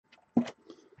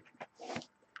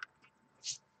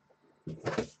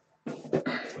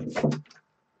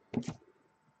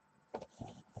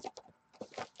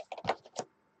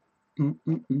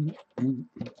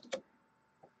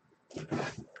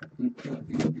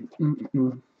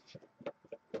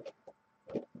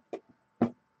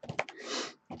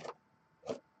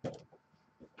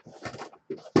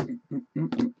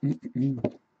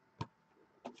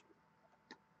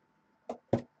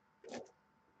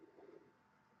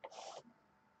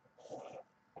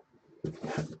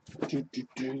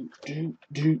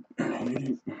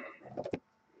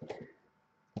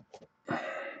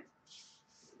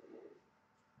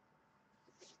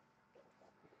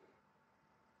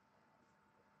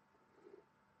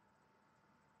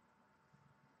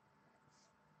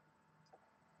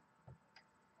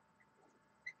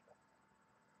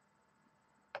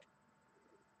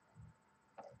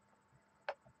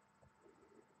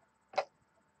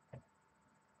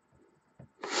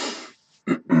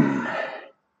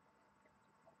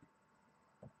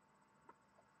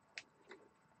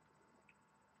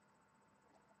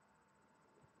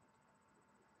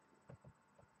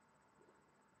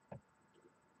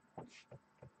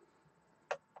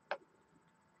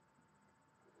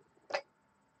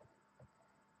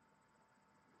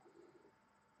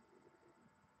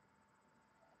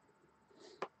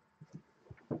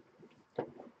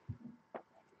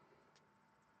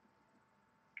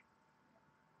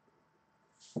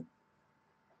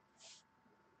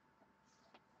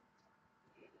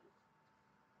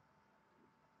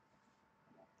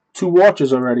Two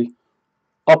watches already.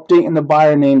 Updating the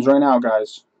buyer names right now,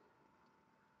 guys.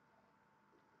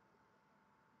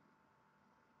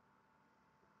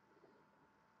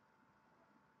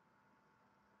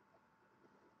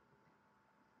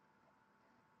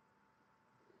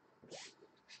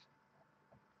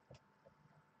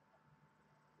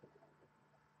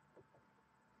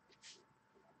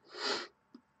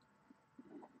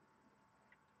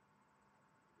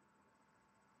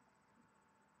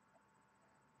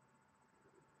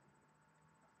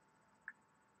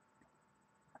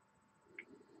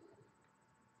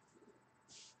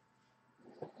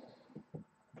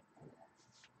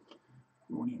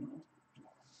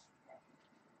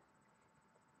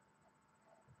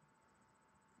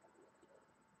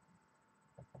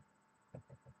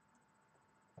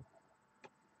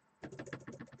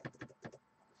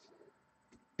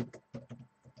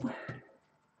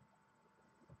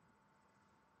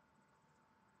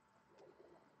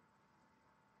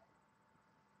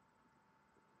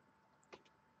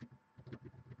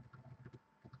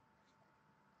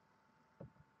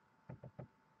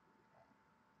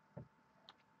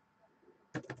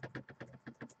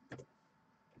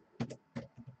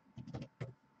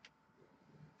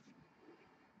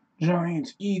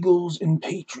 Giants, Eagles, and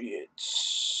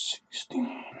Patriots.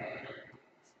 16.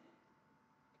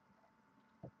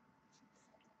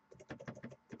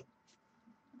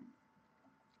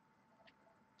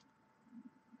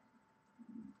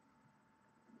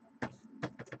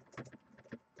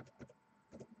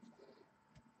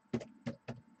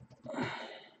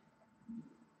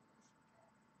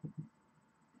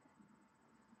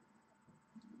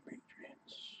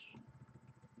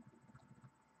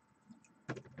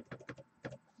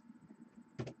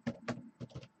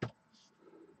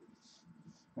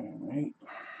 Alright.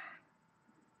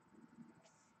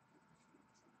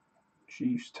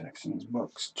 Chiefs, Texans,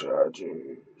 Bucks,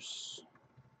 Chargers.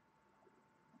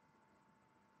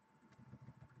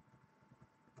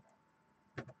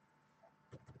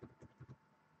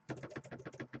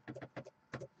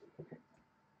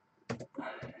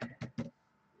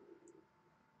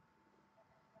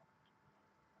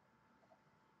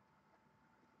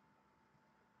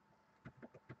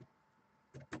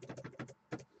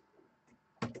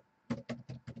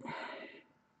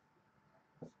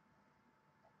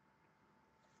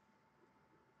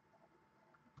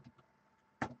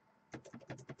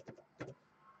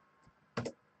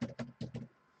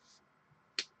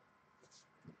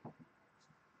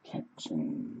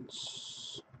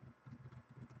 Texans.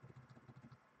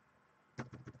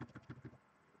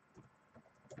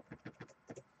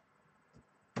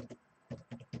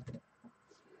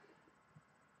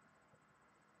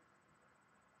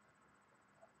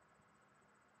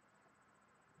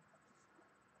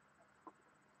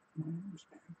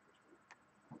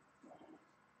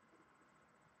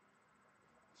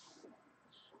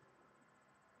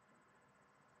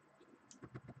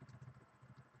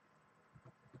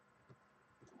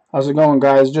 How's it going,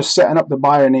 guys? Just setting up the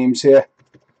buyer names here.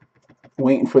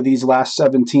 Waiting for these last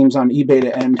 7 teams on eBay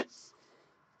to end.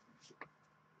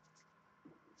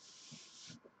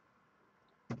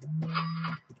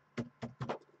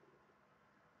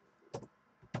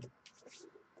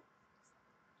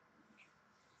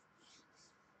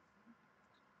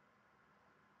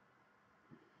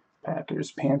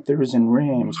 Packers, Panthers, and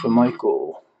Rams for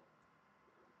Michael.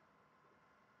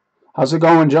 How's it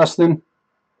going, Justin?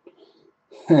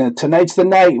 Tonight's the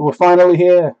night. We're finally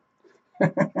here.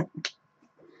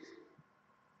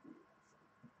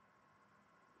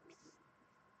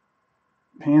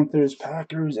 Panthers,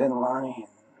 Packers, and Lions.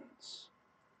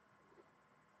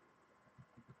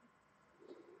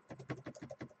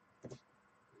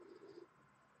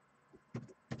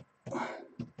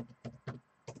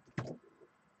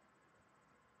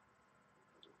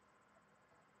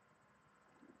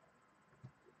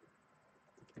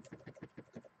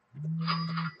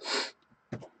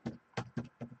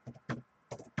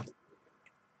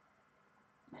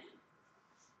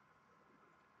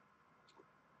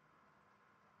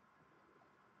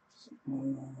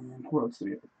 And who else do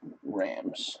we have?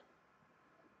 Rams.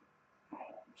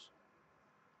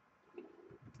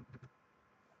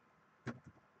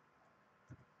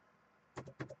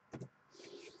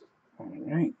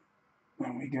 Alright.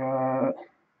 Then we got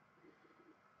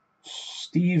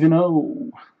Stephen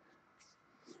O.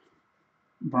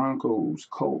 Broncos,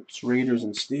 Colts, Raiders,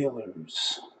 and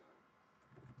Steelers.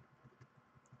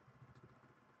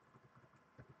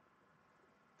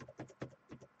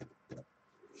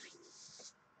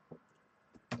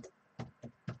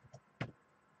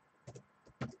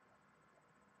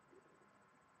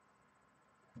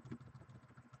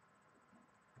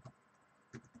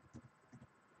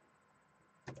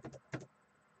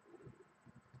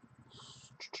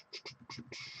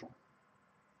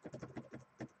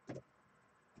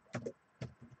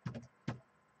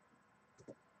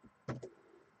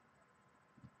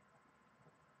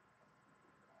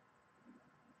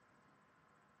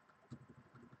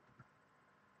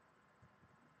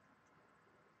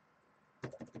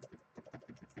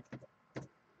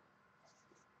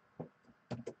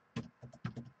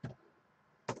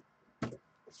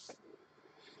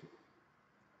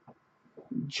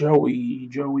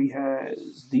 Joey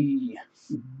has the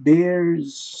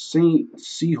Bears,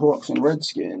 Saints, Seahawks, and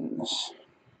Redskins.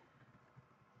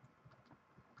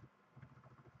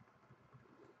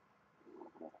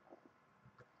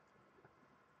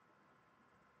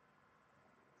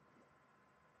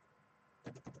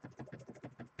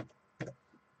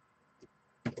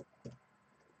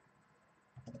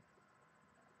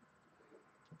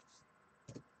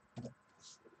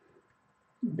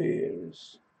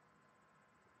 Bears,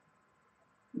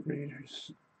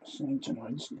 Raiders, Saints, and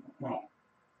Redskins. No.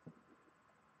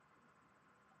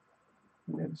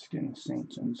 Redskins,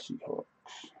 Saints, and Seahawks.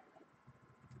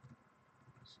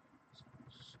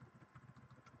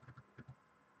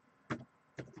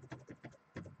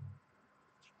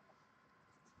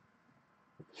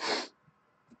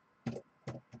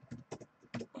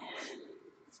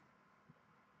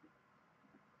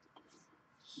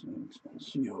 Saints and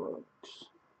Seahawks.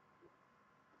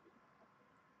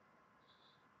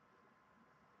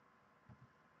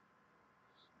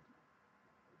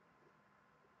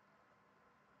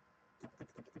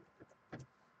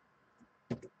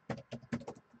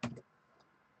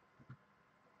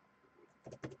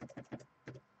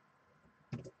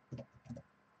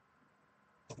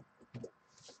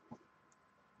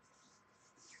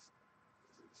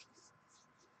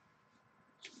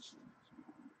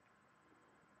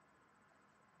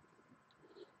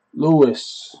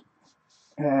 Lewis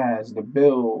has the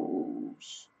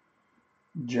Bills,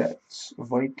 Jets,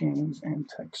 Vikings, and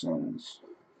Texans.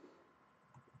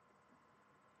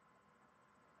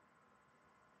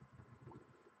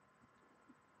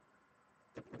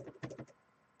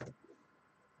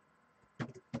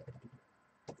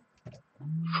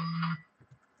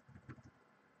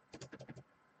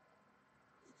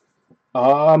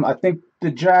 I think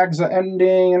the Jags are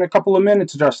ending in a couple of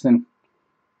minutes, Justin.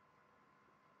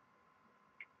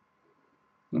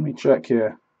 Let me check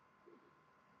here.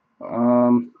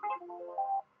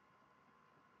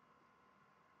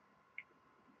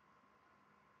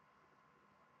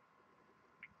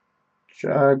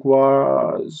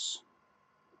 Jaguars.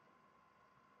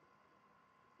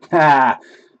 Ha!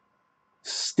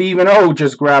 Stephen O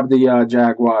just grabbed the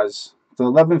Jaguars. It's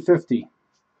 11:50.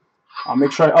 I'll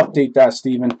make sure I update that,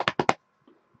 Stephen.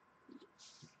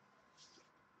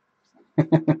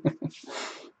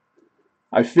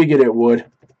 I figured it would.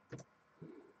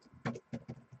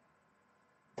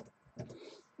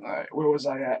 Alright, where was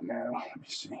I at now? Let me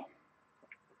see.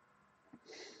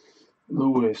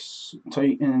 Lewis,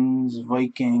 Titans,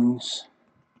 Vikings,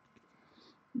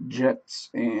 Jets,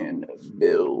 and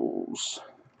Bills.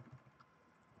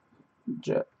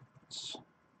 Jets.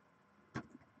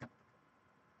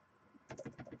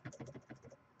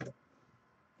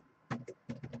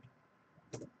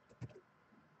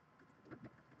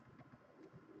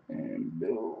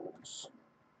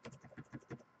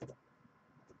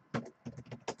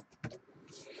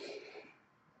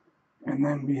 And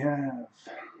then we have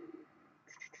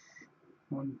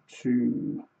 1,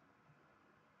 2,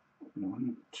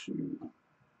 1, 2,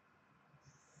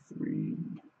 3.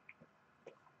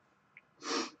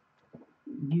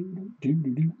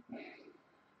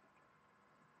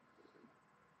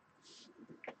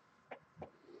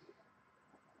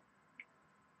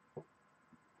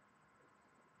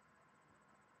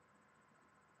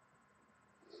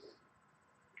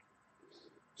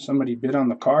 Somebody bid on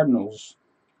the Cardinals.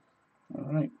 All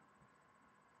right.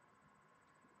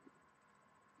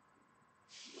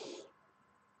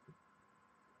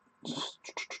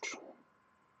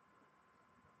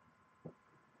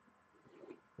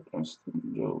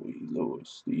 Justin, Joey, Lois,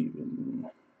 Steven,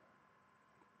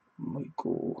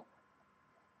 Michael.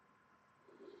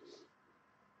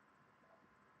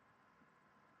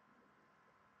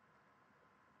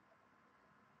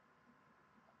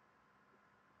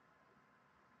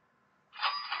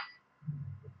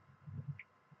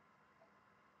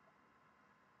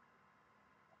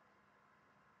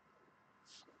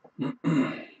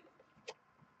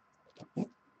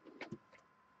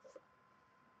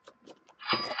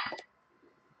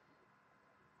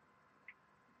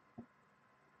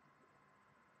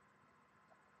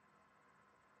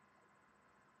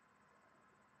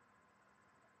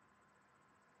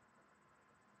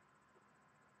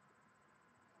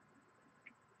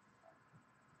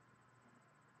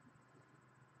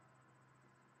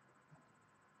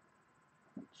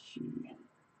 Let's see.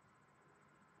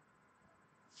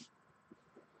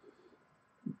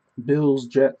 Bills,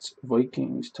 Jets,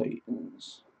 Vikings,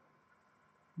 Titans.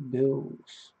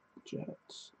 Bills,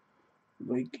 Jets,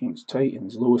 Vikings,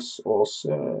 Titans. Lewis all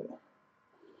set.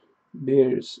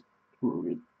 Bears,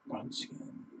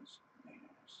 Redskins,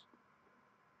 Bears,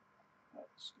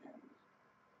 Redskins,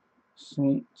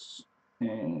 Saints,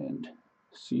 and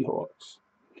Seahawks.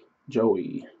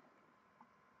 Joey.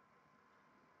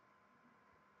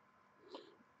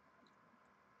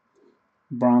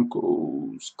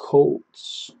 Broncos,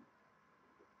 Colts,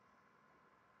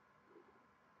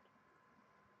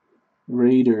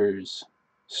 Raiders,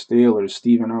 Steelers,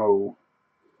 Stephen O.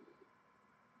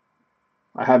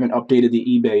 I haven't updated the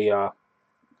eBay,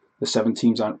 the 7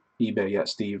 teams on eBay yet,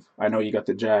 Steve. I know you got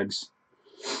the Jags.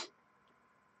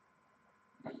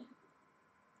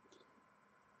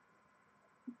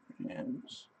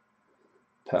 Rams,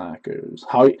 Packers.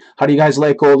 How do you guys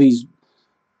like all these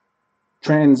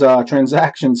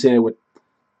transactions here? With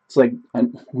it's like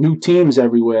new teams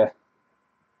everywhere.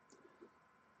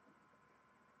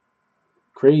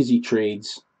 Crazy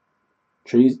trades,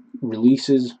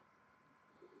 releases.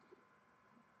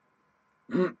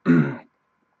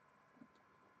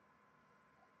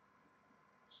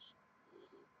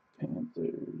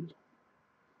 Panthers,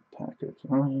 Packers,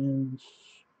 Lions.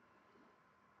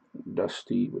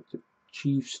 Dusty with the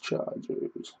Chiefs,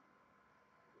 Chargers.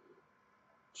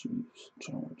 Chiefs,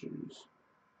 Chargers,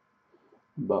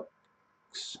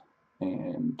 Bucks,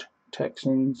 and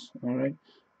Texans. All right.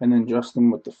 And then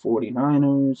Justin with the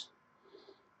 49ers,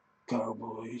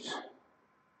 Cowboys,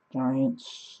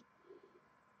 Giants,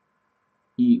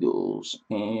 Eagles,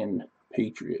 and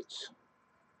Patriots.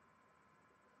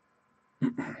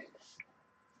 All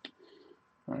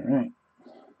right.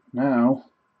 Now,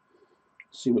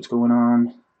 see what's going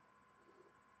on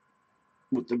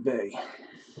with the Bay.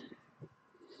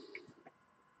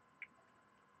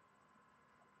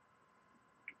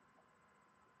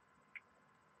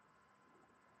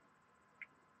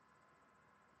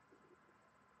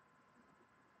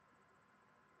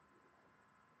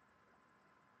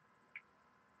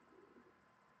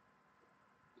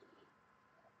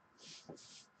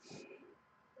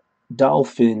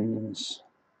 Dolphins,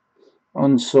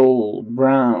 unsold.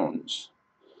 Browns,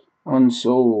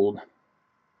 unsold.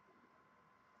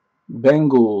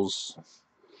 Bengals,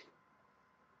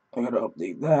 I gotta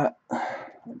update that.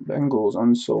 Bengals,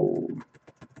 unsold.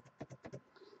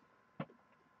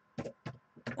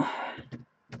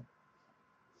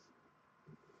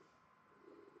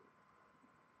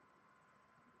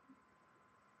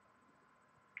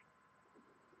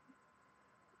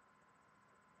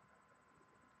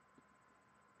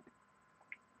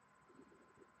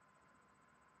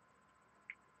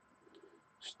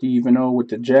 Stephen O with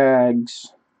the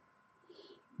Jags.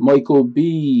 Michael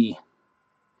B.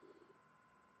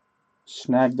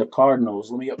 Snagged the Cardinals.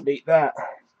 Let me update that.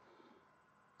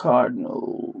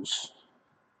 Cardinals.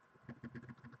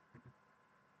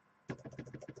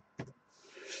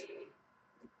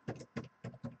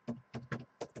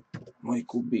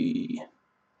 Michael B.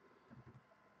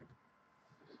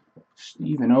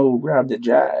 Stephen O grabbed the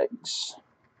Jags.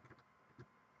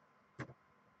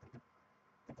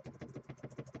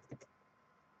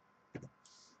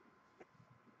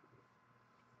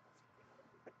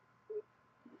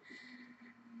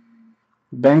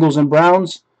 Bengals and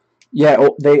Browns. Yeah,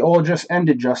 they all just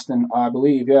ended, Justin, I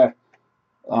believe. Yeah.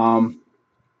 Um,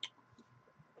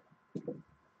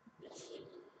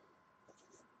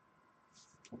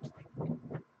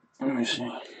 Let me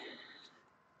see.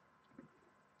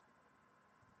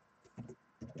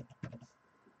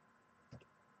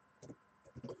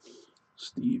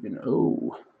 Stephen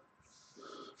O.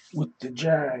 with the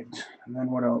Jags. And then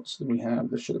what else did we have?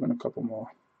 There should have been a couple more.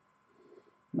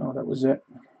 No, that was it.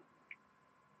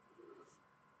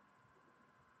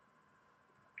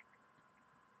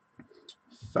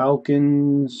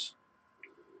 Falcons.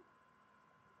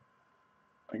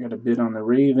 I got a bid on the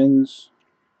Ravens.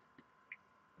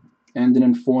 Ended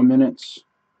in 4 minutes.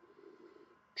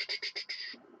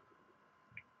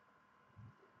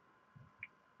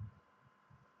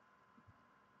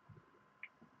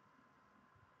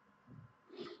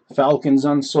 Falcons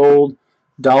unsold.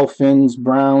 Dolphins,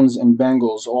 Browns, and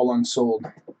Bengals all unsold.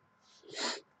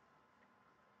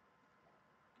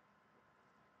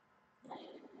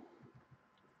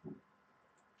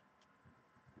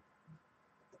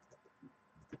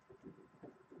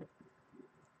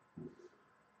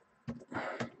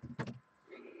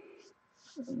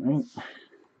 All right.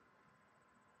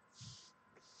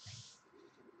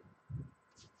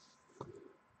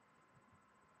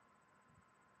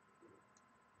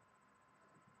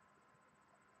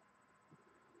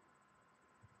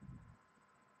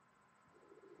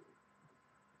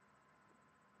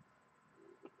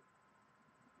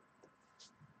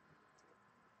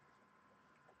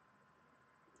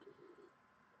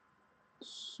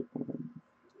 So,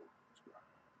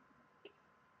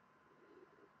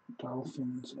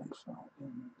 Dolphins and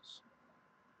Falcons.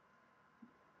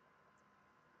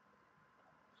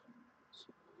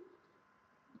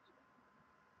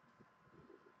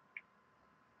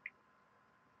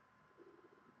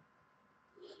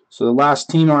 So the last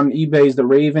team on eBay is the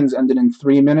Ravens, ended in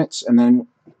 3 minutes, and then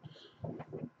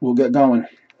we'll get going.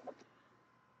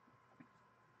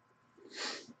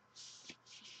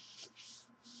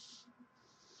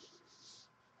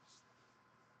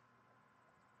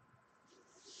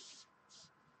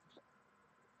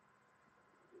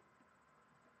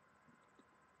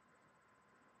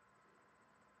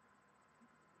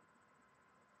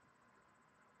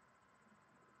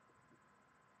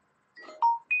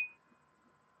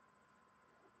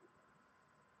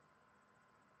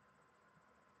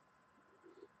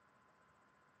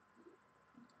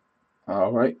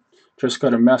 All right. Just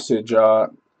got a message.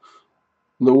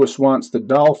 Lewis wants the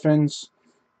Dolphins.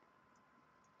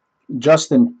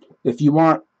 Justin, if you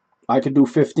want, I could do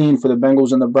 15 for the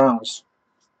Bengals and the Browns.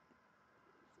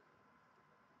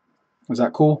 Is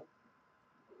that cool?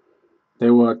 They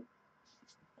were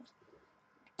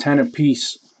 10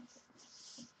 apiece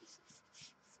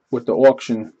with the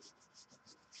auction.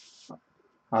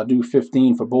 I'll do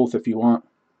 15 for both if you want.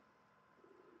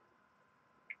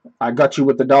 I got you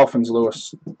with the Dolphins,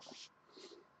 Lewis.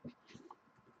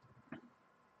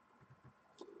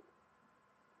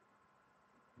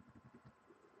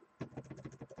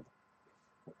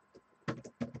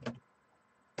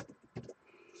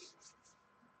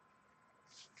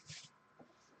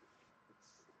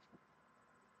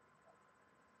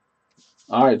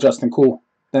 All right, Justin, cool.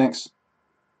 Thanks.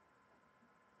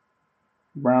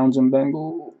 Browns and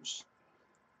Bengals.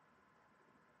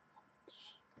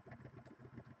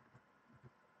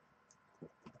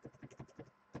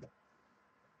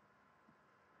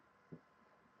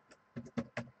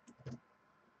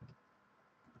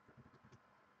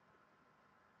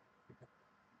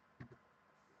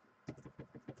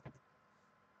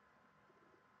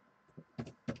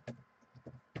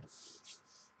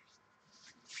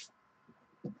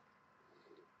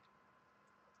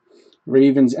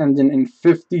 Ravens ending in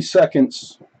 50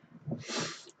 seconds.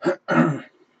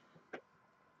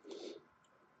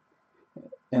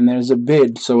 And there's a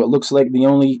bid, so it looks like the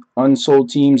only unsold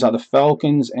teams are the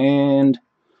Falcons and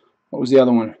what was the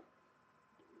other one?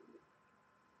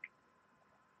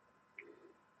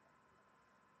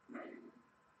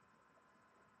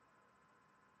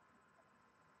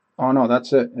 Oh no,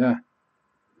 that's it. Yeah,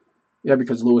 yeah,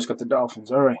 because Lewis got the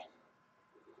Dolphins. All right,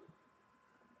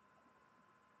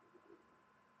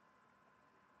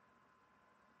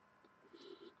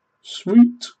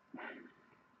 sweet.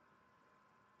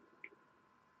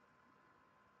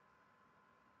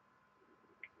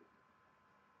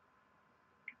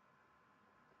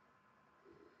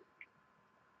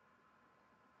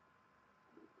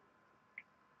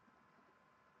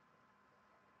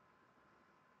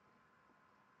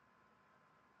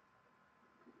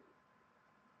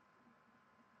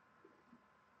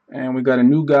 And we got a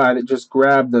new guy that just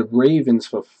grabbed the Ravens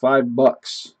for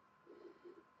 $5.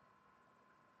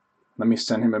 Let me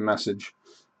send him a message.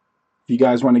 If you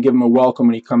guys want to give him a welcome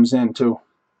when he comes in, too.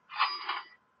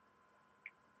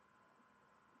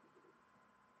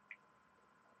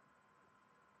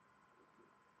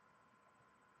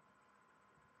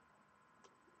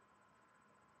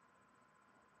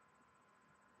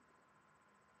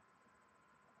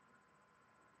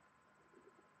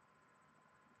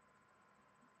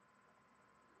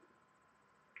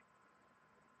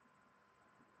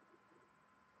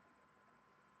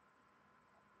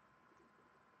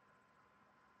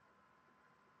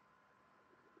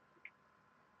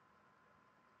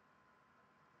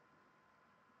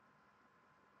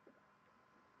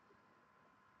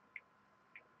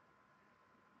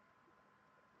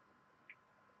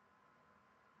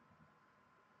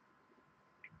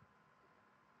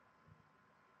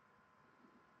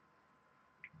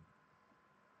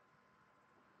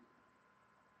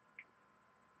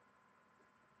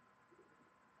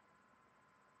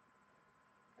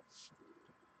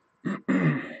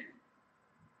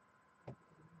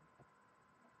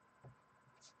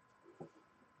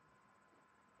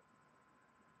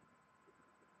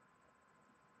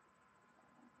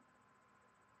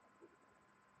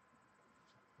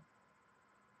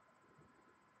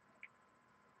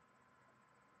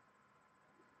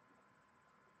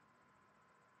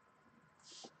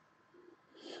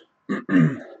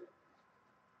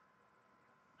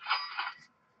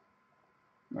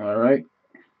 All right.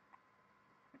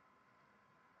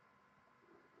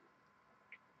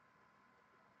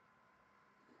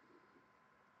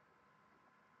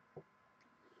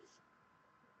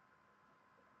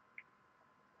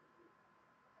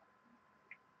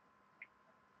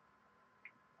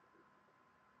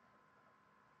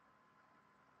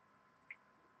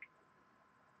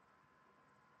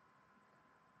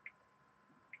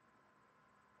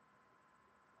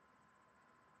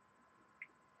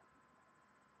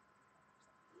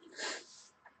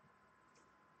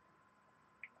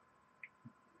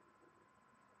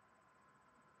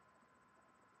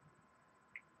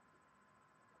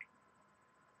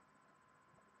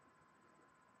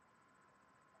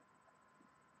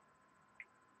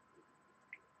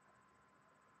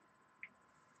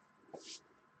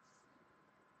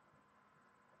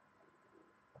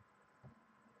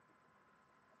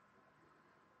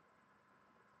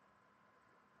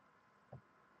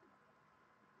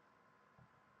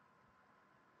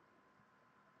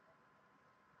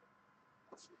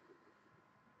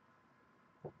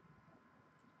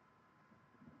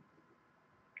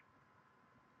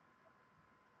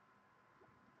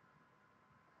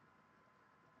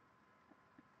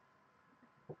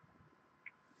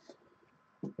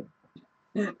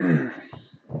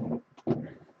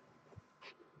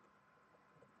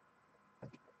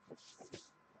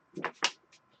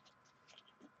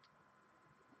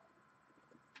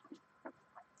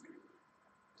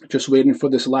 Just waiting for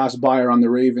this last buyer on the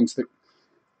Ravens to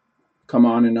come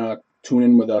on and tune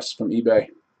in with us from eBay.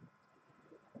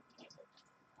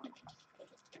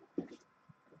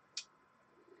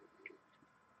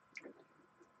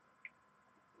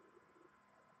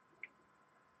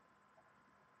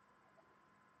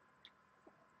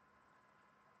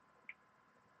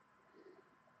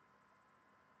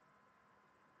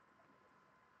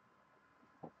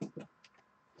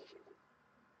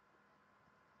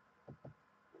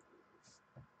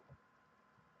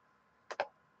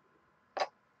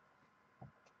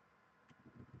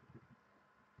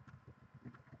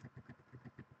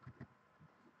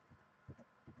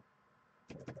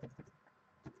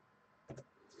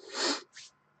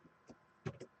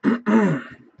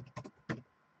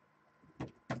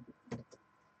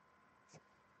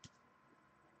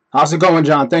 How's it going,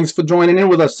 John? Thanks for joining in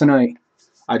with us tonight.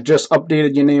 I just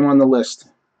updated your name on the list.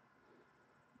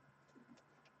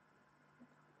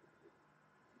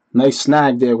 Nice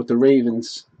snag there with the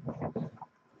Ravens.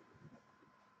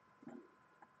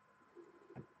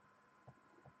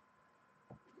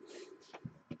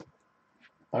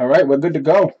 All right, we're good to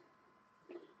go.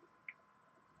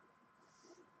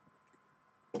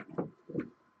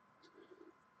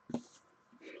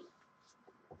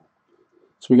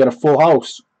 So we got a full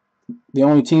house. The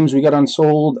only teams we got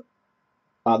unsold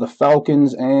are the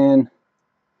Falcons, and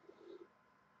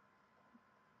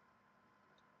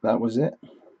that was it.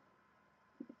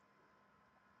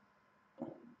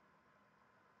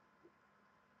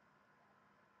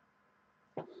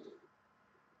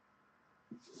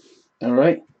 All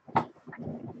right.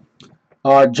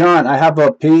 John, I have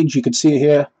a page. You can see it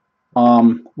here.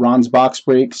 Ron's Box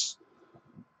Breaks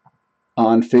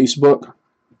on Facebook.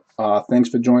 Thanks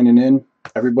for joining in.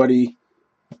 Everybody,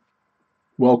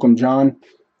 welcome, John.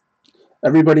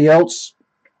 Everybody else,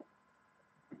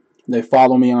 They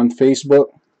follow me on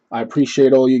Facebook. I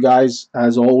appreciate all you guys,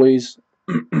 as always.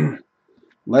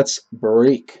 Let's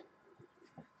break.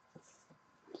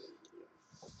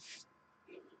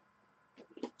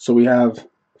 So we have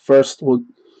first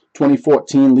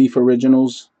 2014 Leaf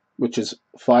Originals, which is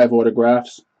 5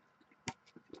 autographs.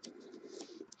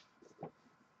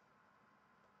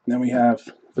 Then we have,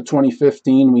 for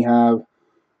 2015, we have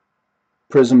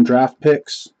Prism Draft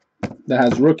Picks. That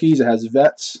has rookies, it has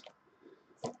vets.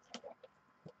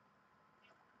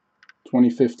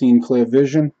 2015 Clear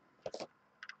Vision.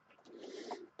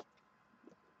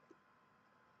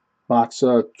 Box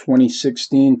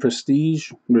 2016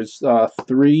 Prestige. There's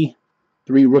three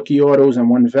rookie autos and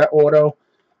 1 vet auto.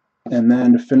 And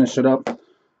then to finish it up,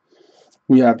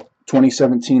 we have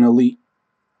 2017 Elite.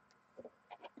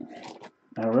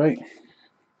 Alright.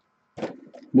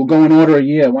 We'll go in order a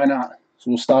year, why not?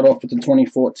 So we'll start off with the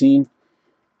 2014.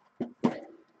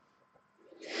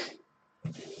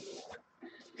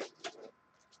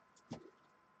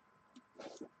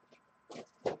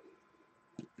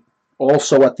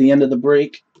 Also at the end of the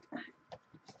break,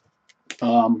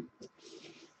 to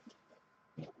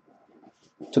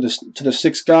the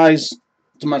 6 guys,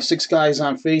 to my 6 guys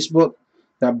on Facebook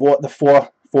that bought the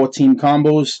 14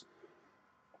 combos,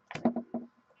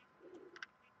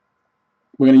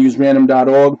 we're going to use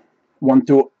random.org.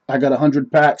 I got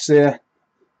 100 packs there.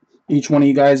 Each one of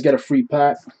you guys get a free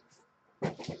pack.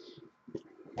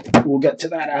 We'll get to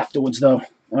that afterwards, though.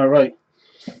 All right.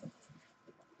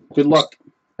 Good luck,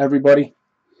 everybody.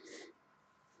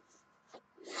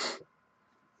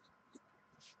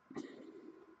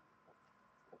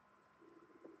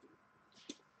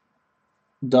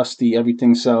 Dusty,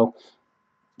 everything. So,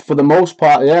 for the most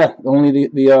part, yeah, only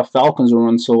the Falcons are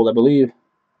unsold, I believe.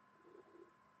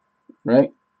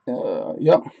 Right?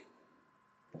 Yep.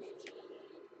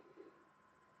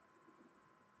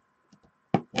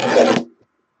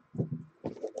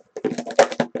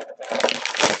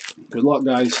 Good luck,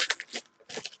 guys.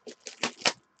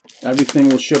 Everything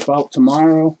will ship out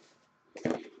tomorrow.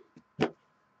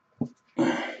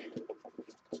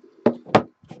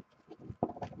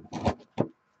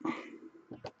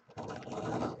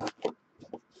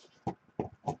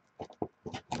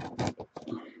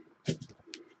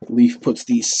 Leaf puts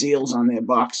these seals on their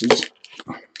boxes.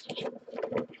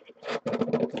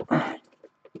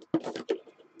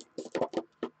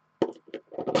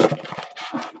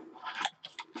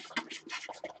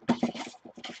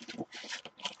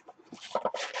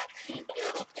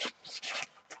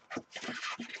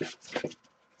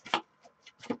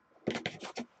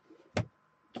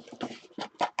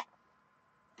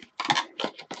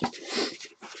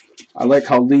 I like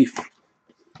how Leaf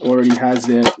already has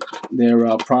their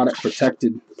product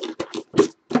protected.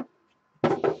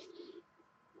 What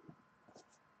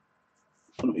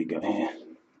do we got here?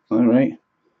 All right.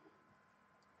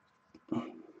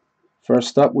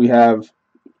 First up, we have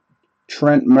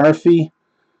Trent Murphy.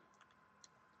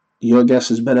 Your guess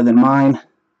is better than mine.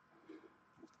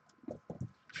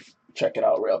 Check it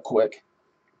out real quick.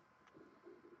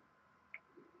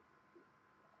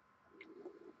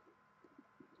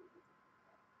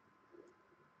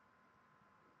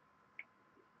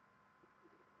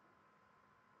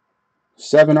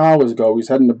 Seven hours ago, he's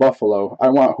heading to Buffalo. I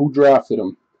want who drafted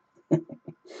him.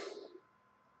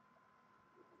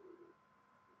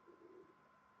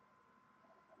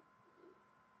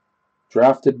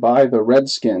 Drafted by the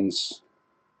Redskins.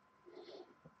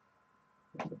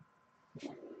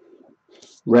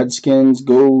 Redskins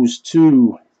goes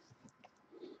to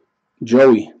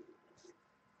Joey.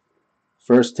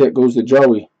 First hit goes to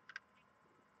Joey.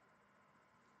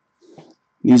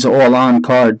 These are all on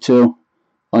card too,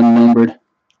 unnumbered.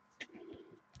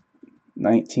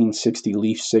 1960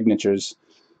 Leaf signatures.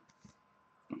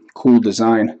 Cool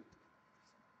design.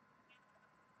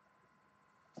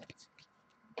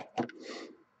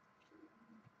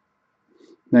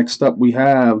 Next up we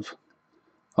have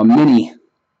a mini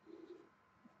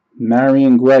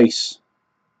Marion Grace.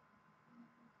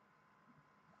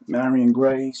 Marion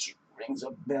Grace rings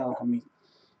a bell. Let me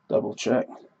double check.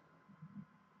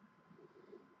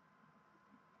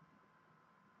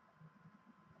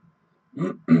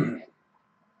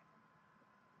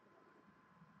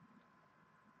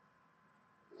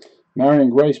 Marion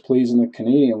Grace plays in the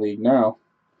Canadian League now.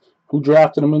 Who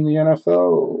drafted him in the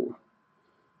NFL?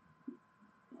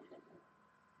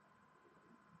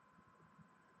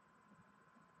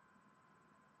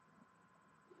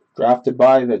 Drafted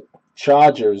by the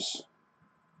Chargers.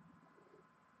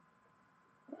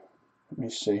 Let me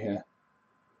see here.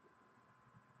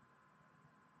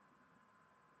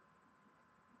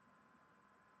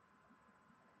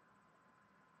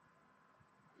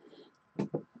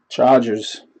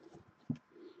 Chargers.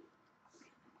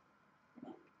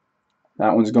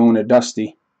 That one's going to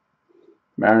Dusty.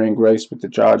 Marion Grace with the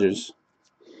Chargers.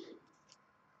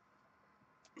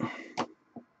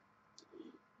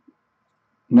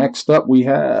 Next up we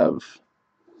have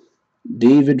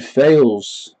David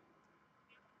Fales.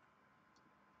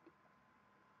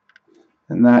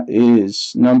 And that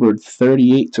is numbered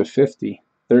 38 to 50.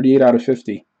 38 out of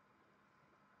 50.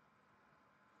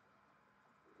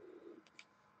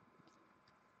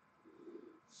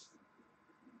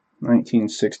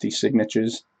 (1960)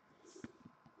 signatures.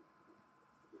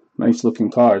 Nice looking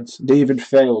cards. David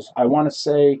Fales. I want to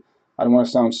say, I don't want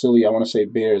to sound silly, I want to say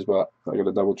Bears, but I got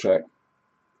to double check.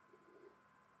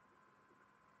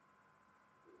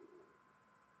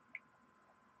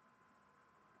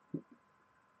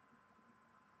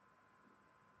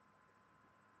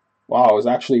 Wow, I was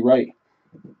actually right.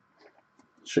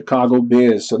 Chicago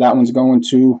Bears. So that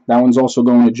one's also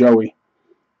going to Joey.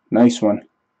 Nice one.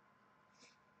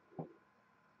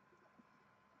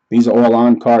 These are all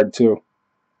on card too.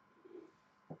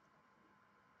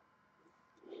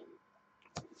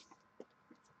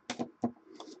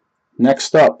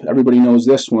 Next up, everybody knows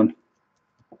this one.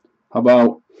 How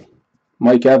about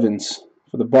Mike Evans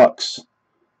for the Bucks?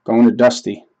 Going to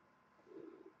Dusty.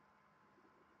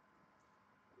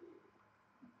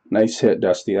 Nice hit,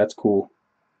 Dusty. That's cool.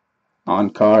 On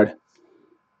card.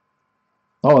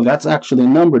 Oh, that's actually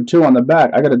numbered too on the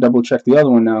back. I got to double check the other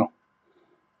one now.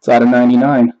 It's out of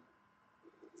 99.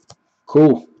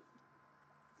 Cool.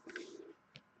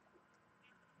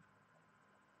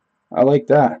 I like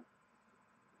that.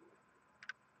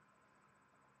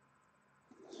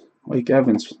 Mike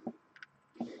Evans.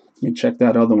 Let me check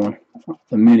that other one.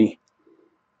 The mini.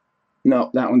 No,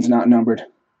 that one's not numbered.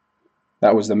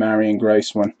 That was the Marion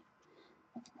Grace one.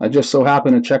 I just so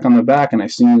happened to check on the back and I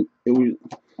seen it was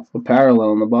a parallel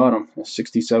on the bottom.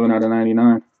 67 out of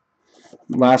 99.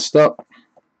 Last up,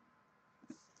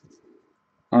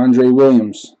 Andre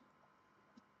Williams.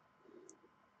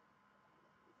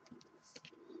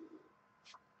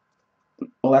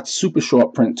 Oh, that's super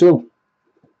short print too.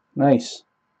 Nice.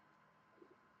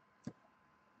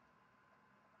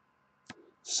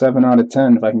 7 out of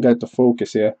 10 if I can get it to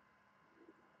focus here.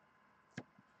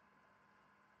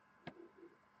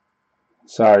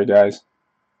 Sorry, guys.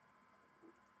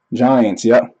 Giants,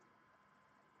 yep.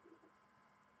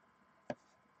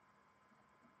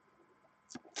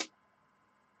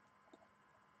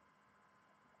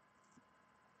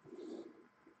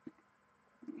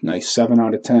 Nice, 7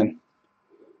 out of 10.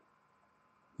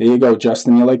 There you go,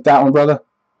 Justin. You like that one, brother?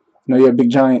 I know you're a big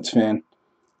Giants fan.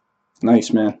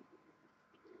 Nice, man.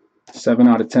 7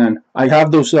 out of 10. I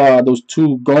have those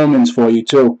two Goldmans for you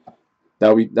too,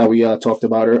 that we talked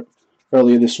about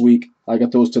earlier this week. I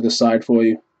got those to the side for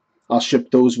you. I'll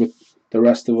ship those with the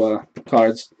rest of the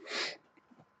cards.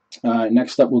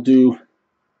 Next up, we'll do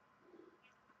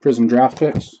Prism draft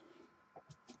picks.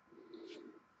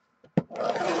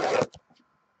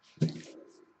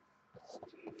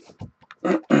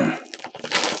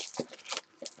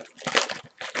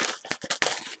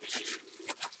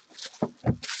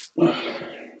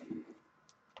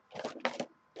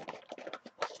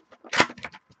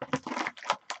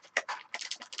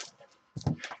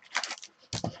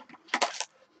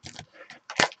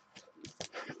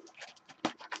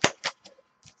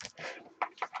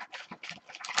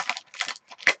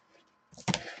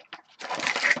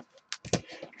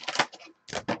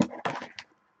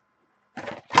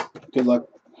 Good luck.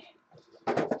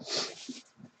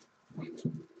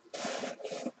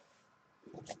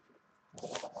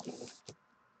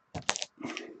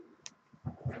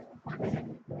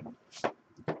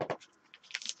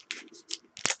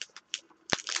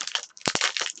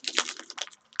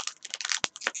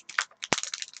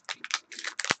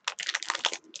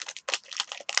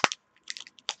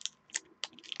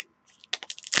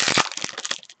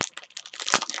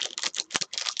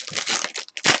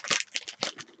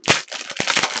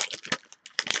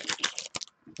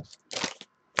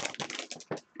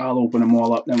 I'll open them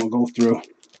all up, then we'll go through.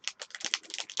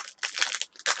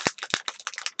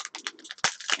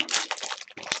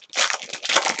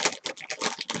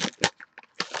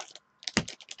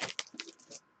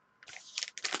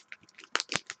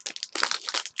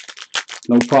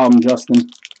 No problem, Justin.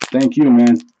 Thank you,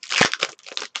 man.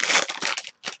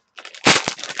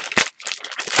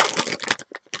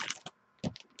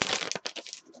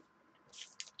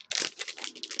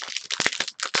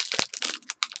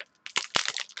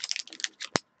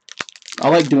 I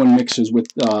like doing mixes with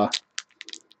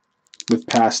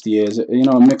past years. You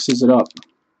know, it mixes it up.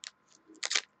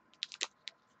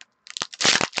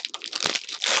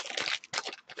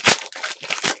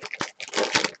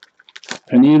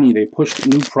 Panini, they pushed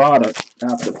new product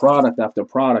after product after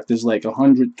product. There's like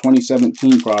 100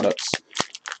 2017 products.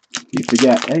 You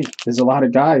forget, hey, there's a lot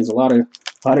of guys, a lot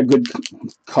of good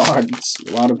cards,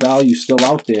 a lot of value still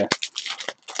out there.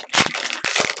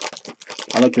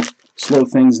 I like to slow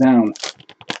things down.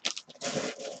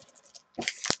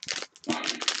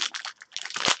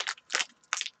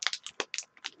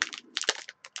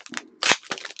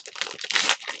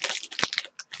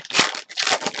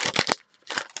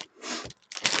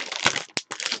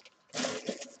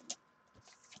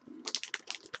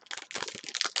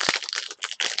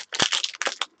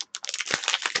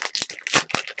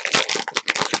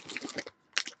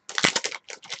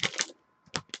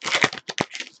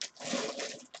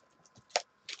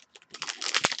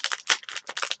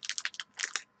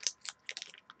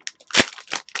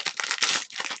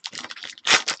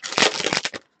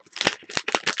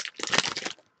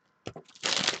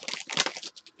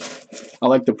 I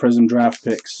like the Prism draft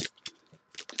picks.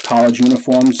 College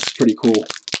uniforms, pretty cool.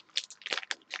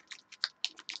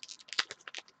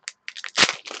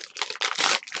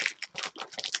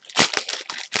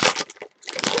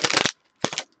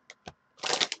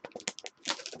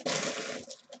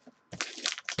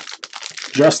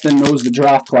 Justin knows the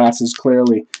draft classes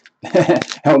clearly.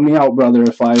 Help me out, brother,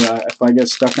 if I get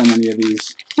stuck on any of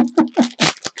these.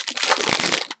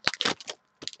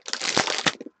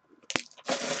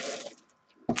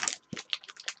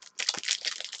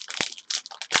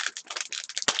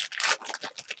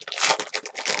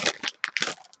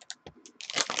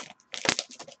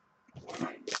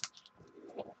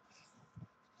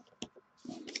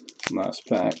 Last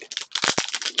pack.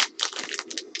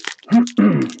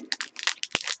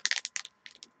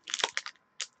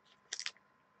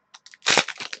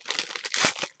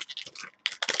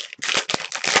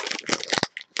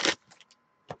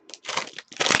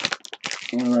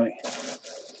 All right.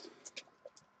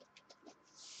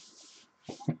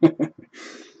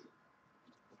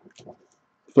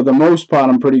 For the most part,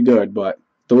 I'm pretty good, but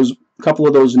those couple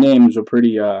of those names are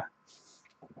pretty.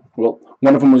 Well,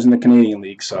 one of them was in the Canadian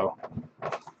League, so.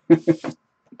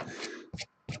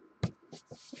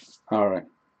 All right.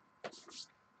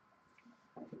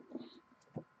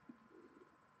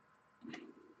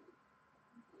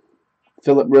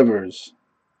 Phillip Rivers.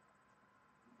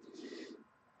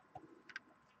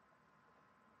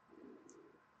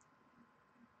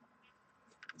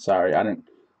 Sorry, I didn't.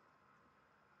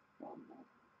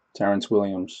 Terrence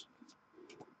Williams.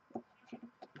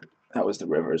 That was the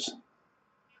Rivers.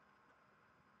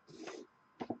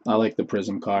 I like the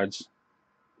Prism cards.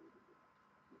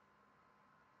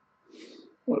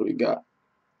 What do we got?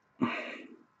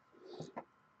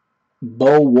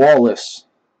 Bo Wallace.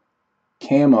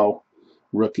 Camo.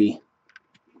 Rookie.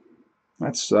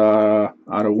 That's out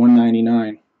of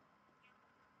 199.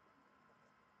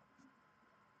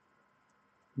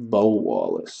 Bo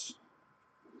Wallace.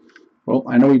 Well,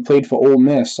 I know he played for Ole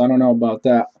Miss. I don't know about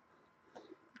that.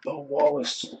 Bo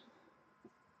Wallace.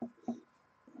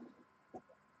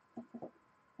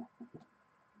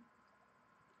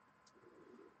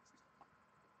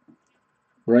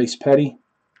 Bryce Petty,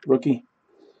 rookie.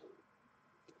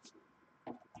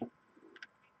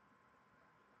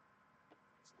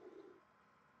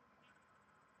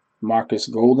 Marcus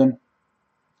Golden.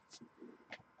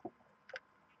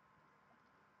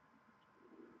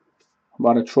 How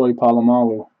about a Troy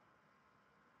Polamalu?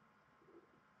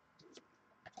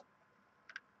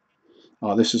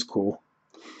 Oh, this is cool.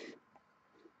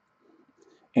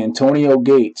 Antonio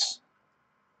Gates.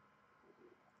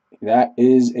 That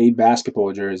is a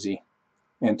basketball jersey.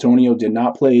 Antonio did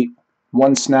not play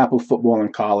one snap of football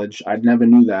in college. I never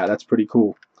knew that. That's pretty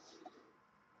cool.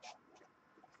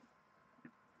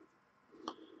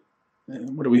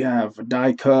 And what do we have? A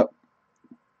die cut.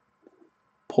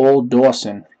 Paul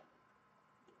Dawson.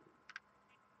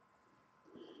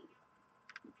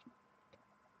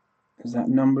 Is that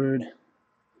numbered?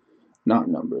 Not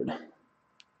numbered.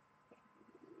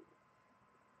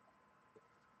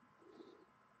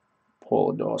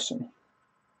 Paul Dawson.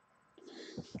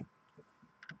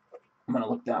 I'm going to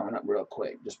look that one up real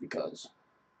quick just because.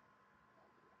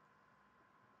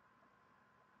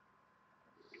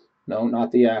 No,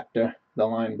 not the actor. The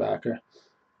linebacker.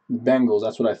 The Bengals,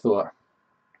 that's what I thought.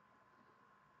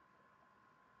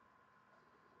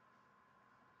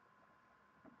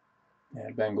 Yeah,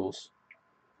 Bengals.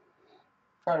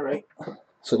 All right.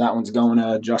 So that one's going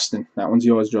to Justin. That one's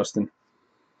yours, Justin.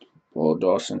 Paul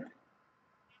Dawson.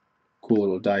 Cool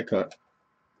little die cut.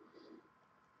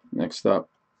 Next up,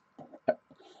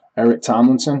 Eric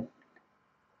Tomlinson.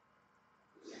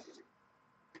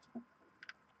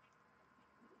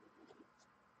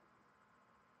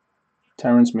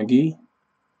 Terrence McGee.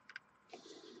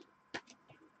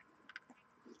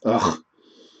 Ugh.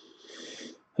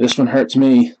 This one hurts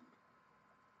me.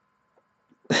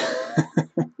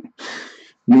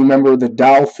 New member of the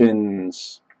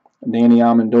Dolphins, Danny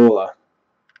Amendola.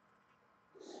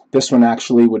 This one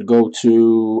actually would go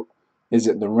to, is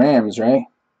it the Rams, right?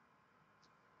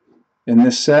 In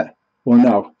this set? Well,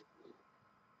 no.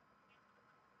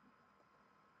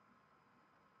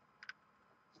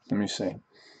 Let me see.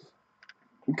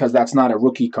 Because that's not a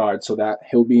rookie card, so that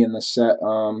he'll be in the set.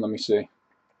 Let me see.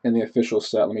 In the official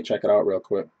set. Let me check it out real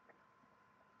quick.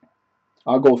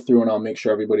 I'll go through and I'll make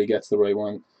sure everybody gets the right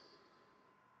one.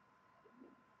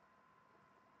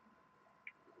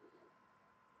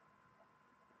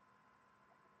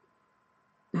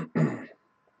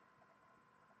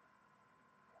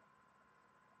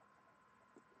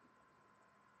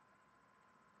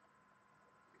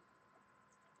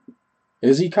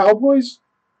 Is he Cowboys?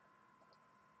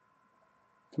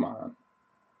 Come on.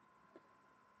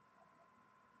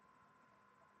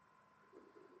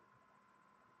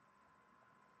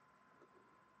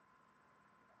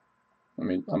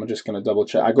 I'm just gonna double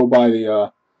check. I go by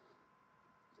the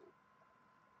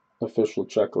official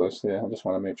checklist. Yeah, I just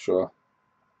want to make sure.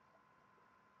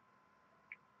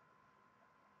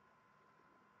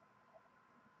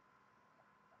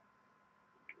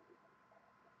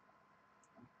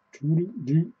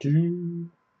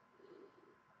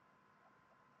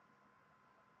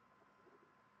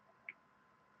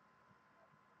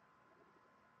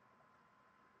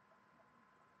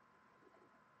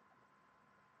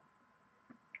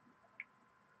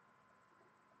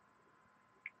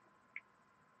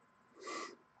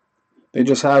 They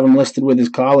just have him listed with his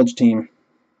college team.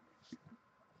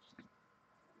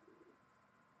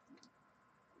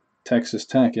 Texas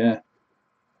Tech, yeah.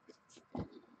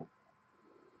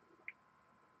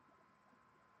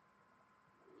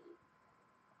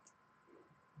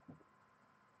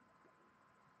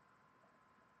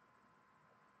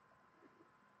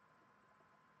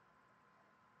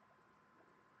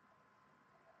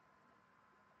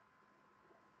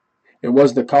 It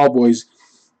was the Cowboys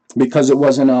because it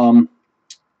wasn't a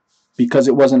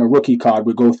rookie card.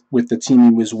 We go with the team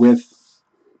he was with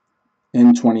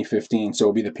in 2015, so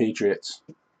it'll be the Patriots.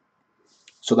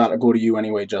 So that'll go to you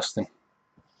anyway, Justin.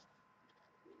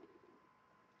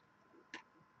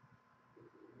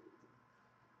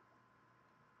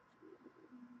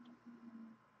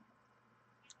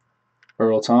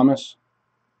 Earl Thomas.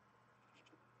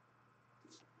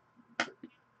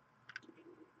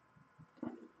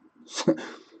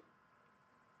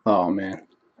 Oh man,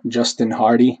 Justin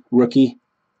Hardy, rookie.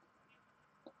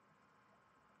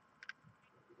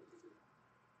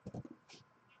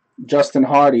 Justin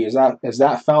Hardy, is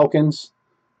that Falcons?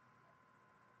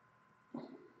 I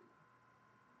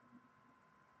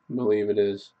believe it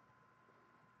is.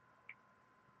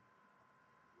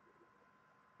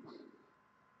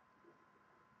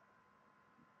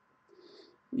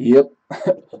 Yep,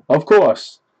 of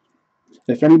course.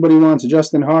 If anybody wants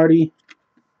Justin Hardy,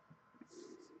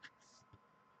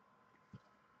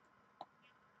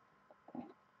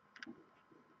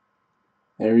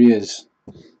 there he is.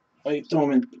 I throw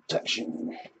him in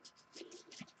protection.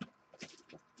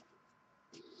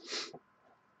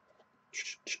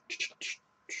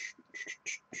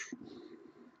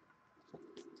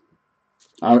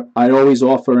 I always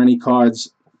offer any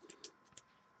cards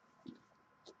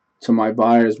to my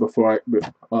buyers before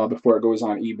it goes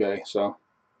on eBay. So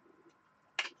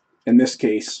in this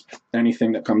case,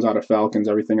 anything that comes out of Falcons,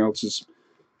 everything else is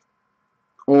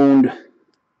owned.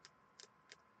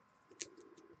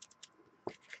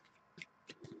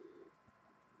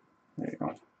 There you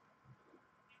go.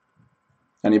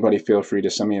 Anybody feel free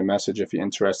to send me a message if you're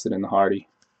interested in the Hardy.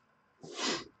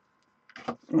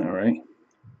 All right.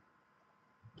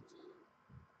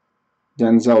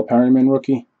 Denzel Perryman,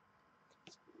 rookie.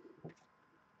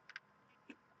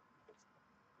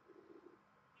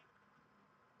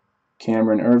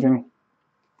 Cameron Irving.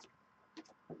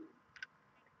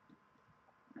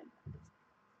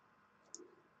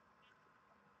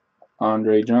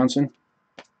 Andre Johnson.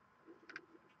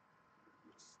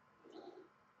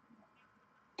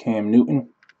 Cam Newton.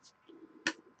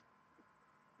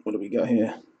 What do we got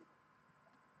here?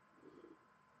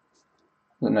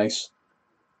 A nice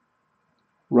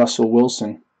Russell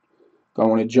Wilson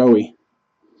going to Joey.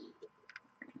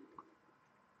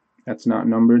 That's not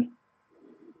numbered. Is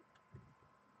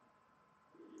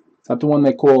that the one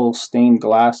they call stained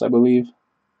glass, I believe?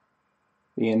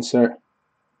 The insert? I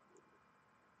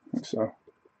think so.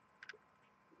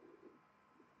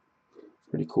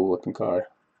 Pretty cool looking card.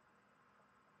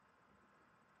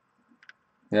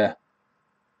 Yeah.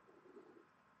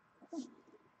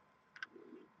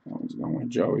 Going with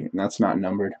Joey, and that's not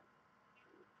numbered.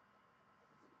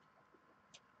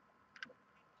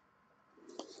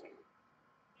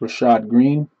 Rashad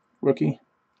Green, rookie.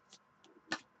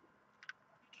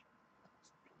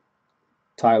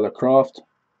 Tyler Croft.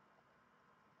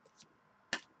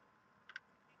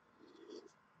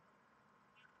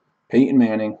 Peyton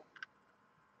Manning.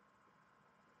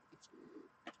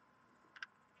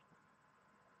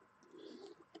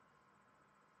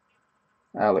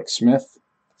 Alex Smith.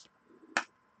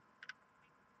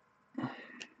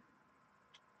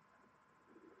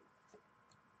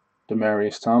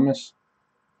 Demaryius Thomas.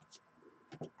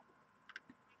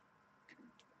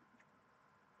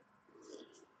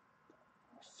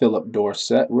 Philip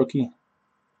Dorsett, rookie.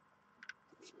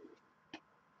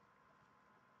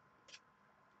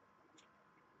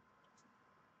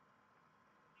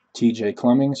 TJ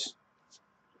Clemmings.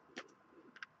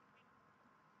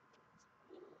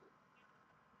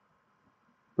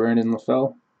 Brandon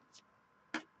LaFell.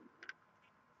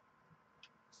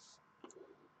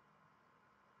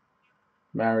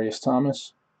 Marius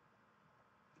Thomas.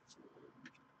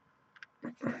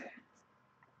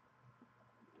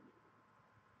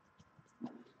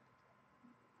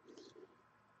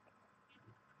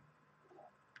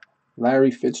 Larry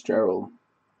Fitzgerald.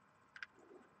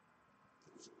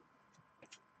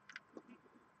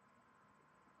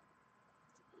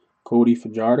 Cody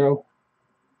Fajardo.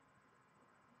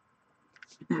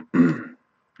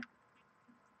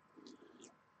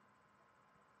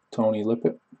 Tony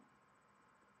Lippett.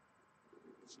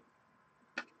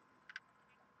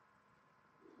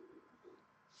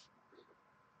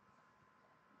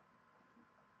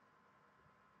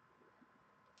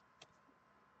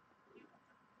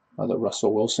 Another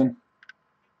Russell Wilson.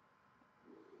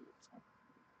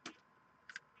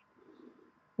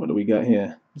 What do we got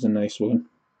here? It's a nice one.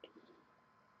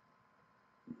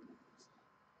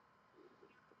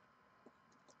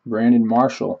 Brandon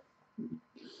Marshall.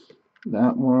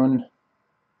 That one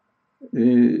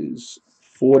is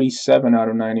 47 out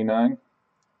of 99.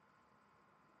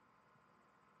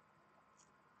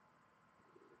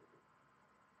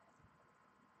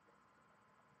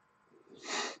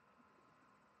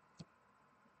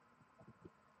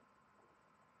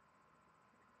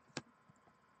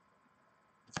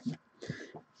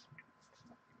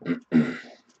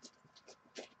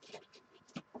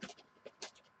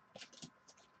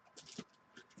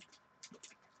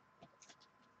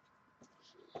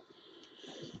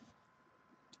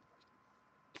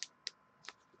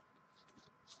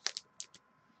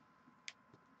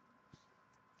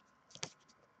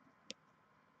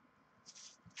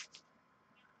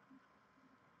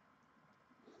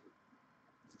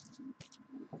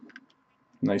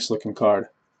 Nice looking card.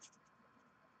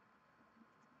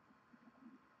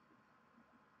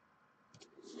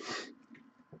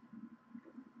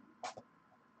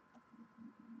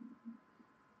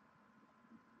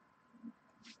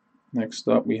 Next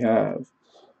up we have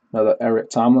another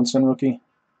Eric Tomlinson rookie.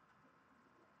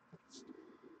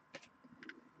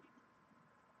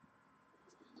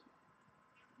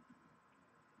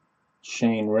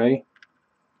 Shane Ray.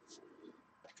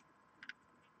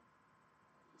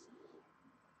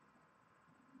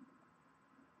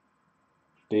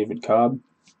 David Cobb.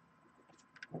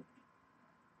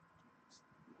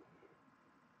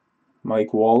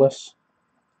 Mike Wallace.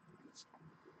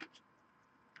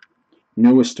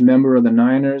 Newest member of the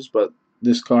Niners, but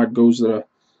this card goes to the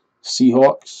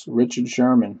Seahawks, Richard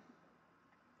Sherman.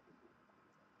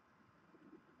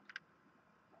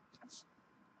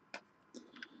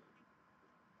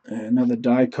 Another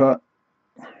die cut,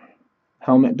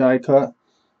 helmet die cut,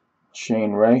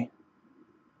 Shane Ray.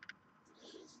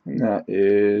 And that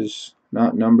is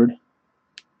not numbered.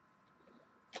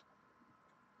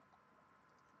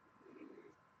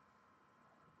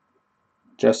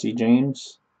 Jesse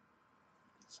James.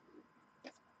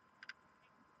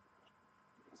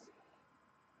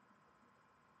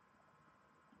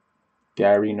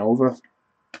 Gary Nova.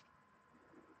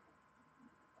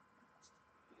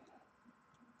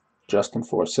 Justin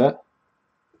Forsett.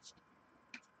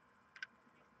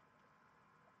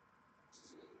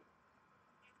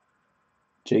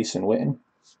 Jason Witten.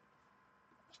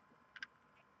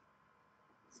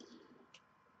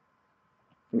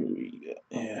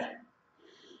 Yeah.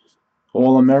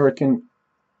 All-American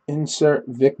insert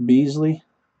Vic Beasley.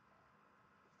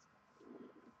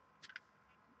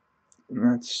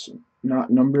 And that's not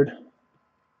numbered.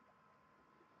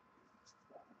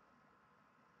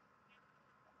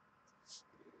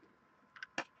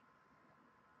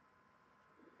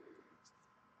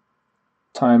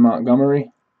 Ty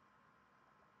Montgomery.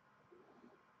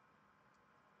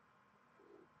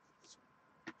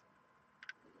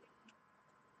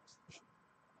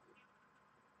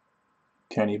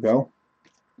 Kenny Bell.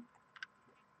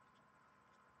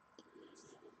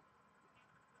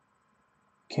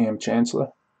 Cam Chancellor.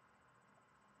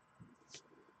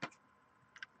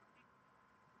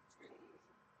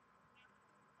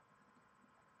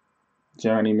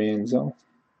 Johnny Manziel.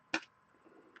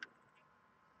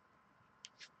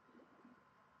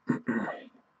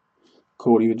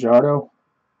 Cody Fajardo.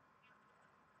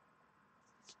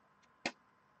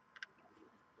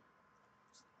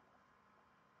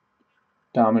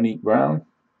 Dominique Brown.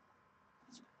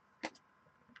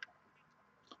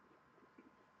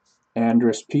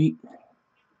 Andres Pete.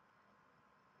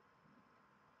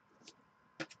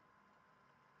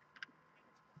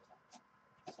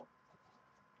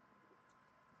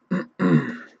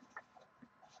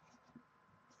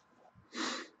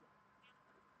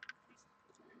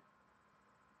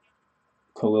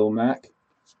 Khalil Mack.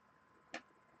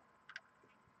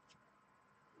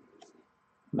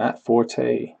 Matt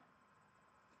Forte.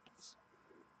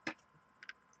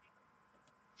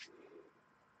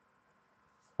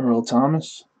 Earl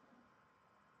Thomas.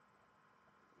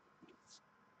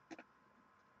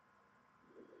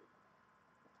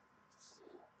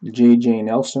 J.J.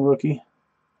 Nelson rookie.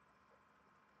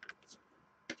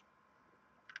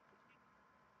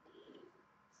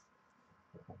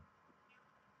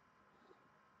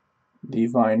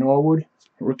 Levi Norwood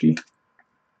rookie.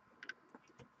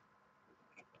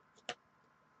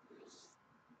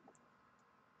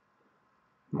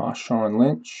 Marshawn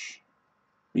Lynch.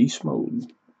 Beast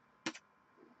mode.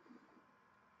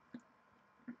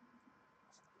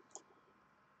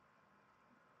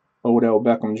 Odell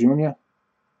Beckham Jr.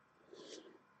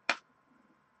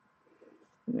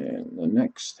 And the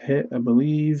next hit, I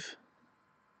believe.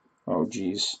 Oh,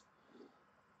 geez.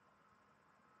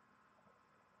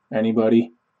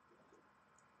 Anybody?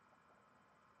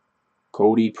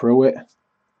 Cody Pruitt.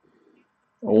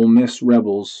 Ole Miss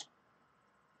Rebels.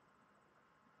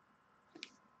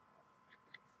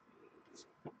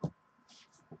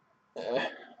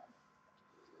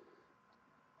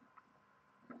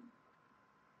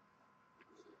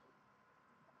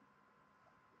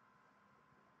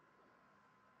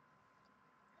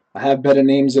 I have better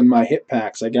names in my hit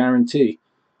packs, I guarantee.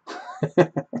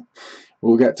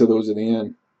 We'll get to those at the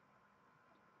end.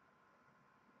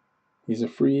 He's a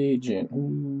free agent.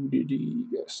 Who did he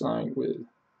get signed with?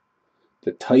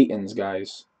 The Titans,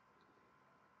 guys.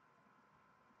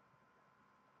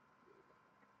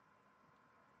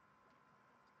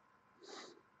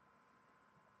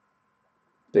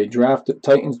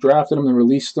 Titans drafted him and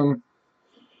released him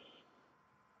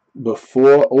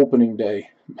before opening day.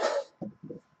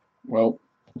 Well,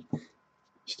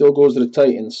 still goes to the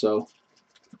Titans, so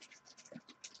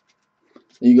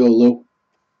there you go, Lou.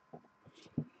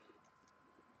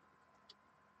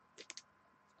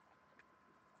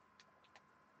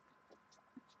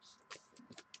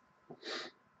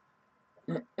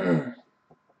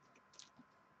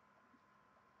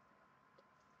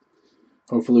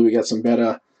 Hopefully we get some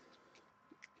better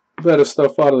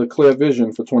stuff out of the Clear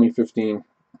Vision for 2015.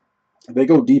 They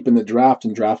go deep in the draft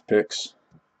and draft picks.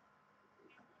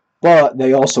 But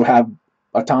they also have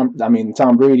Tom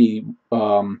Brady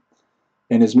in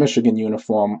his Michigan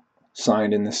uniform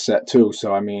signed in this set too.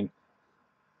 So, I mean,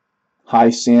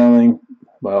 high ceiling,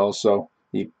 but also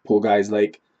you pull guys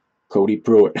like Cody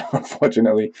Pruitt,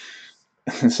 unfortunately.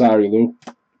 Sorry, Lou.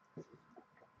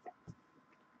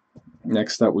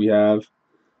 Next up we have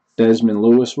Desmond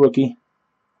Lewis, rookie.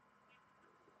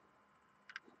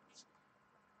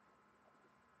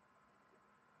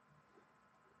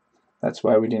 That's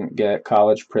why we didn't get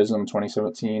College Prism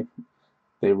 2017.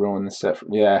 They ruined the set.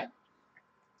 Yeah.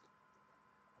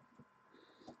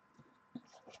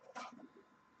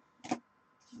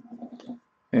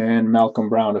 And Malcolm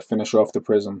Brown to finish off the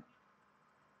Prism.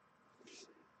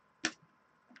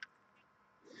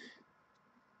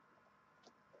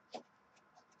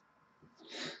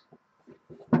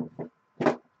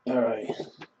 All right.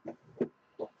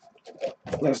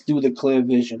 Let's do the Clear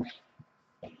Vision.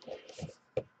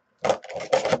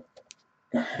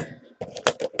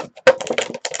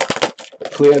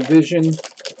 Clear Vision,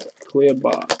 clear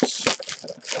box.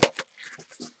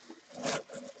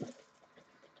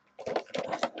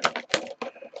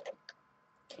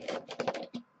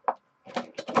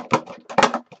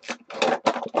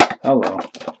 Hello.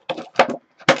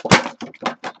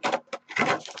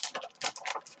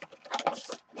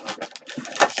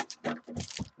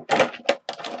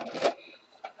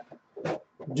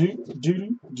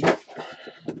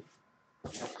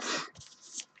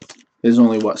 There's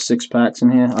only, what, 6 packs in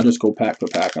here? I'll just go pack for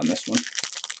pack on this one.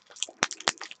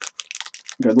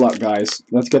 Good luck, guys.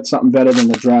 Let's get something better than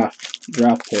the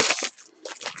draft picks.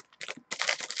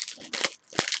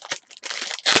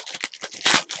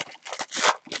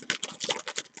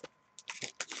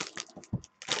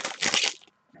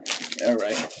 All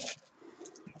right.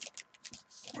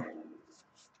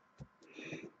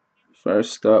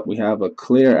 First up, we have a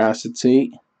clear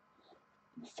acetate.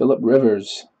 Phillip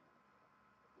Rivers.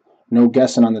 No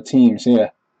guessing on the teams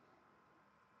here.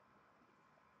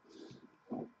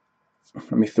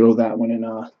 Let me throw that one in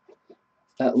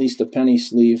at least a penny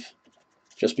sleeve,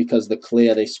 just because the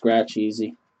clear, they scratch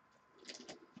easy.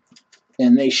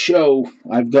 And they show.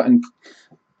 I've bought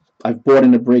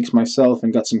into breaks myself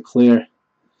and got some clear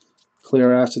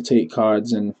acetate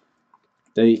cards, and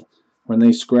when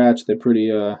they scratch, they're pretty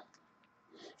at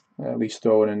least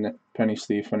throw it in the penny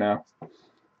sleeve for now.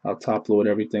 I'll top load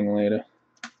everything later.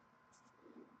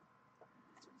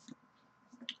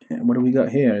 And what do we got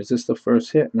here? Is this the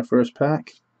first hit in the first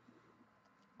pack?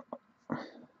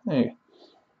 Hey,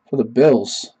 for the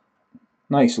Bills.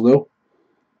 Nice, Lou.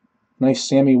 Nice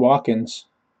Sammy Watkins.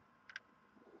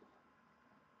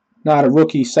 Not a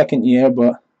rookie, second year,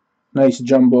 but nice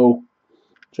jumbo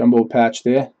patch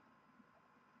there.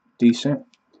 Decent.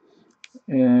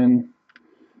 And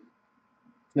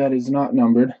that is not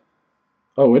numbered.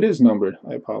 Oh, it is numbered.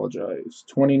 I apologize.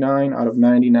 29 out of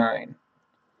 99.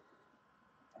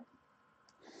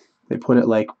 They put it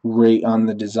like right on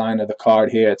the design of the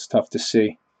card here. It's tough to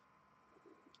see.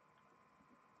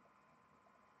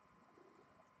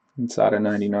 It's out of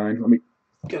 99. Let me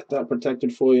get that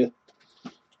protected for you.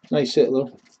 Nice hit,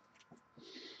 Lou.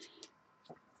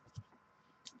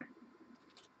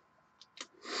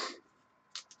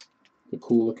 A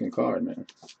cool looking card, man.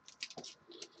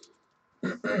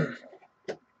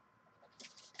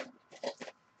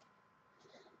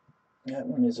 That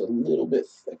one is a little bit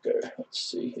thicker. Let's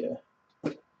see here.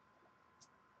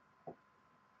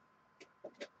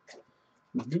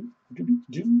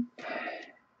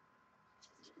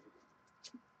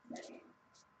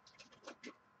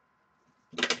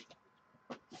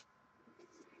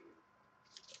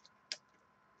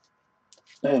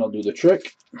 That'll do the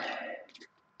trick.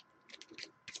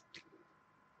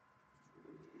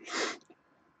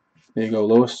 There you go,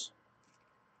 Lewis.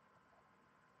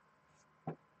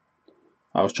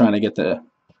 I was trying to get the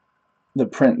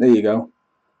print. There you go.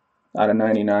 Out of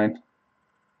 99.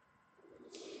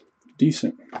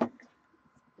 Decent.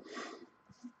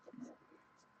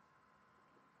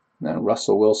 Now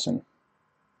Russell Wilson.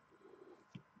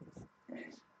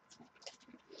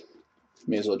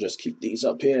 May as well just keep these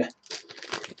up here.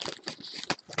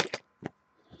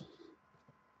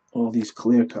 All these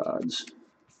clear cards.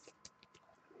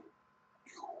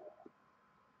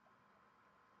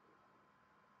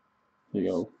 There you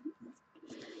go.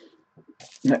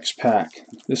 Next pack.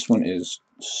 This one is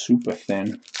super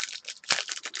thin,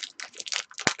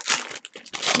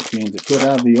 which means it could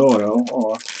have the auto,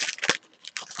 or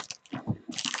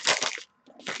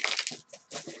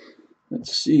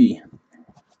let's see.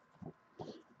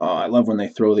 Oh, I love when they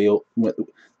throw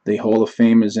the Hall of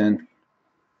Famers in.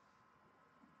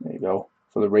 There you go.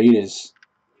 For the Raiders,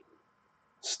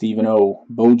 Stephen O.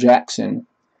 Bo Jackson.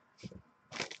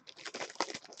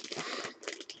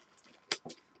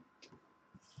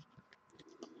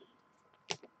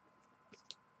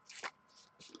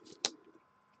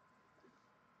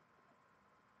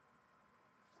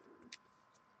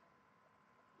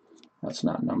 That's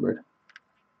not numbered.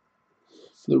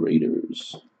 For the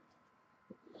Raiders.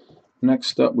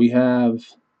 Next up we have,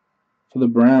 for the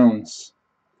Browns,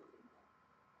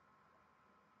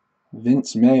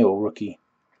 Vince Mayo, rookie.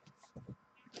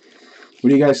 What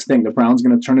do you guys think? The Browns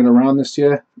going to turn it around this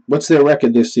year? What's their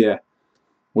record this year?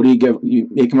 What do you give? You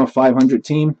make them a 500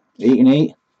 team?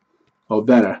 8-8? Or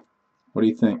better? What do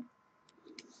you think?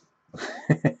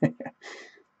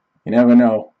 You never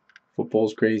know.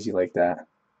 Football's crazy like that.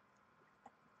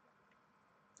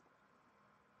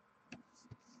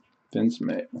 Vince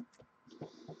Mayo.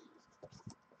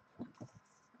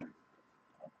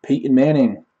 Peyton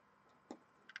Manning.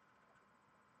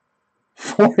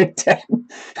 4-10.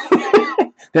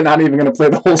 They're not even going to play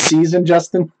the whole season,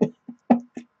 Justin.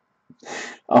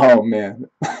 Oh, man.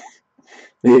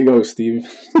 There you go, Steve.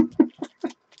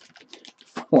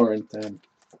 4-10.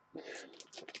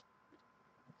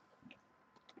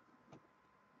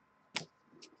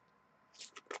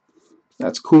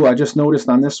 That's cool. I just noticed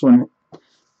on this one,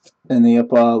 in the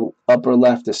upper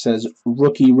left, it says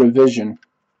rookie revision.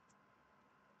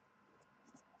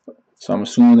 So I'm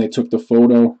assuming they took the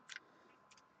photo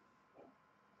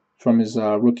from his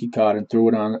rookie card and threw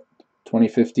it on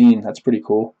 2015. That's pretty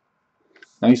cool.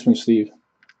 Nice one, Steve.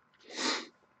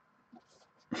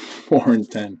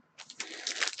 4-10.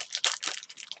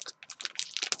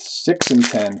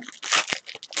 6-10.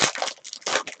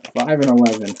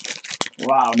 5-11.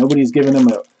 Wow, nobody's giving him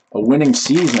a winning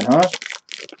season, huh?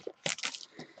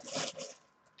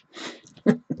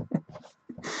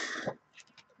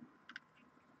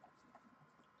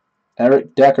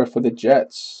 Eric Decker for the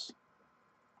Jets.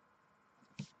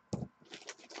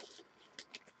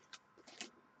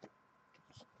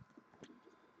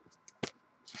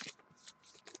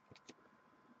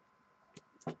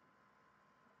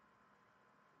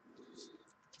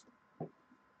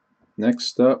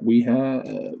 Next up, we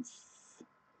have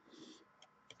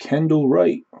Kendall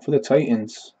Wright for the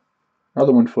Titans.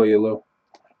 Another one for you, Lou.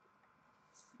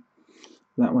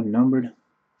 That one numbered?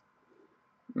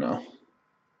 No.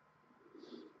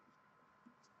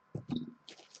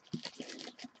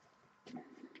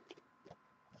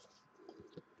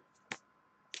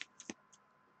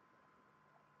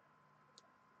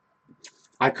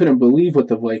 I couldn't believe what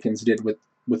the Vikings did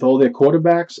with all their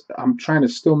quarterbacks. I'm trying to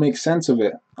still make sense of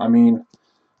it. I mean,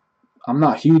 I'm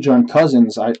not huge on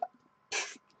Cousins. I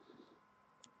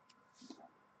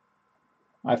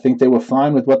think they were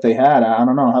fine with what they had. I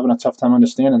don't know. I'm having a tough time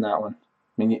understanding that one.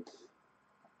 I mean,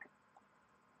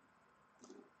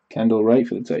 Kendall Wright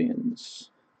for the Titans.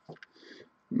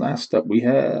 Last up, we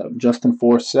have Justin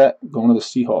Forsett going to the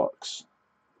Seahawks.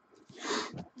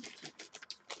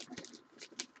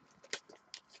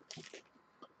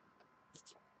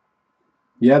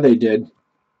 Yeah, they did.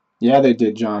 Yeah, they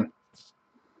did, John.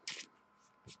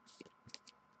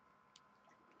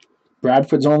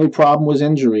 Bradford's only problem was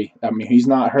injury. I mean, he's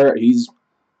not hurt. He's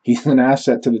an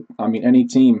asset to any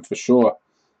team for sure.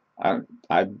 I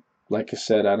like I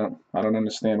said, I don't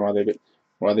understand why they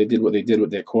did what they did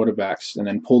with their quarterbacks and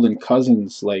then pulled in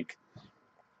Cousins. Like,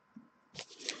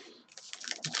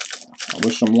 I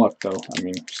wish them luck though. I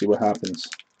mean, see what happens.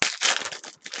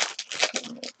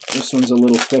 This one's a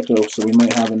little thicker, so we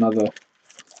might have another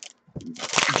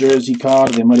jersey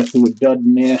card. They might have threw a dud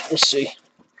in there. We'll see.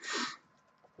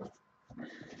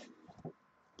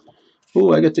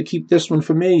 Ooh, I get to keep this one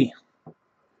for me.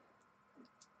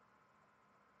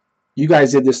 You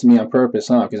guys did this to me on purpose,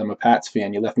 huh? Because I'm a Pats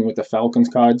fan. You left me with the Falcons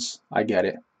cards. I get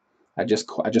it. I just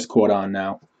caught on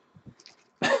now.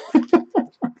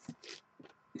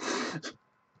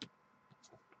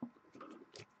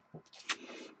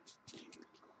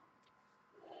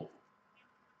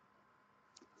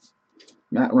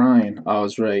 Matt Ryan. I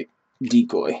was right.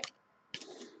 Decoy.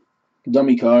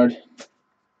 Dummy card.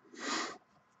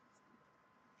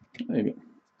 Maybe.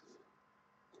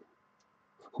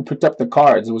 Who picked up the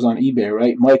cards? It was on eBay,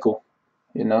 right? Michael.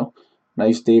 You know?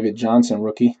 Nice David Johnson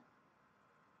rookie.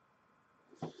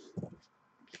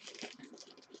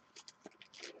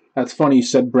 That's funny. You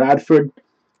said Bradford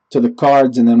to the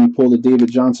cards, and then we pulled a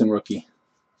David Johnson rookie.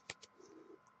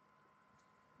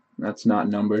 That's not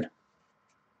numbered.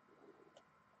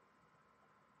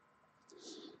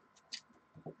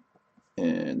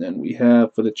 And then we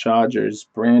have for the Chargers,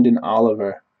 Brandon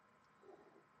Oliver.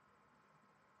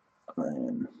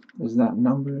 And is that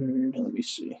numbered? Let me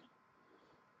see.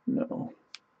 No.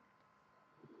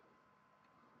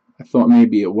 I thought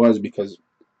maybe it was because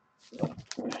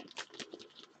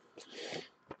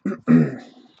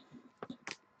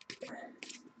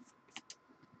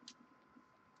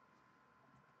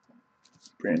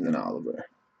Brandon Oliver.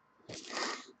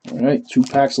 All right, 2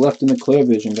 packs left in the clear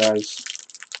vision, guys.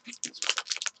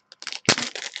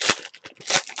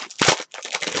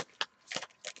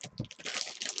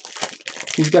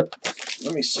 Who's got?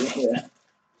 Let me see here.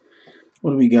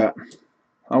 What do we got?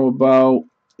 How about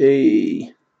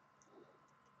a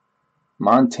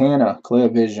Montana clear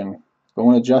vision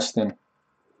going to Justin?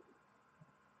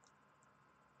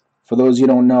 For those you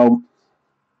don't know,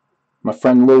 my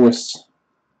friend Lewis.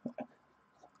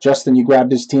 Justin, you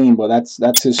grabbed his team, but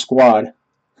that's his squad.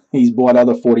 He's bought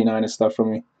other 49er stuff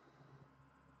from me.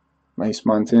 Nice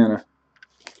Montana.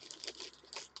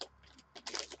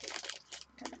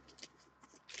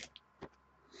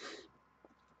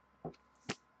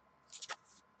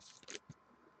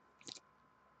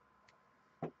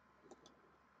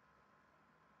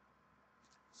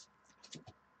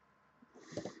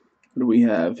 What do we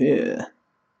have here?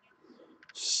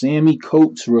 Sammy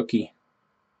Coates rookie.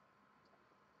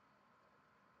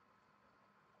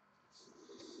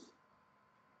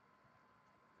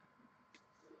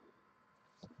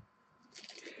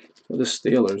 For the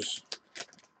Steelers.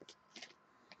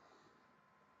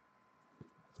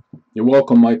 You're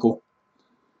welcome, Michael.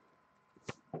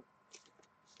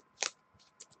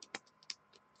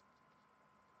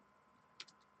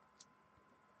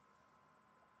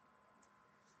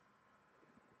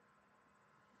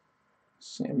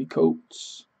 Sammy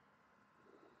Coates.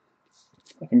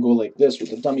 I can go like this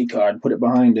with the dummy card, put it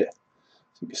behind it,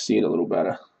 so you can see it a little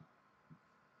better.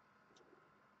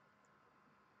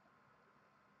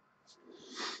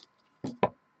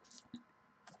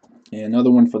 And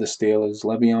another one for the Steelers,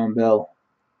 Le'Veon Bell.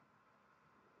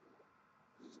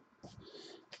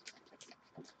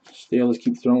 dealers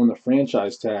keep throwing the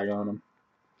franchise tag on them.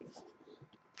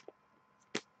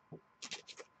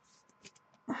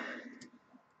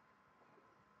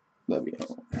 Let me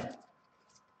know.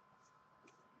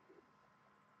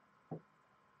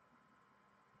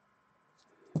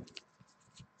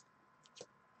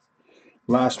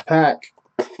 Last pack.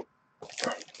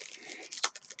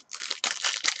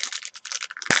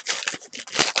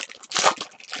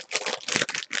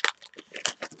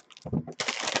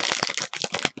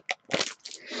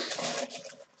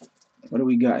 What do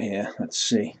we got here? Let's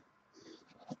see.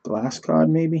 Glass card,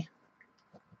 maybe?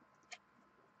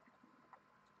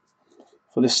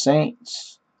 For the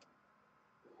Saints.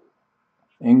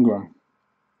 Ingram.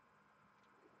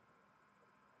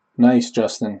 Nice,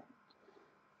 Justin.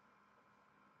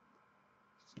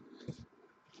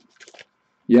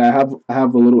 Yeah, I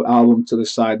have a little album to the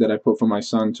side that I put for my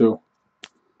son too.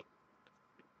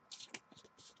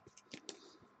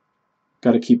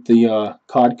 Got to keep the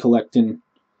card collecting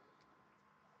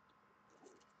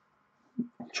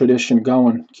tradition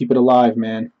going. Keep it alive,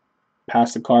 man.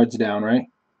 Pass the cards down, right?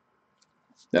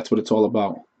 That's what it's all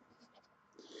about.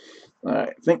 Alright,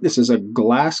 I think this is a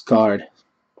glass card.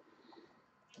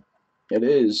 It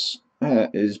is.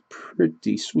 That is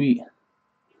pretty sweet.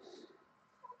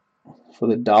 For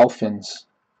the Dolphins.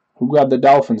 Who grabbed the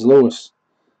Dolphins? Lewis.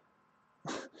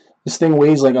 This thing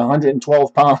weighs like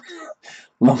 112 pounds.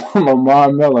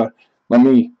 Lamar Miller. Let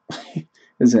me.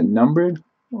 Is it numbered?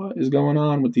 What is going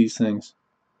on with these things?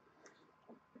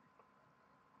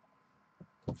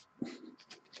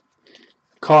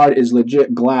 Card is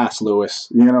legit glass, Lewis.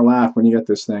 You're going to laugh when you get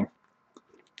this thing.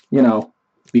 You know,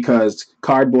 because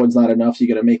cardboard's not enough, so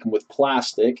you got to make them with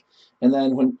plastic. And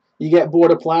then when you get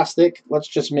bored of plastic, let's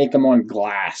just make them on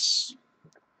glass.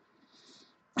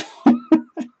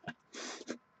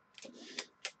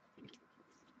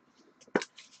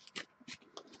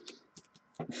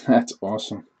 That's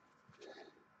awesome.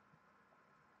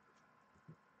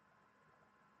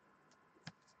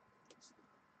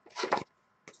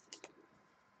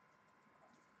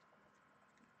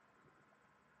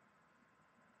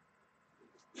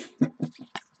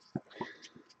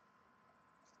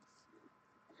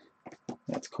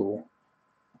 That's cool.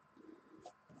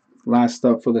 Last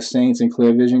up for the Saints and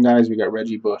Clear Vision, guys, we got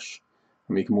Reggie Bush.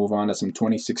 And we can move on to some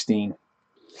 2016.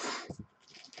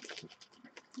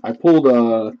 I pulled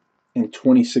in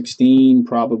 2016,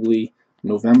 probably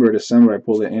November, December, I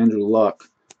pulled an Andrew Luck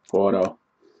photo.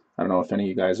 I don't know if any of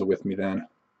you guys are with me then.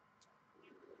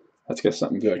 Let's get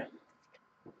something good.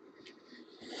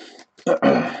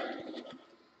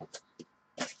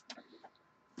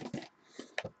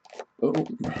 Oh.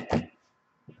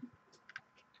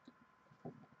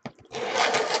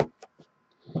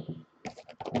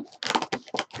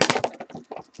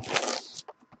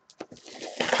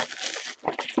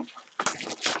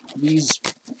 These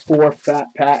 4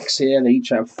 fat packs here, they each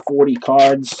have 40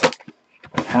 cards.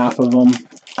 Half of them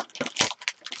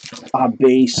are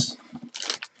base.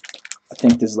 I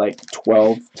think there's like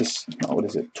 12 to, what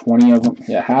is it, 20 of them?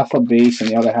 Yeah, half are base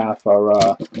and the other half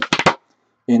are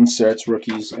inserts,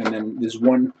 rookies, and then there's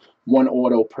one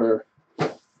auto per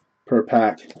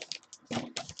pack.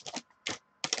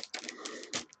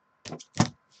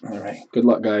 All right, good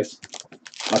luck, guys.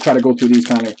 I'll try to go through these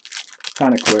kind of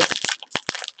quick.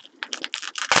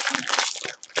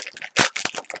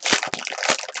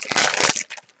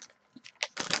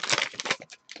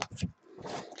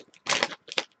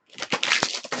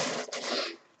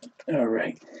 All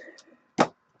right.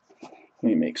 Let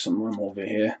me make some room over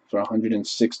here for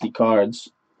 160 cards.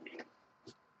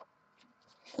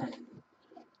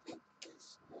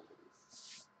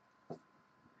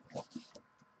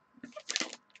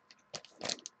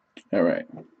 All right.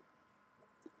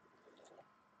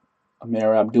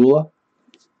 Amir Abdullah.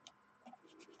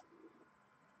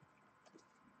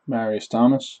 Marius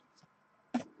Thomas.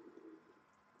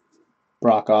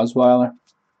 Brock Osweiler.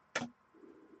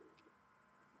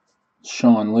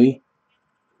 Sean Lee.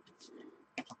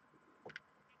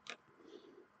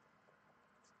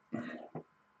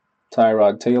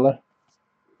 Tyrod Taylor.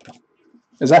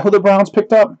 Is that who the Browns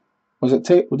picked up? Was it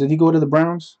did he go to the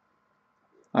Browns?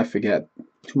 I forget.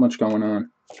 Too much going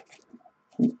on.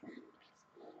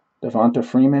 Devonta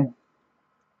Freeman.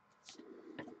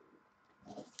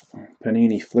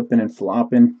 Panini flipping and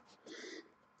flopping.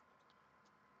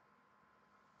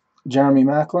 Jeremy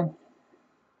Maclin.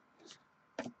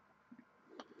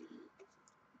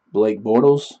 Blake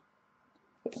Bortles.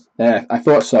 Yeah, I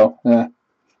thought so. Yeah.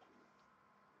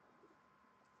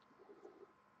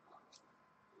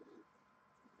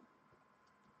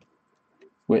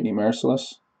 Whitney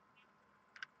Merciless.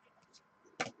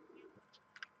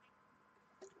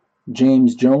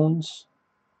 James Jones.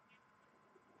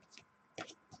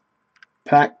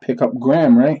 Pack pick up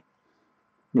Graham, right?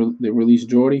 They released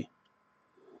Jordy.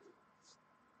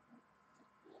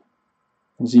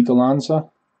 Zeke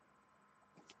Alonso.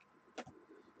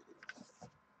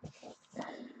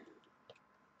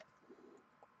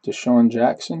 Deshaun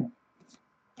Jackson.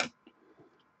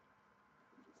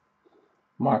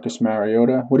 Marcus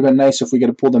Mariota. Would have been nice if we could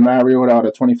have pulled the Mariota out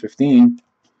of 2015.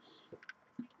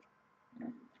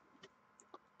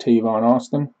 Tavon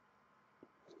Austin.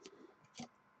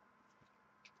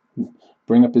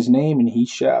 Bring up his name and he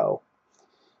shall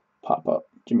pop up.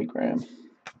 Jimmy Graham.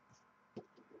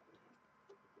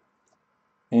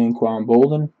 Anquan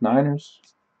Bolden, Niners.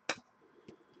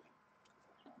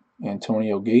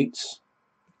 Antonio Gates.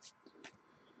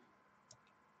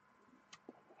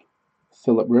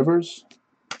 Phillip Rivers.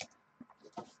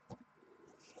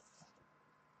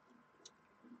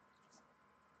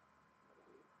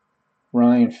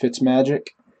 Ryan Fitzmagic.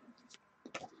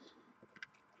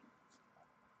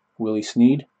 Willie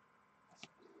Snead.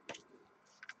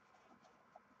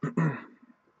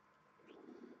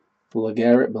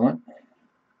 LeGarrette Blount.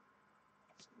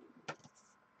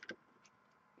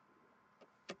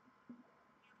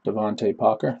 Devontae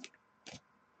Parker.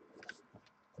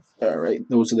 Alright,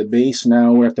 those are the base.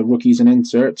 Now we're at the rookies and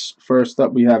inserts. First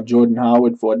up, we have Jordan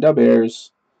Howard for the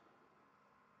Bears.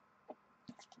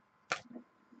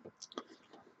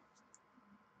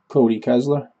 Cody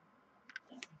Kessler.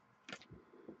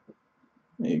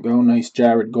 There you go. Nice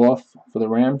Jared Goff for the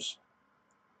Rams.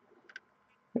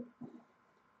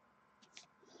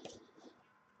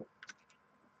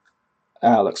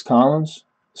 Alex Collins,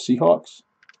 Seahawks.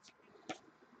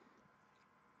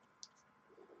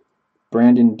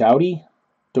 Brandon Doughty.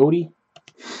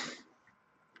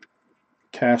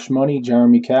 Cash Money,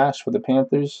 Jeremy Cash for the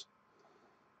Panthers.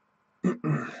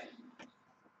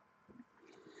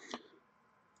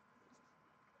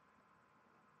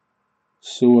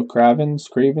 Sua Cravens,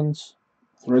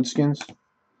 Redskins.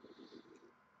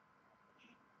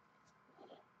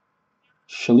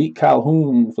 Shalik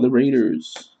Calhoun for the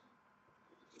Raiders.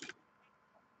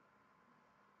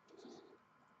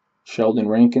 Sheldon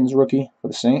Rankins, rookie for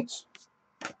the Saints.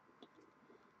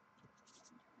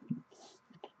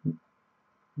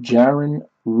 Jaron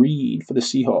Reed for the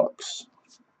Seahawks.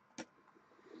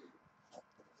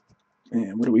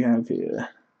 And what do we have here?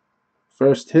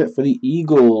 First hit for the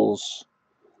Eagles.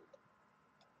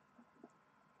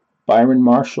 Byron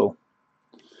Marshall.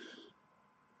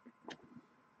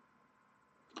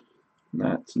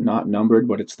 That's not numbered,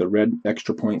 but it's the red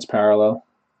extra points parallel.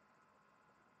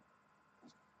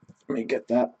 Let me get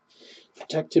that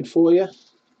protected for you.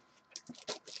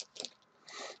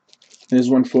 There's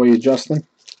one for you, Justin.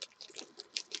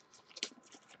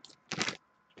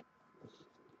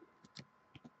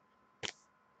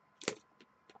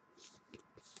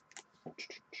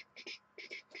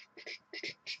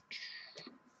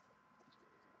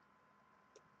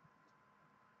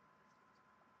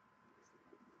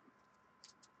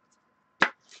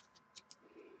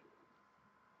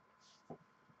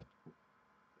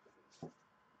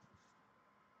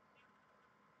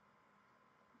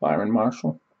 Byron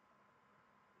Marshall.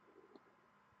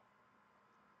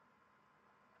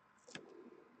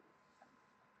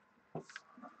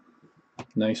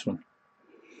 Nice one.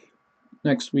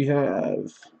 Next we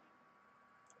have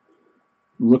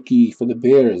rookie for the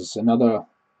Bears. Another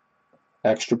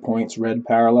extra points red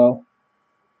parallel.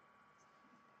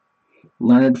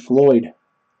 Leonard Floyd.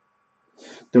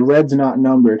 The red's not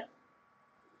numbered.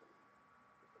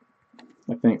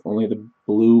 I think only the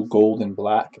blue, gold, and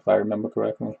black, if I remember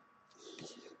correctly.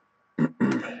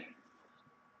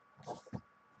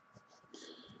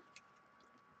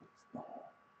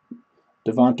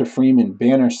 Devonta Freeman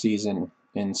banner season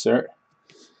insert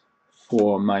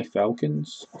for my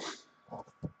Falcons.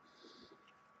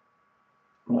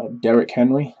 Derrick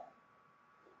Henry,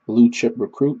 blue chip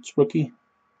recruits rookie.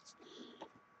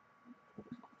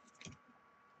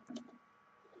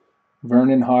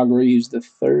 Vernon Hargreaves the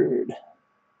third,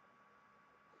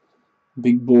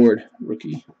 big board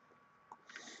rookie.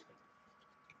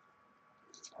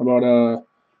 How about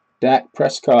Dak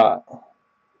Prescott,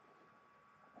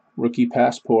 rookie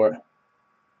passport.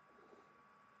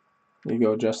 There you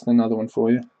go, Justin. Another one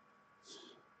for you.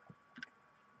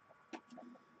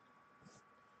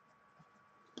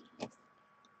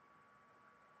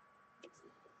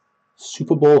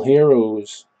 Super Bowl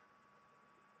heroes.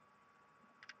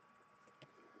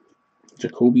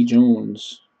 Jacoby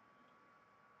Jones.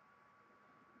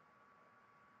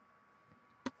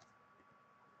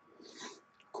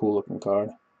 Cool looking card.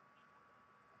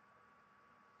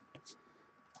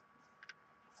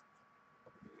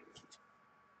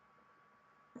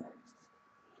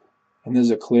 And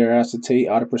there's a clear acetate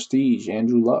out of Prestige,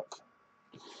 Andrew Luck.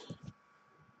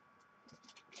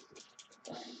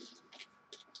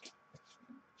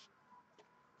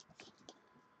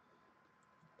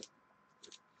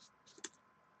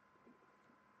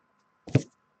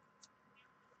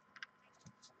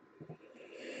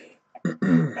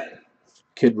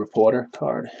 Kid Reporter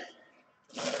card.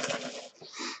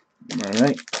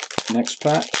 Alright, next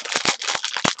pack.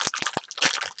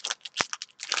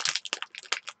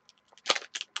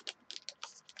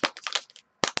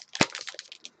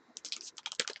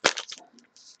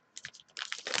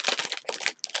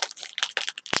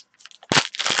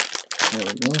 There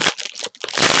we go.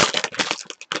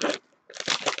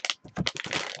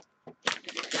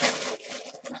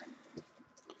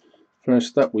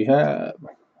 First up we have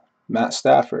Matt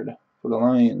Stafford for the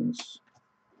Lions.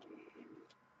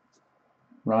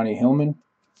 Ronnie Hillman.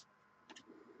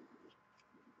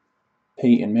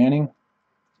 Peyton Manning.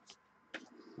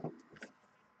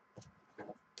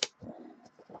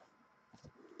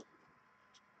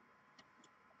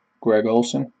 Greg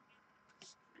Olsen.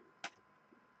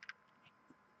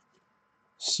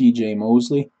 C.J.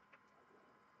 Mosley.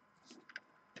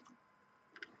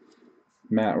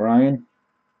 Matt Ryan.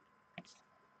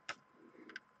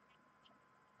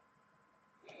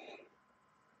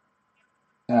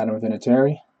 Adam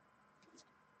Vinatieri.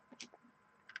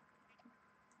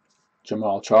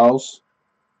 Jamal Charles.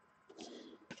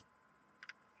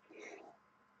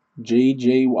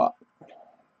 J.J. Watt.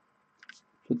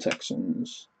 The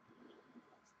Texans.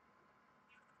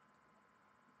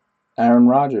 Aaron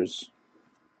Rodgers.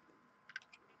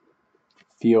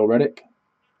 Theo Reddick.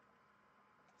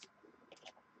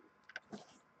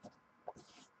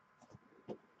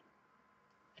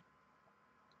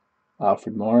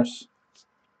 Alfred Morris.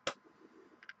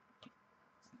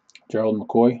 Gerald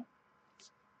McCoy.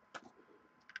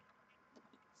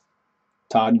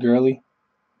 Todd Gurley.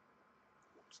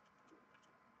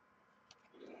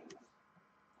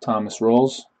 Thomas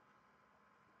Rawls.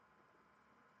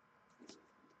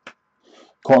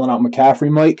 Calling out McCaffrey,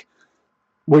 Mike.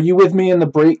 Were you with me in the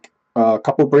break? A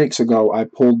couple breaks ago, I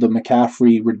pulled the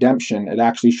McCaffrey redemption. It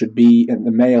actually should be in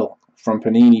the mail from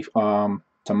Panini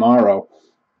tomorrow.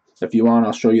 If you want,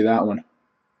 I'll show you that one.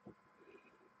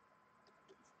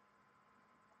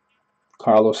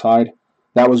 Carlos Hyde.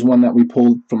 That was one that we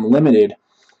pulled from Limited.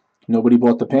 Nobody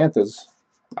bought the Panthers.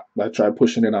 I tried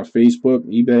pushing it on Facebook,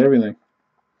 eBay, everything.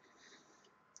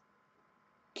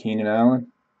 Keenan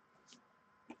Allen.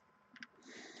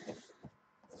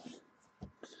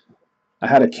 I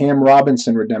had a Cam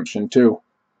Robinson redemption too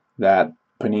that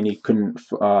Panini couldn't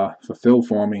fulfill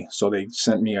for me, so they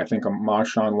sent me, I think, a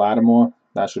Marshawn Lattimore.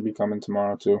 That should be coming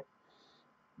tomorrow too.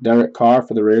 Derek Carr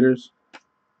for the Raiders.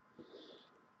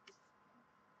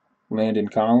 Landon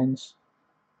Collins.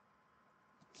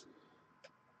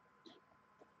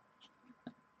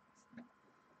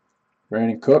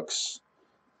 Brandon Cooks.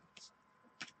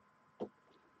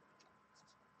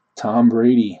 Tom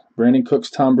Brady. Brandon Cooks,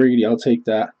 Tom Brady. I'll take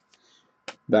that.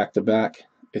 Back to back.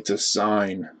 It's a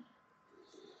sign.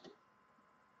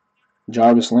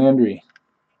 Jarvis Landry.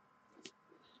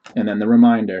 And then the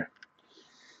reminder.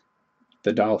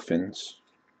 The Dolphins.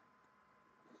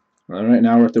 All right,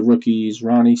 now we're at the rookies.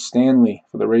 Ronnie Stanley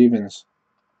for the Ravens.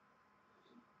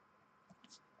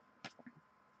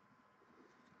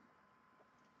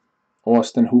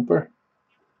 Austin Hooper.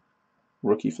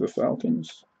 Rookie for the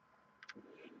Falcons.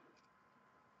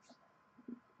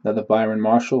 Another Byron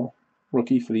Marshall.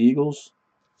 Rookie for the Eagles.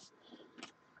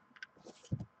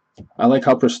 I like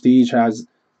how Prestige has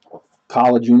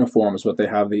college uniforms, but they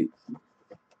have the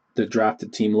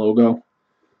drafted team logo.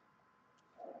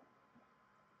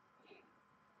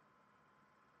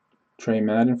 Trey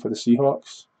Madden for the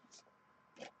Seahawks.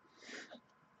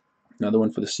 Another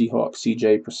one for the Seahawks,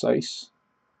 C.J. Precise.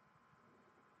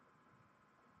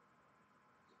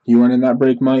 You weren't in that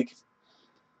break, Mike?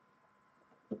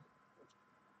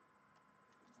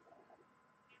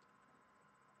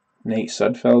 Nate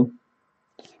Sudfeld,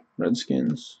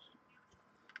 Redskins.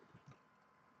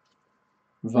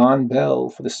 Von Bell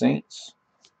for the Saints.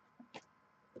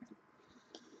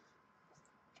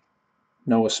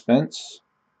 Noah Spence.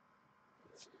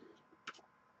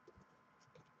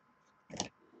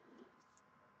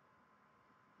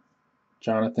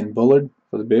 Jonathan Bullard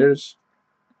for the Bears.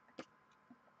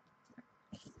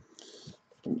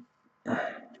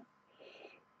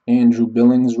 Andrew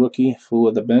Billings, rookie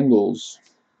for the Bengals.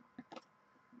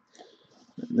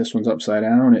 This one's upside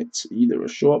down. It's either a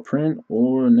short print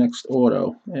or next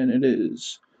auto, and it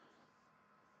is.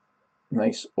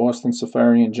 Nice. Austin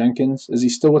Safarian Jenkins. Is he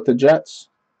still with the Jets?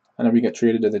 I know he got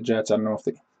traded to the Jets. I don't know if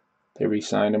they... They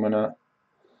re-signed him or not.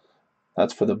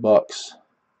 That's for the Bucks.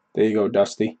 There you go,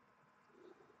 Dusty.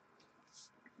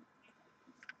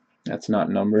 That's not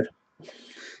numbered.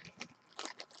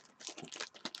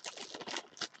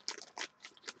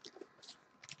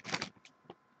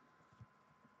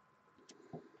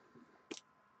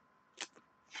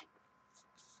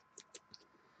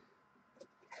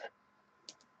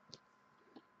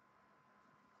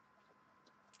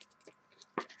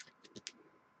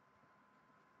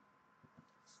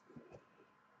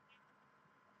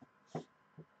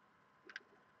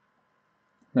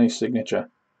 Nice signature.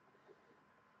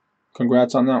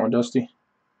 Congrats on that one, Dusty.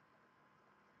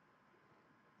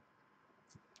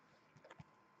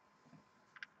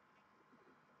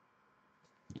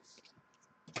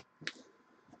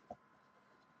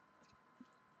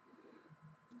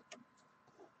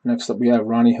 Next up we have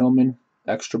Ronnie Hillman,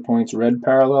 extra points red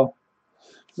parallel,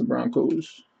 the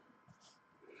Broncos.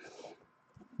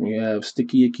 We have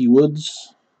Sticky Icky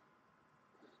Woods.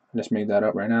 I just made that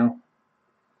up right now.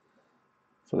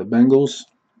 For the Bengals.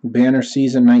 Banner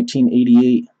season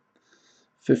 1988.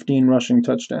 15 rushing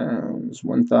touchdowns,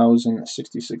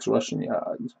 1,066 rushing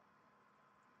yards.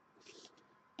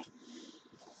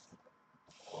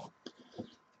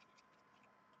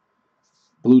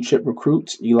 Blue chip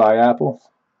recruits, Eli Apple.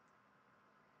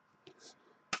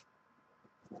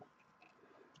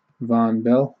 Von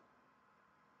Bell.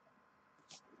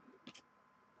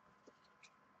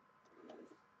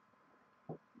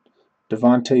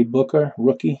 Devontae Booker,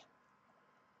 rookie.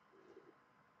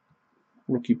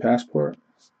 Rookie passport.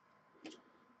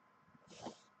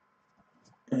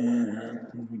 And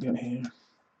what we got here?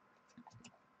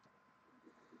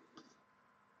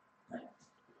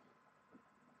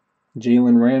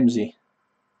 Jalen Ramsey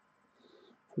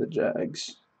for the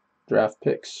Jags. Draft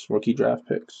picks, rookie draft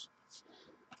picks.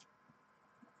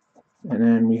 And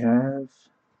then we have,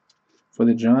 for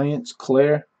the Giants,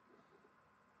 Claire.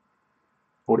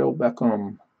 Odell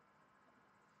Beckham.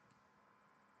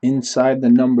 Inside the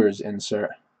numbers insert.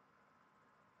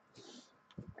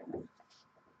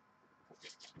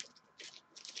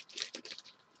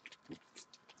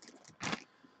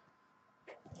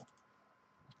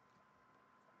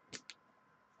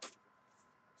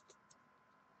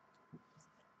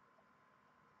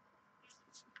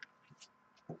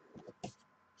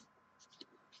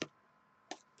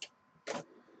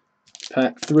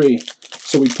 Pack 3.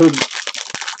 So we pulled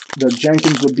the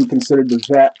Jenkins would be considered the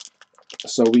vet.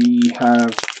 So we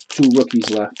have 2 rookies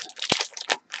left.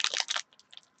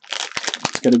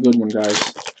 Let's get a good one,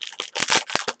 guys.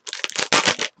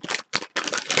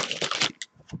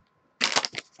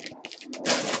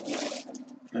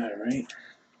 Alright.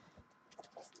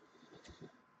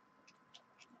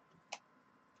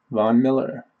 Von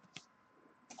Miller.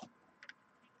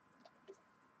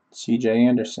 C.J.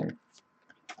 Anderson.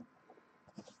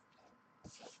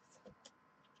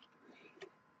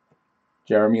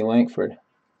 Jeremy Langford.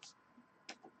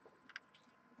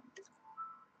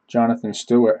 Jonathan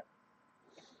Stewart.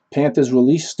 Panthers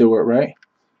released Stewart, right?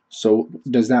 So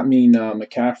does that mean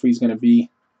McCaffrey's going to be,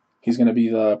 he's going to be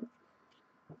the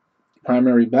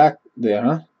primary back there,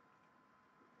 huh?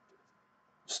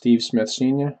 Steve Smith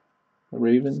Sr., the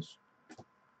Ravens.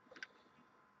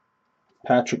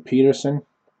 Patrick Peterson.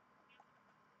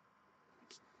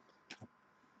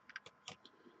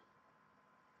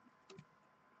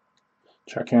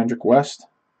 Charkandrick West,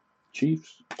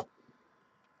 Chiefs.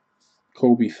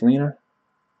 Kobe Fleener.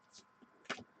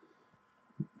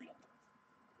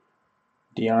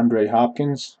 DeAndre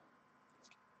Hopkins.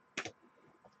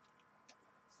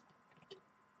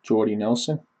 Jordy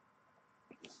Nelson.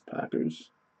 Packers.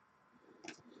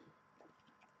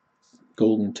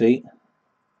 Golden Tate.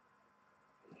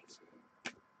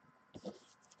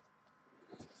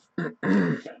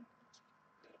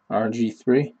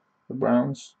 RG3, the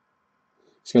Browns.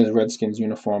 He's got his Redskins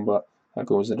uniform, but that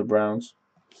goes to the Browns.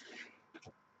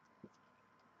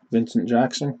 Vincent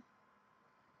Jackson.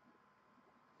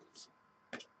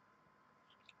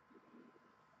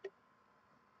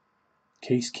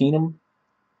 Case Keenum.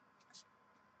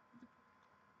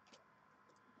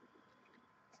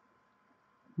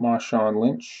 Marshawn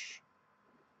Lynch.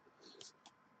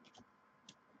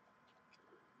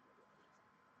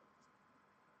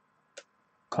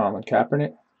 Colin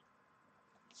Kaepernick.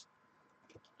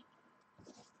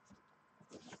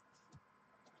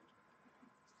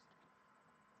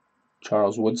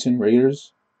 Charles Woodson,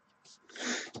 Raiders.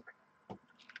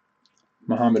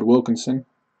 Muhammad Wilkinson,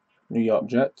 New York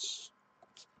Jets.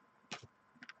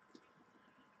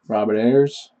 Robert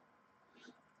Ayers,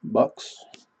 Bucks.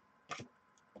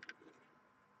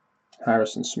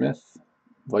 Harrison Smith,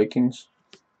 Vikings.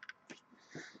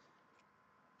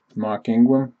 Mark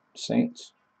Ingram,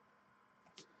 Saints.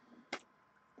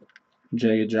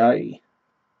 Jay Ajayi.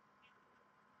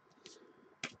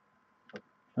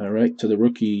 All right, to the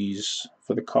rookies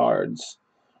for the Cards.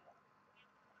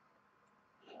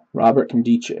 Robert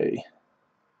Nkemdiche.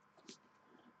 I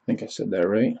think I said that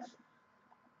right.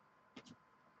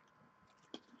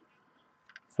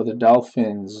 For the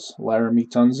Dolphins, Laramie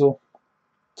Tunsil.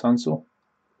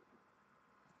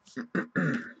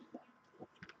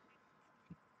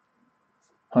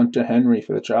 Hunter Henry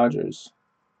for the Chargers.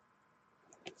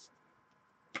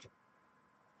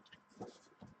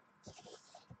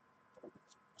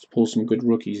 Let's pull some good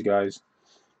rookies, guys.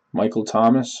 Michael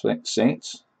Thomas,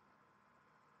 Saints.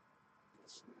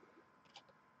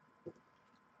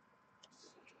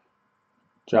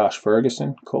 Josh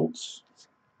Ferguson, Colts.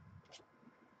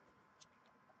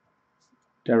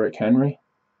 Derrick Henry,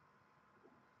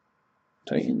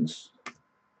 Titans.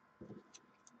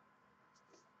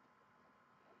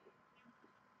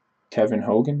 Kevin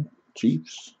Hogan,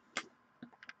 Chiefs.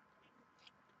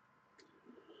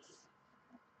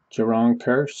 Jerron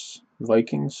Kearse,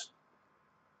 Vikings.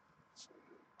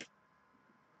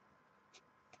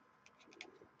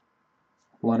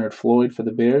 Leonard Floyd for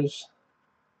the Bears.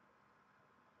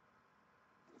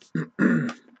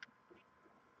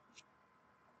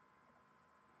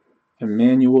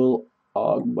 Emmanuel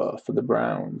Ogbah for the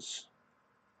Browns.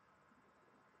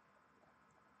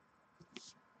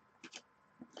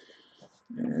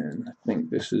 And I think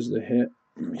this is the hit.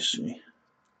 Let me see.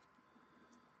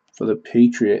 For the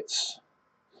Patriots,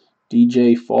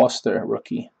 DJ Foster,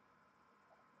 rookie.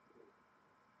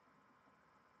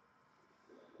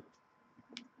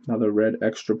 Another red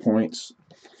extra points.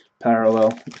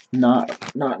 Parallel, not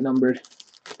numbered.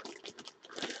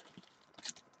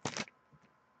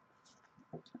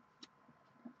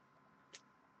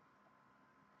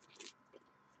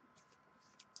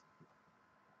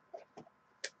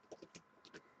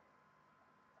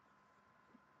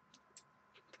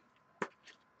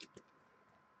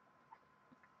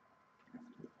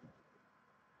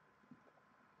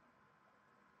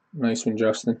 Nice one,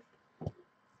 Justin.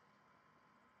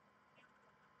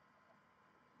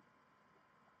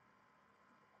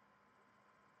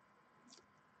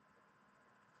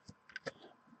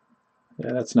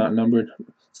 Yeah, that's not numbered.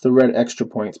 It's the red extra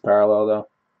points parallel, though.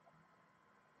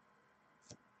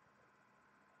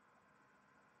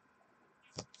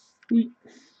 Sweet.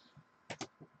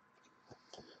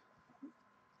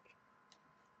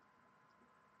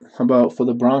 How about for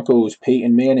the Broncos,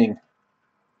 Peyton Manning,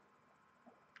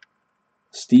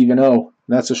 Stephen O.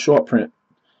 That's a short print.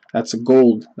 That's a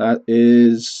gold. That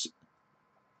is.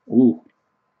 Ooh.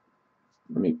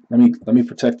 Let me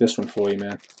protect this one for you,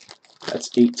 man. That's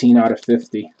 18 out of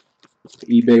 50.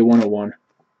 eBay 101.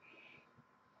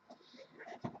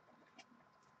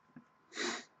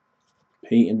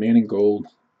 Peyton Manning gold.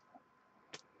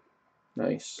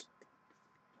 Nice.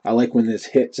 I like when this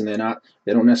hits and they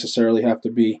don't necessarily have to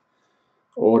be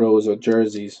autos or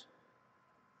jerseys.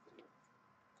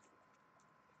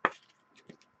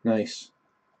 Nice.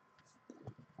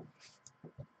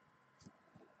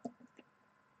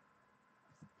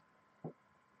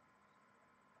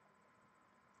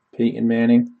 Peyton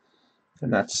Manning.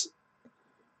 And that's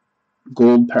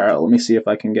gold parallel. Let me see if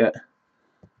I can get.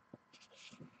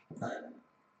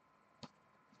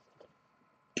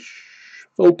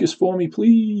 Focus for me,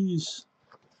 please.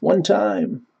 One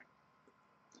time.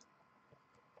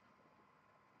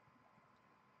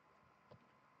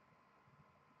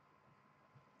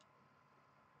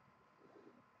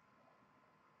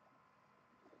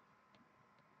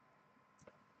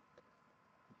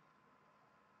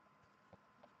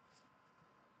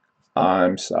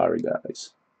 I'm sorry,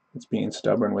 guys. It's being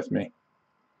stubborn with me.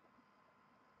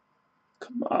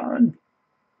 Come on.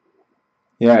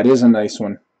 Yeah, it is a nice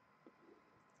one.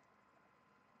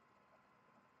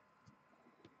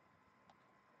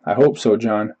 I hope so,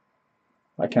 John.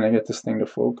 Why can't I get this thing to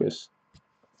focus?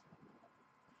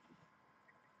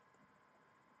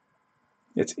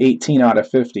 It's 18 out of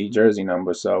 50 jersey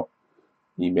number, so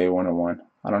eBay 101.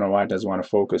 I don't know why it doesn't want to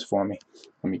focus for me.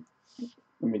 Let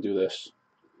me do this.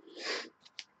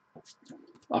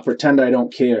 I'll pretend I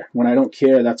don't care. When I don't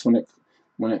care, that's when it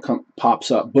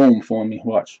pops up. Boom for me.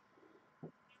 Watch.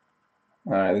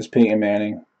 All right, this Peyton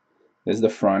Manning. This is the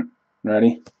front.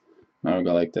 Ready? I'll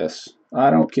go like this. I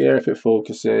don't care if it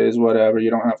focuses. Whatever.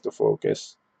 You don't have to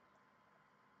focus.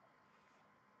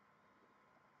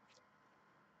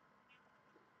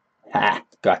 Ha!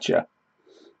 Gotcha.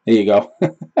 There you go.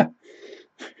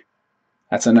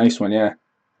 That's a nice one, yeah.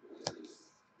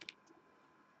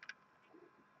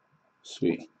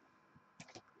 Sweet.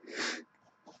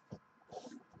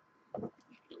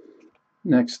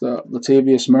 Next up,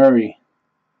 Latavius Murray,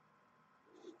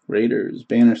 Raiders,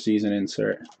 banner season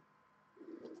insert.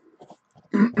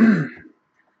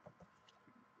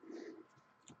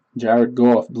 Jared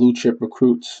Goff, blue chip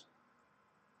recruits.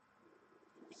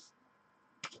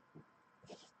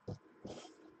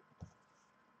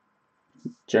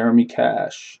 Jeremy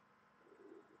Cash,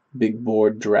 big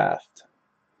board draft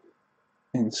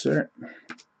insert.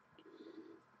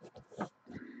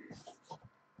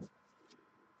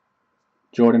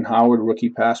 Jordan Howard, rookie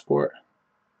passport.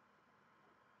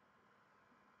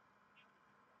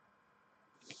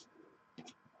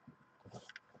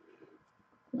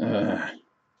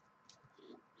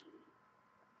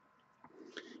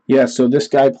 Yeah, so this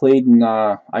guy played in,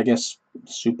 I guess,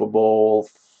 Super Bowl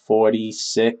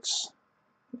 46,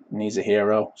 and he's a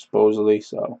hero, supposedly,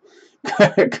 so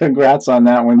congrats on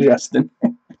that one, Justin.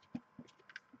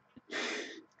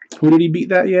 Who did he beat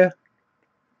that year?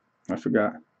 I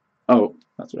forgot. Oh,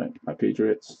 that's right, my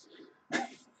Patriots.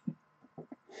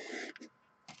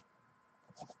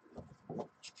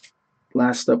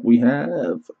 Last up we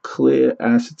have clear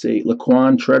acetate,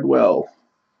 Laquan Treadwell,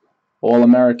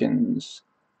 All-Americans.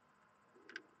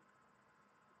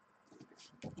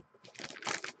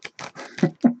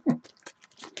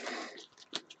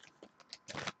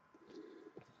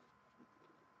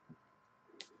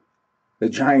 The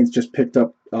Giants just picked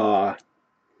up the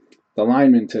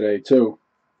lineman today, too.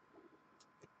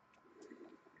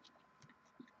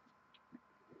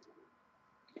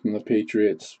 From the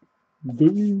Patriots.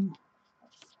 Boo.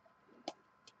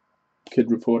 Kid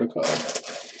reporter card.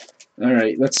 All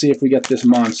right, let's see if we get this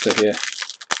monster here.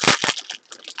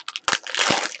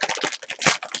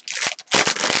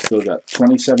 So we got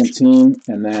 2017,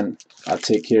 and then I'll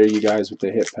take care of you guys with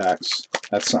the hit packs.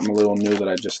 That's something a little new that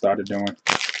I just started doing.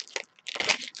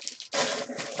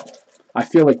 I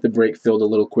feel like the break filled a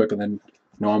little quicker than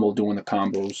normal doing the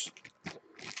combos.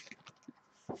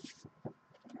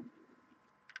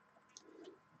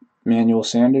 Manuel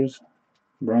Sanders,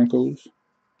 Broncos.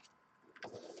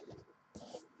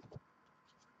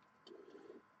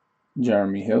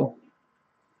 Jeremy Hill.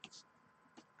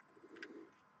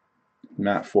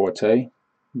 Matt Forte.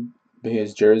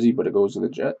 Bears jersey, but it goes to the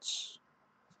Jets.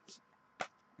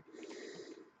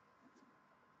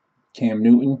 Cam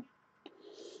Newton.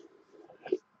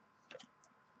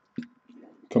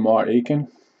 Kamar Aiken.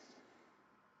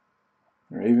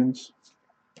 Ravens.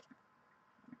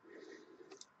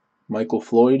 Michael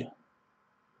Floyd.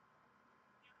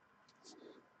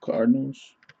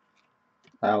 Cardinals.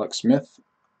 Alex Smith.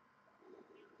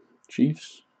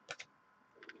 Chiefs.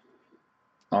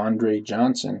 Andre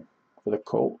Johnson for the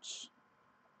Colts.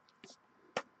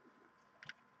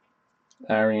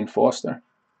 Arian Foster.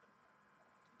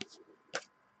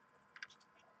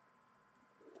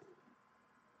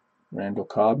 Randall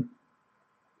Cobb,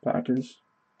 Packers.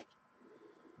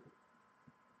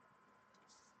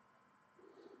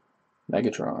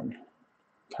 Megatron,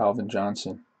 Calvin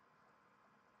Johnson.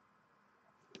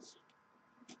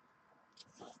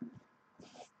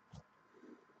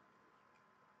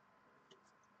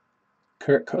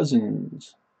 Kirk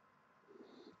Cousins,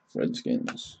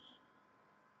 Redskins.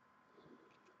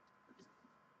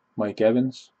 Mike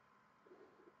Evans.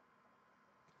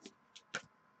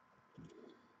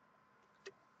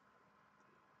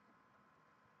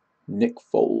 Nick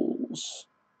Foles.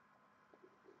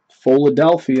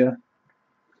 Philadelphia.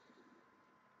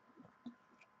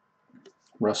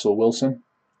 Russell Wilson.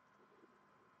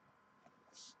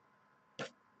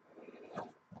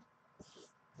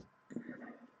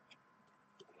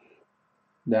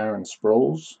 Darren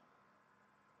Sproles.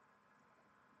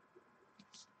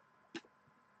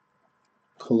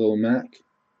 Khalil Mack.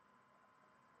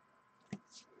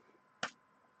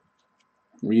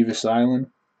 Revis Island.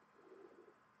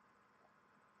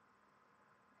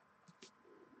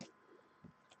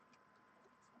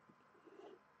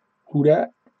 Who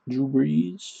dat? Drew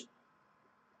Brees.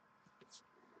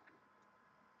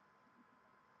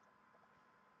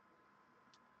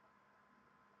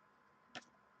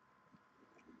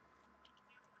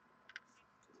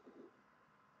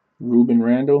 Ruben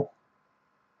Randall.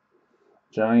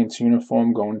 Giants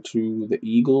uniform going to the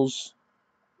Eagles.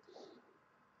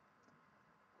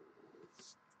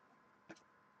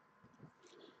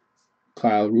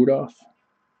 Kyle Rudolph.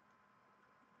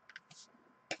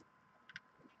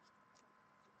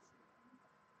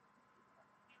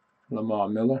 Lamar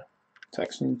Miller,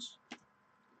 Texans.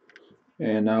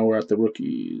 And now we're at the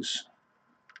rookies.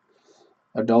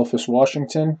 Adolphus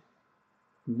Washington,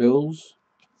 Bills.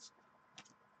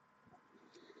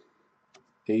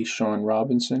 Sean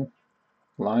Robinson,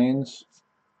 Lions.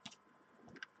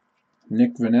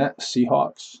 Nick Vannett,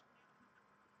 Seahawks.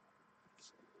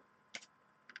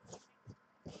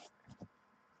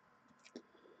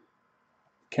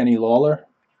 Kenny Lawler,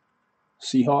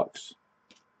 Seahawks.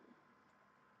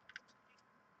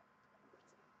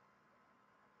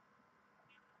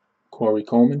 Corey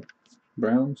Coleman,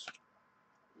 Browns.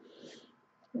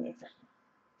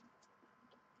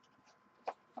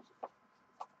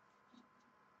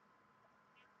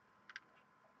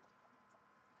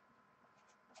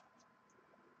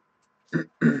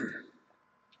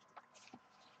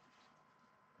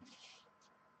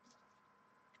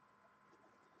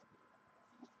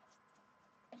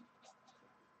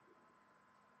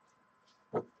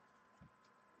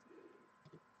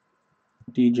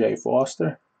 DJ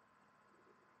Foster,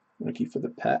 rookie for the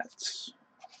Pats.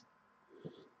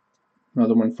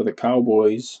 Another one for the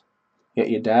Cowboys. Get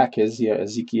your Dak is your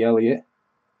Ezekiel Elliott.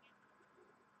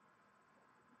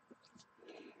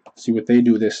 See what they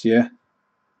do this year.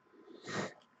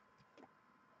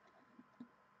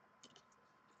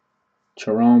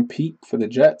 Charon Peak for the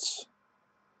Jets.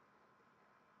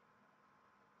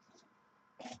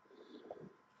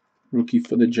 Rookie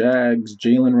for the Jags,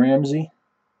 Jalen Ramsey.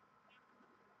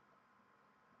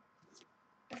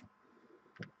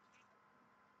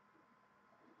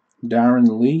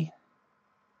 Darren Lee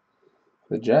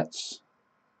for the Jets.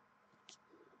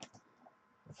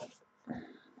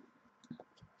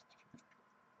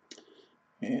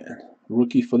 And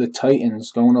rookie for the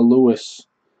Titans, going to Lewis,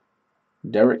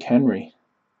 Derrick Henry.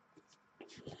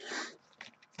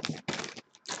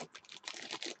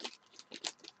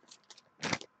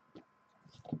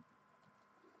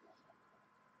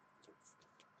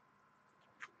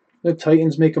 The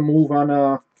Titans make a move on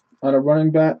a running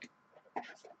back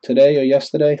today or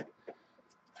yesterday.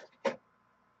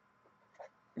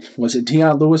 Was it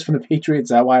Deion Lewis from the Patriots? Is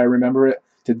that why I remember it?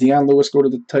 Did Deion Lewis go to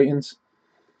the Titans?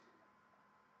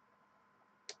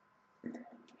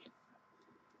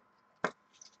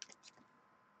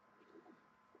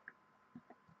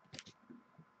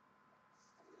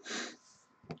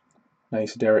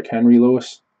 Nice Derrick Henry,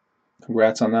 Lewis.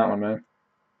 Congrats on that one, man.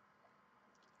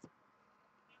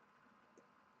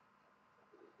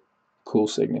 Cool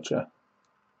signature.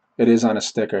 It is on a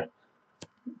sticker.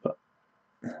 But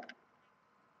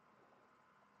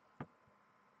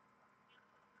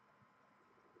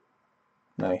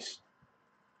nice.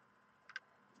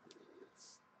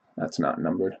 That's not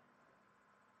numbered.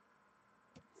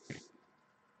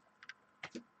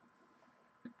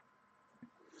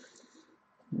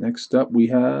 Next up, we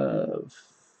have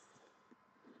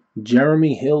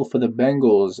Jeremy Hill for the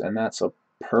Bengals, and that's a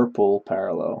purple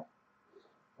parallel,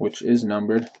 which is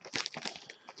numbered.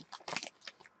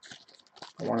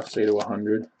 I want to say to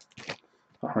 100.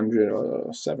 100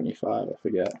 or 75, I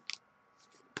forget.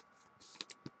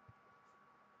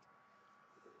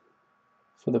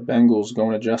 For the Bengals,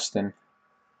 going to Justin.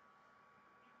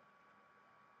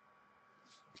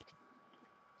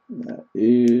 That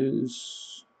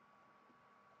is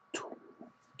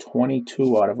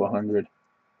 22 out of 100.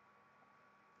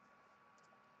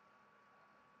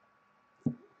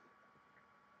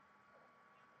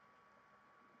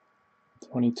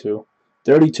 $22.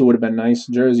 $32 would have been nice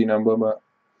jersey number, but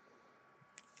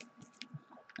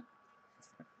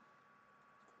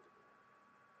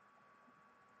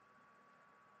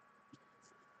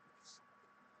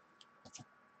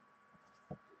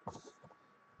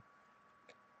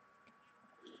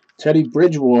Teddy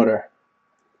Bridgewater,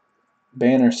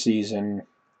 banner season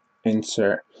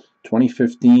insert.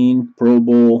 2015 Pro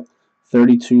Bowl,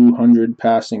 3,200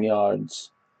 passing yards.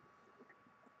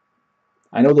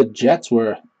 I know the Jets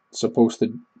were supposed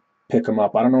to pick him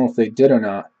up. I don't know if they did or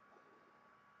not.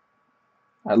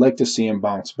 I'd like to see him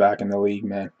bounce back in the league,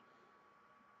 man.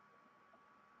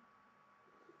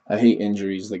 I hate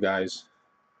injuries, the guys.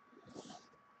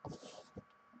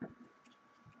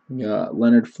 We got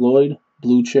Leonard Floyd,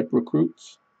 blue chip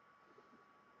recruits.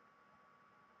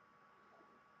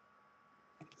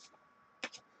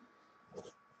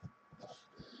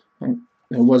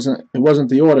 It wasn't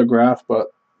the autograph, but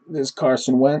there's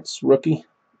Carson Wentz, rookie,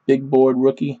 big board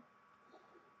rookie.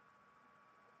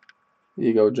 There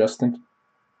you go, Justin.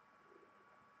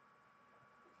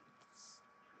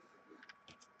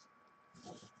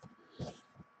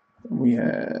 We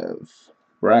have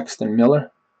Braxton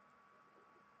Miller,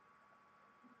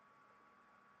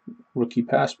 rookie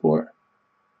passport.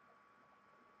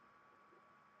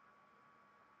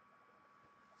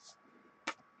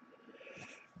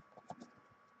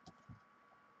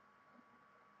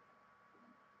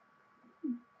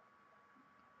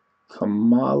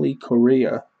 Kamali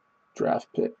Correa, draft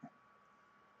pick.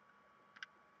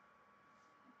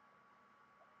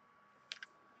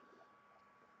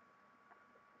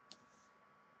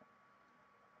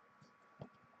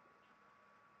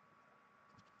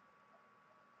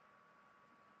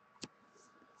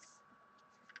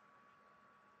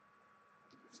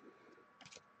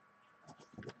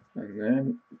 And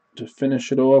then to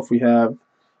finish it off, we have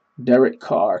Derek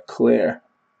Carr, clear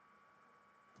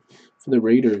for the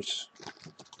Raiders.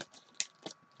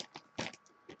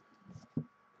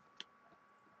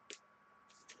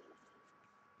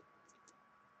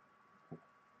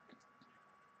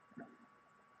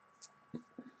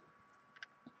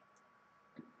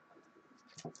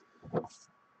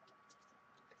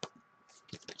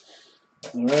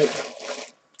 All right,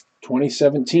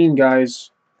 2017,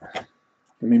 guys.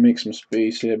 Let me make some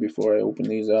space here before I open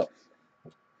these up.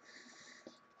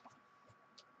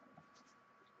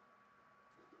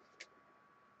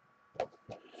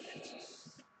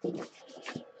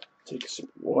 Take a sip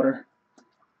of water.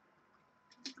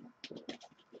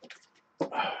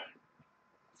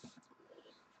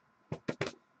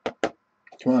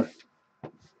 Come on.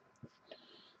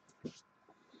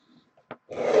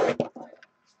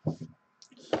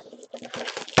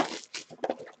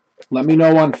 Let me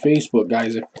know on Facebook,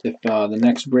 guys, if the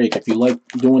next break, if you like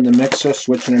doing the mixer,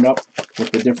 switching it up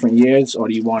with the different years, or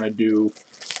do you want to do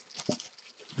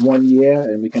 1 year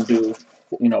and we can do,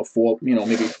 four,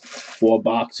 maybe 4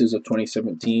 boxes of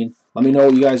 2017. Let me know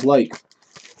what you guys like.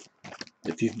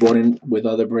 If you've bought in with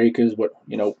other breakers, what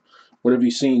have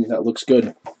you seen that looks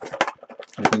good?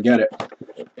 You can get it.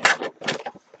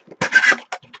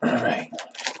 All right.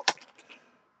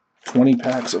 20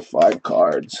 packs of 5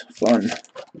 cards. Fun.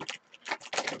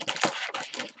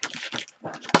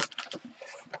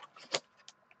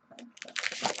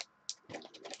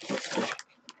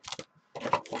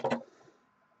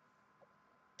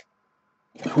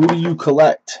 Who do you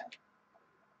collect?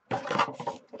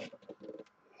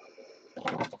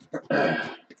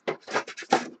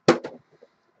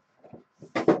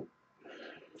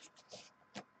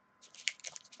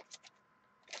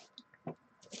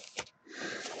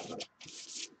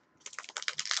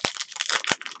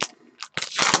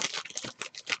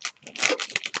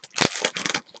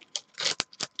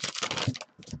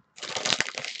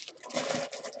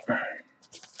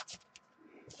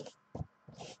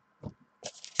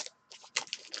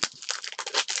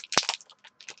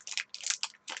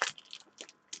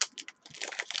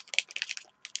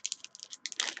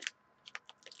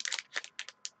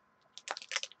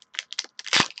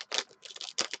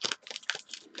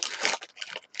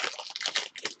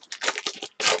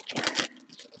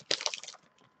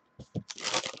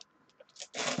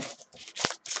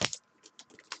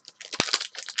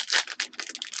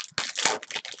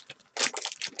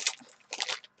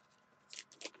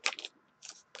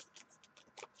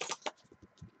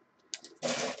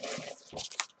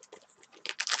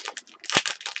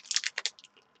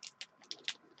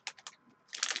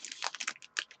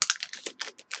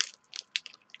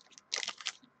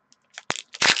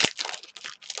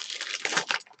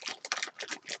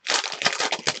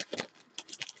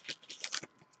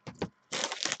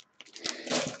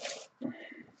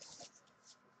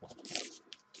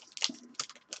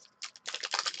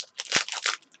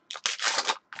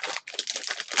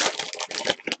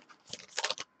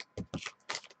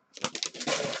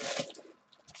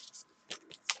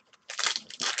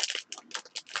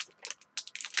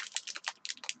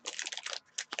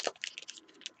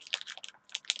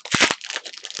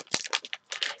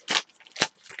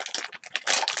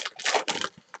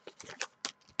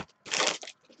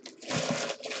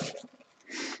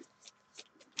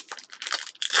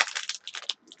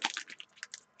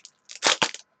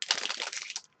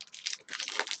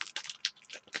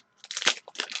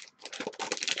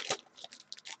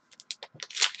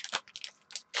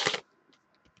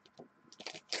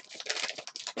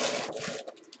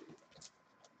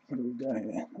 What do we got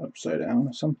here? Upside down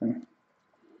or something?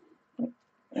 Oh,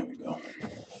 there we go.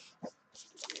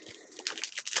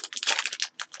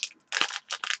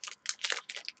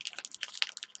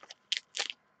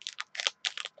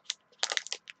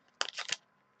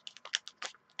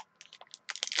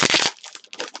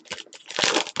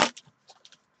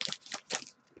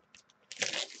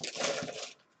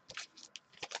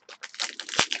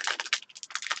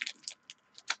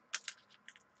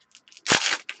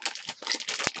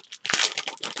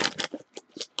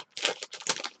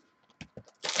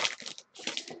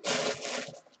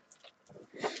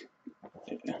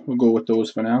 We'll go with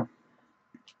those for now.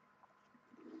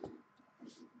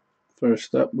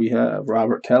 First up, we have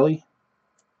Robert Kelly,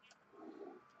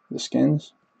 the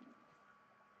Skins.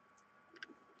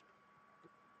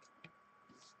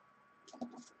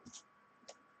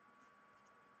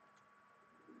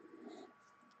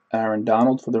 Aaron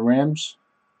Donald for the Rams.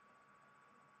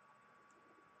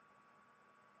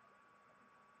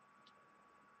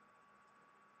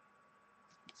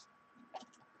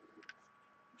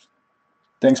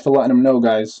 Thanks for letting them know,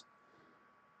 guys.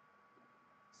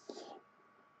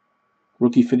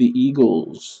 Rookie for the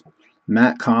Eagles,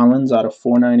 Matt Collins out of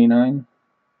 499.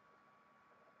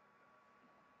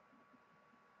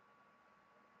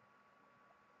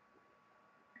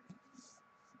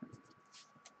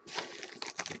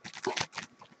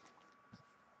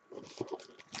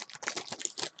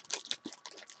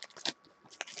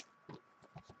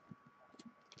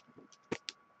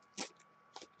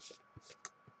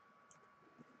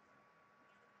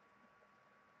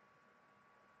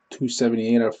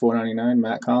 $278 out of 499.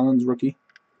 Matt Collins, rookie.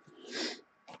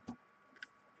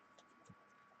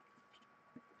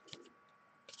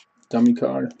 Dummy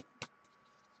card.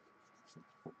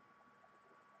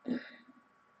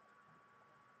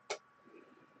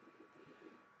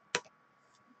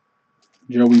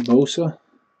 Joey Bosa.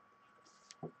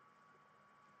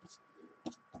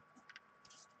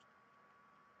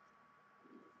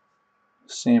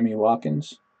 Sammy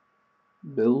Watkins,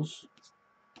 Bills.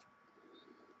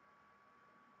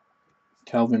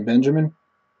 Calvin Benjamin.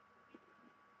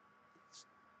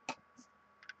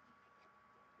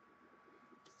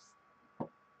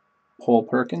 Paul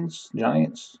Perkins,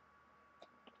 Giants.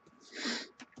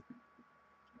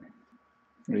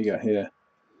 What do you got here?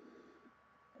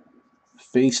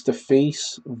 Face to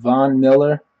face, Von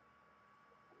Miller.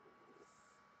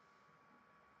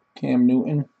 Cam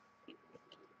Newton.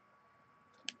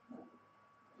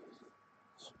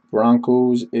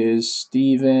 Broncos is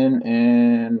Steven,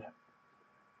 and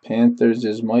Panthers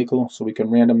is Michael, so we can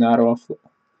random that off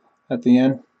at the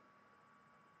end.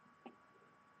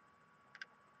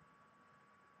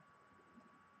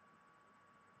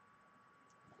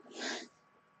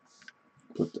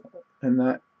 And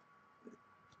that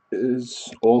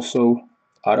is also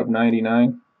out of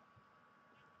 99.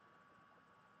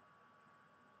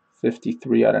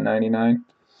 53 out of 99.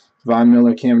 Von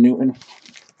Miller, Cam Newton.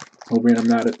 We'll random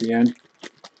that at the end.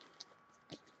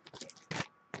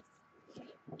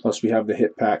 Plus we have the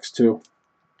hit packs too.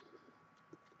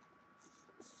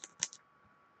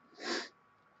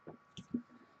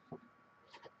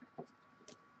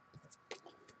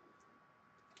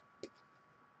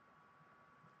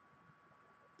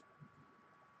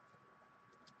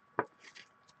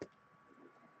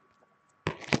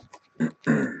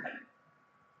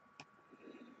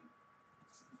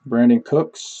 Brandon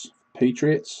Cooks,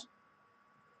 Patriots.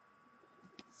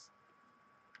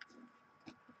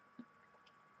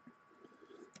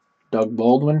 Doug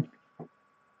Baldwin.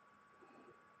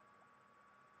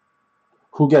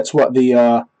 Who gets what?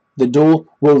 The duel?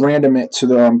 We'll random it to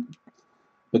the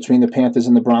between the Panthers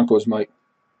and the Broncos,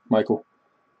 Michael.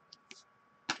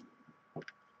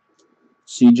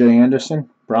 C.J. Anderson,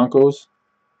 Broncos.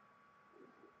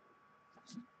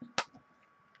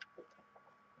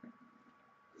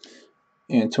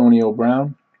 Antonio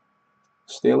Brown,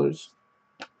 Steelers.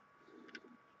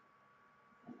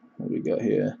 What do we got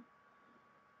here?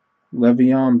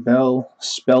 Le'Veon Bell,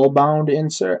 Spellbound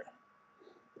insert.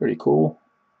 Pretty cool.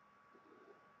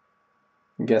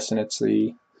 I'm guessing it's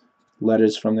the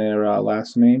letters from their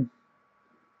last name.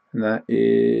 And that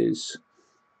is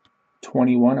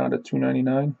 21 out of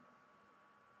 299.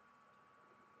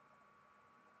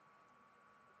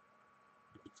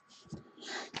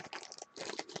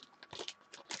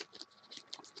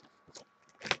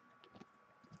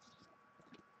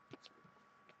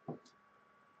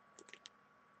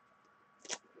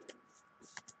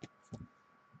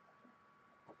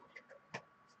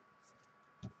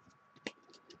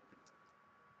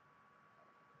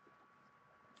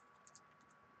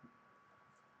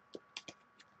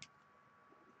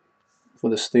 For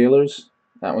the Steelers,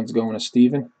 that one's going to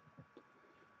Steven.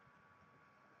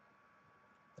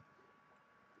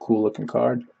 Cool looking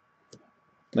card.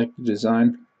 Like the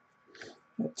design.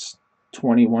 It's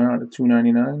 21 out of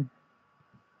 299.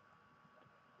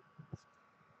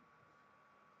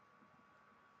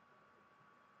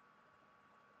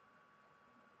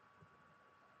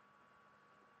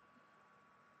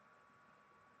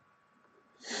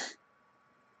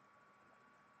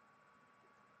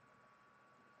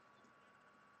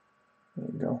 There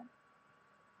you go.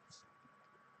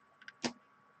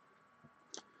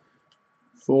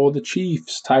 For the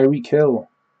Chiefs, Tyreek Hill.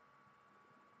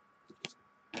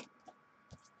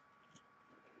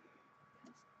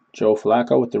 Joe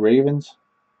Flacco with the Ravens.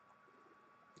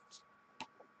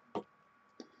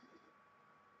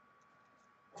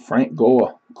 Frank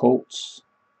Gore, Colts.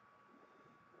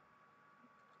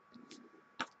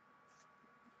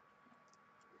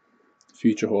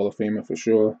 Future Hall of Famer for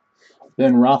sure.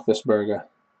 Ben Roethlisberger,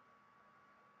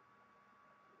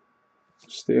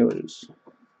 Steelers.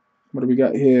 What do we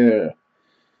got here?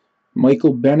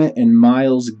 Michael Bennett and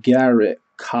Myles Garrett,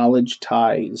 college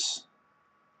ties.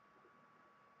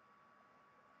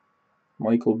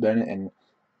 Michael Bennett and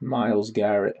Myles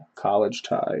Garrett, college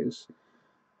ties.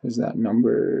 Is that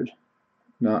numbered?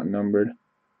 Not numbered.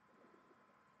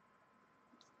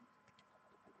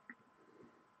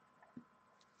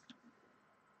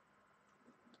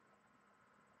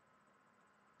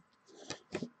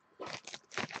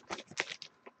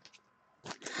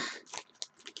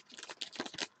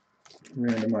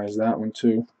 Randomize that one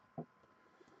too.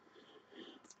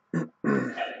 Let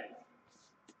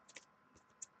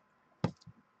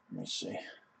me see.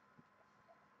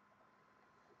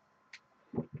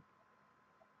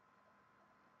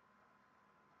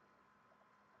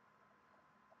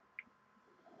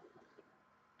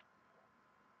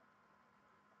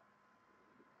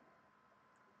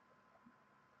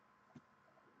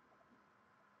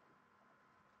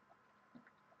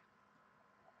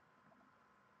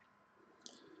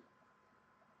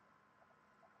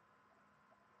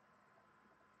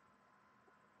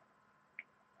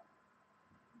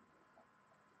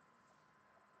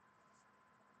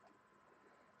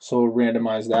 So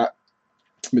randomize that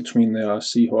between the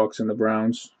Seahawks and the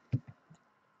Browns.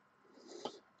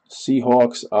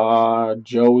 Seahawks are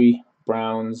Joey,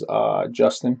 Browns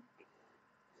Justin.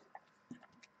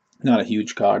 Not a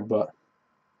huge card, but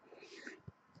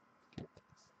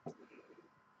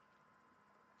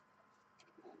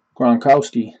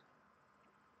Gronkowski,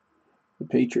 the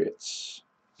Patriots.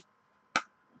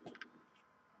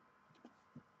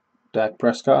 Dak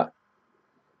Prescott.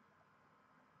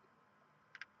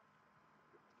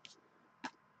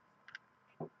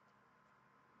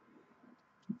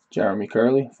 Jeremy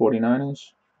Curley,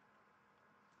 49ers.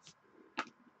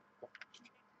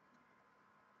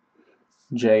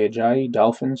 Jay Ajayi,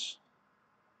 Dolphins.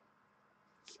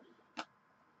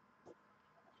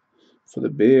 For the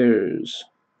Bears,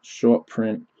 short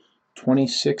print,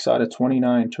 26 out of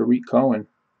 29, Tariq Cohen.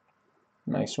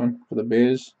 Nice one for the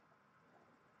Bears.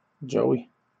 Joey.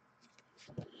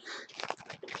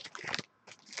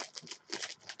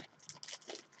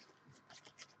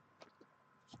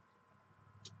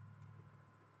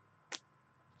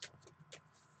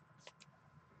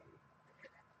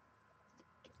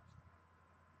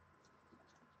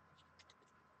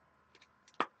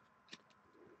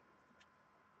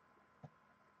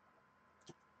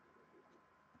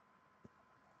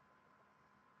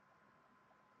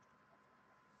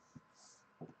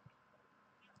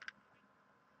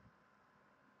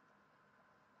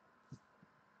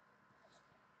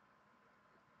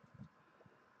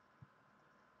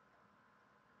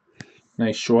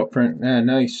 Nice short print. Yeah,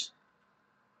 nice.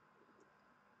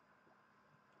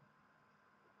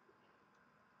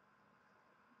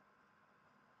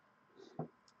 You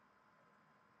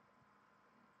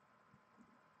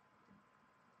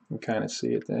can kind of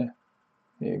see it there.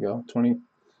 There you go.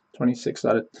 26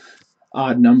 out of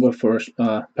odd number for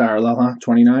parallel, huh?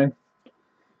 29.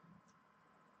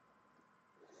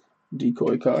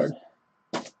 Decoy card.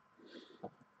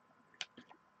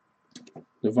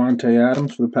 Devontae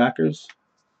Adams for the Packers.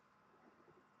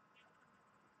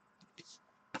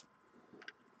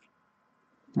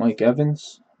 Mike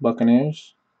Evans,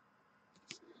 Buccaneers.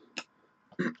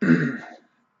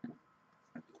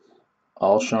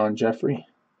 Alshon Jeffrey,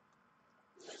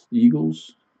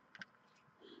 Eagles.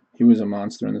 He was a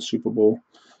monster in the Super Bowl.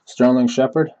 Sterling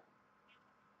Shepard,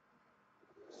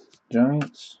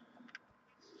 Giants.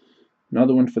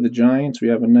 Another one for the Giants. We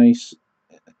have a nice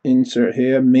insert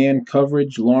here. Man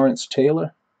coverage, Lawrence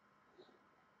Taylor.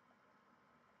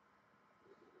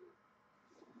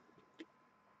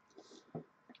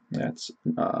 That's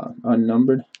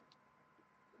unnumbered.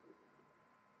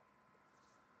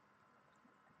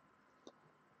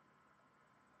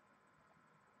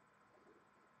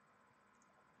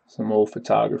 Some old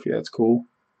photography. That's cool.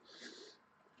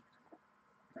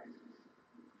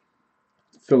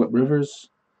 Phillip Rivers,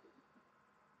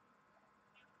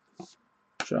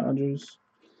 Chargers.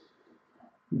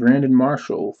 Brandon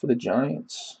Marshall for the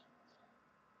Giants.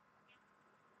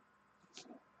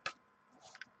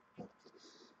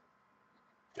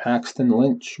 Paxton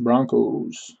Lynch,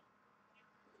 Broncos.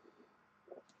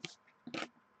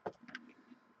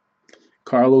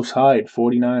 Carlos Hyde,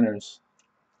 49ers.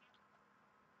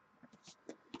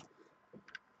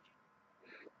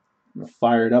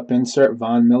 Fired up insert,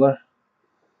 Von Miller,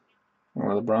 one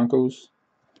of the Broncos.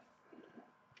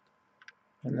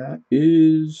 And that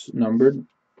is numbered.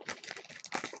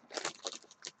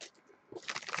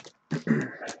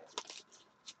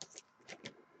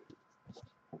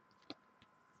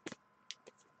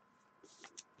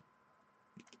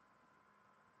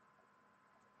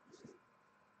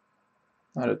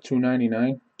 Out of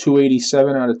 299.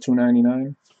 287 out of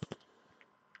 299.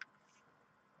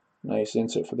 Nice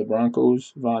insert for the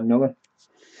Broncos, Von Miller.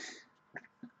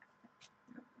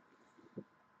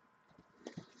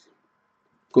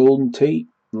 Golden Tate,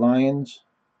 Lions.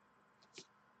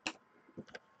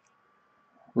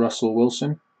 Russell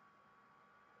Wilson,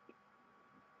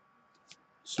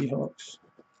 Seahawks.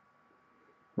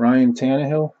 Ryan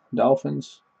Tannehill,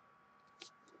 Dolphins.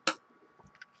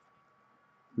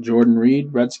 Jordan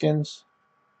Reed, Redskins.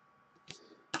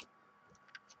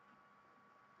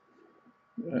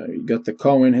 You got the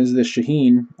Cohen. Here's the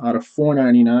Shaheen out of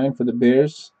 $4.99 for the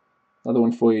Bears. Another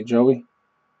one for you, Joey.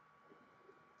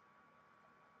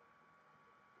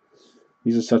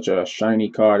 These are such a shiny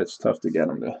card, it's tough to get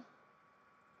them to.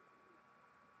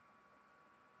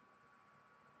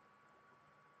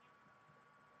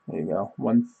 There you go.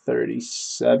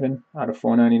 137 out of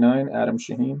 499, Adam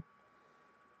Shaheen.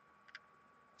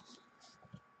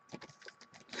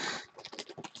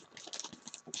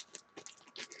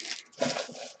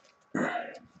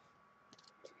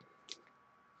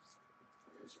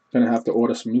 Gonna have to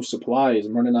order some new supplies.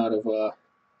 I'm running out of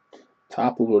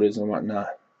top loaders and whatnot.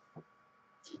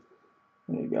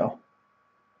 There you go.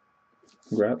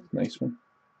 Grab, nice one.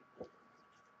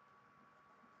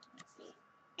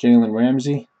 Jalen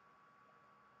Ramsey.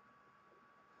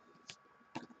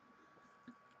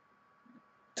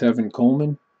 Tevin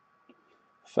Coleman,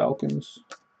 Falcons.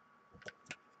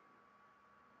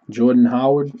 Jordan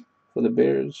Howard for the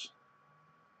Bears.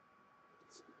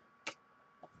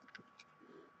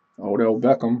 Odell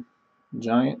Beckham,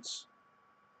 Giants.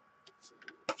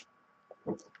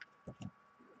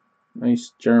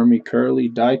 Nice Jeremy Curley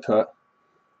die cut.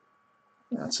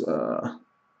 That's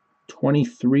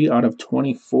 23 out of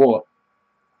 24.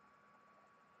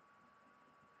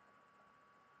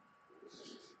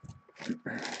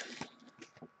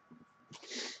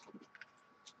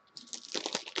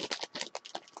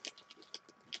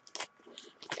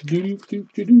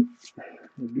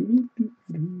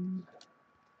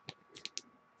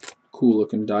 Cool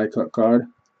looking die cut card.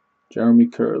 Jeremy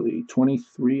Curley,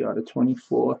 23 out of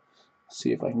 24. Let's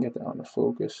see if I can get that on the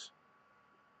focus.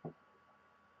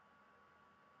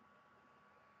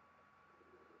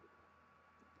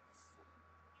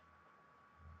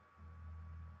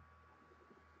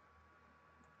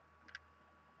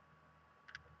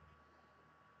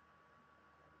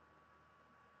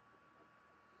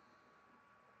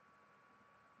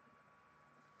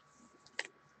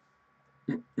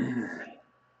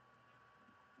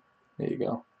 There you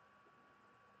go.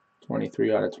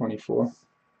 23 out of 24.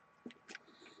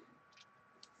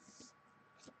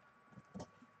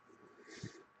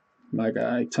 My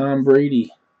guy, Tom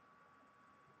Brady.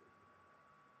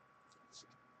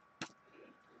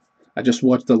 I just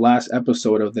watched the last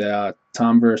episode of the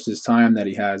Tom versus Time that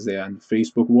he has there on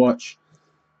Facebook Watch.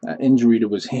 That injury to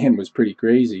his hand was pretty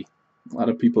crazy. A lot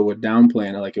of people were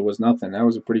downplaying it like it was nothing. That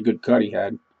was a pretty good cut he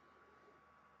had.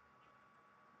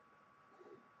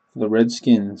 The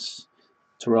Redskins,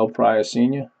 Terrell Pryor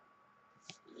Sr.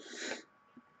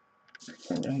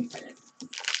 All right.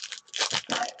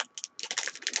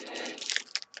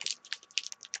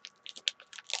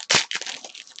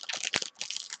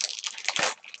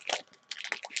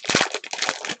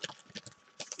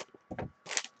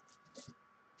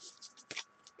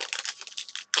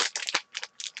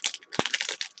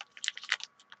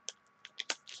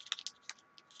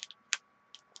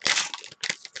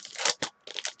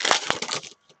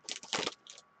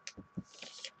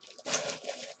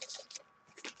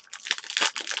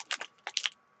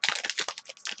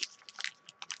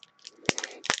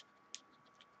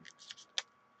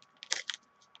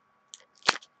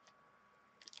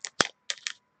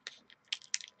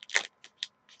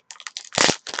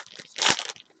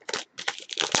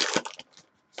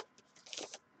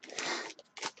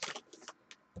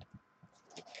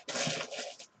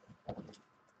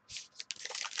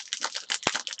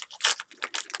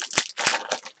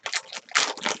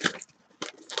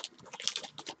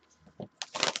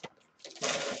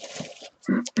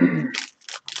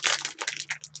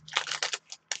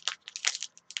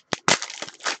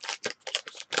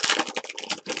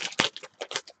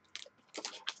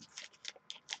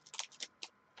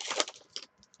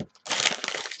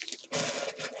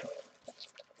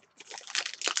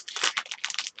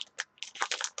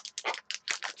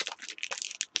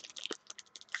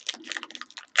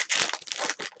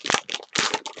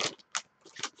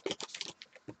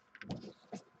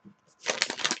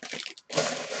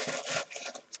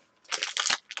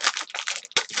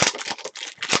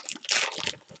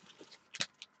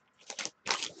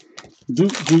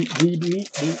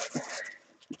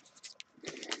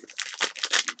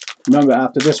 Remember,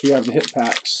 after this, we have the hit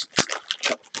packs.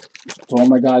 to all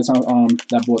my guys on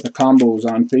that bought the combos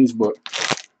on Facebook.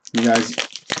 You guys,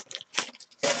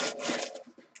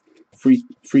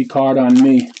 free card on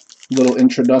me. Little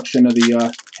introduction of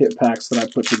the hit packs that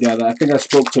I put together. I think I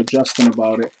spoke to Justin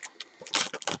about it.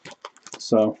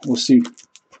 So we'll see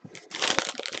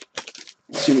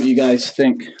what you guys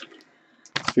think.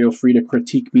 Feel free to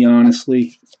critique me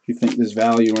honestly if you think there's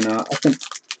value or not. I think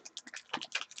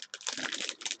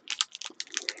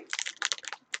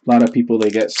a lot of people, they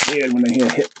get scared when they hear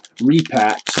hit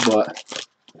repacks, but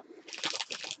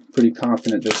I'm pretty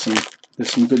confident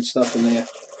there's some good stuff in there.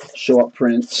 Short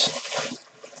prints,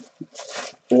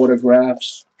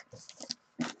 autographs,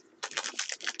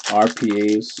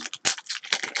 RPAs.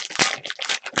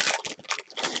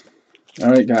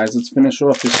 Alright guys, let's finish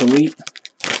off this Elite.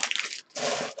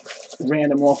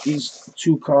 Random off these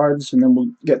 2 cards and then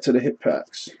we'll get to the hit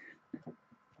packs.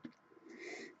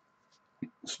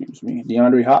 Excuse me.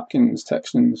 DeAndre Hopkins,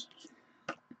 Texans.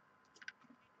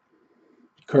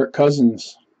 Kirk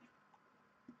Cousins,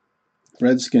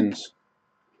 Redskins.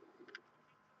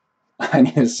 I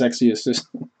need a sexy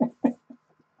assistant.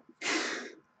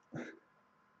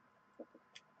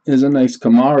 Here's a nice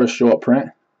Kamara short print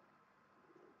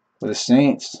for the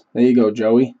Saints. There you go,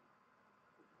 Joey.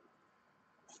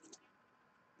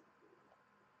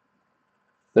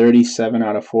 37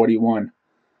 out of 41.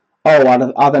 Oh,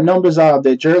 are the numbers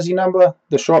the jersey number?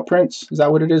 The short prints? Is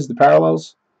that what it is? The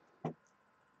parallels?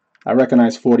 I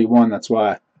recognize 41. That's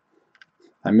why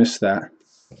I missed that.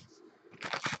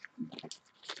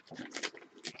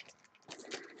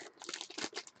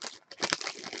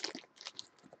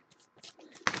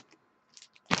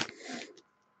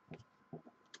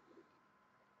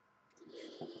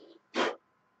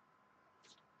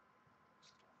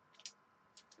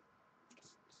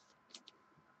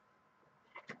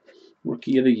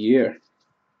 Rookie of the Year.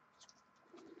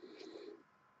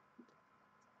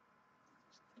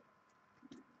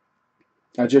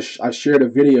 I shared a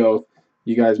video,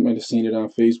 you guys might have seen it on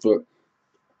Facebook,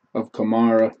 of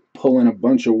Kamara pulling a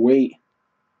bunch of weight.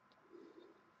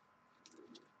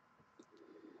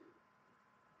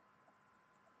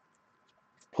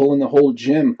 Pulling the whole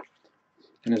gym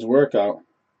in his workout.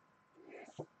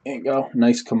 There you go.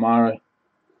 Nice Kamara.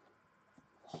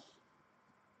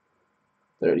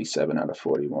 37 out of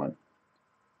 41.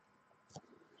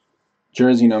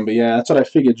 Jersey number, yeah, that's what I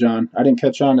figured, John. I didn't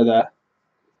catch on to that.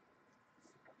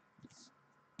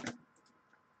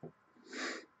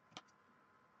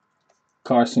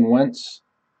 Carson Wentz.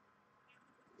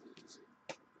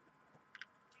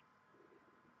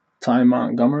 Ty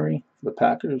Montgomery, the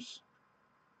Packers.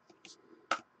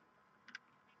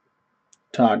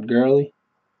 Todd Gurley.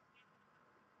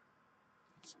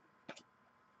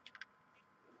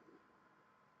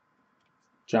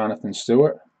 Jonathan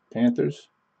Stewart, Panthers.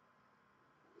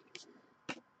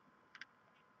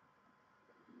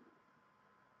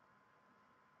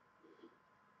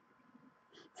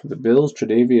 For the Bills,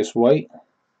 Tre'Davious White.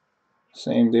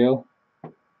 Same deal.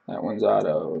 That one's out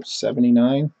of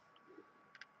 79.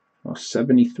 Oh,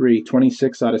 73.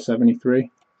 26 out of 73.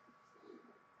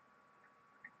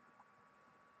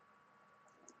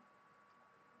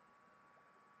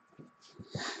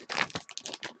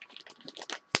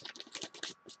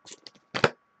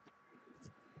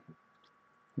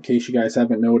 In case you guys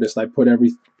haven't noticed, I put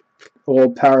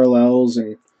all parallels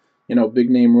and, you know, big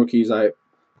name rookies. I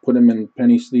put them in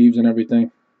penny sleeves and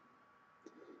everything.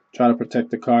 Try to protect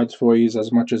the cards for you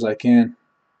as much as I can.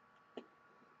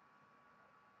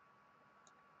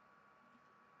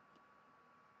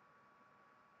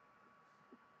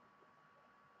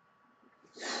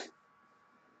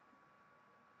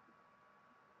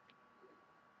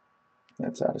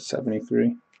 That's out of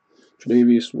 73.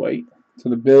 Tre'Davious White. To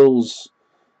the Bills.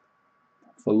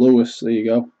 For Lewis, there you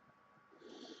go.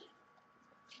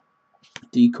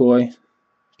 Decoy.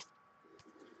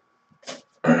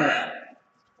 Come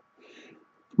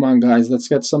on, guys, let's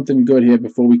get something good here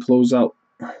before we close out.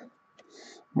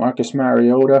 Marcus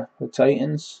Mariota, the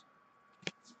Titans.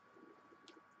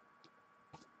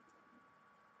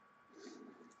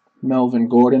 Melvin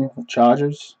Gordon, the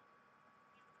Chargers.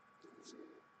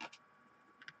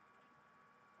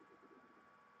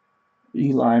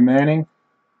 Eli Manning,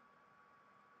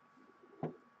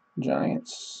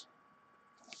 Giants.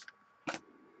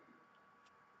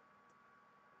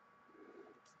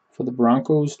 For the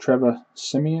Broncos, Trevor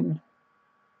Siemian.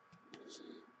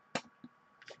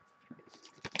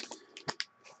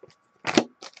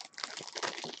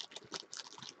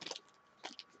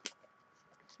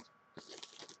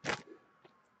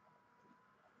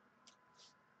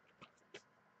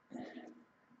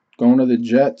 Going to the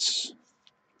Jets,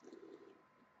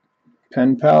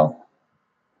 Pen Pal,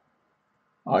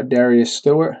 Darius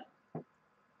Stewart,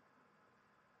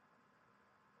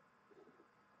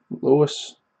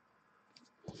 Lewis.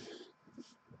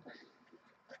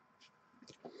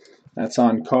 That's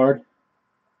on card.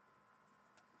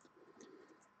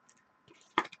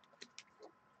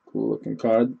 Cool looking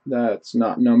card. That's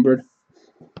not numbered.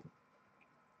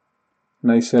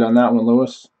 Nice hit on that one,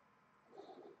 Lewis.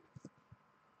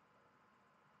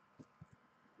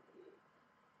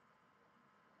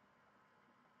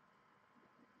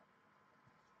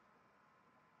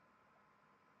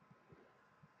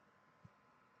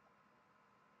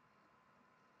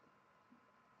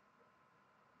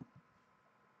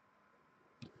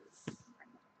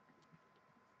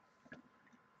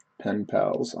 Pen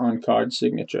Pals on card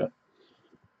signature.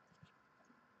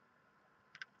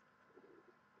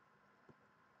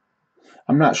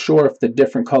 I'm not sure if the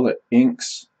different color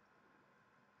inks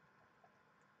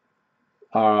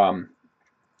are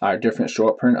different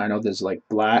short print. I know there's like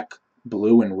black,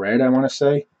 blue, and red, I want to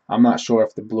say. I'm not sure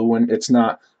if the blue one, it's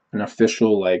not an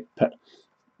official like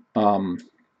on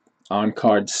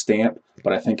card stamp,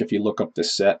 but I think if you look up the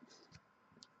set,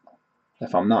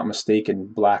 if I'm not mistaken,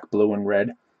 black, blue, and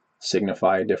red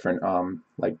signify a different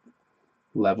like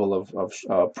level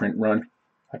of print run.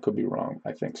 I could be wrong.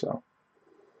 I think so.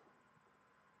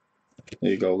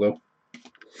 There you go, Lou.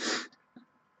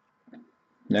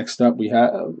 Next up, we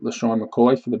have LaShawn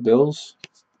McCoy for the Bills.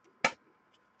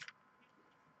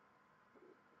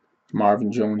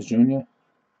 Marvin Jones Jr.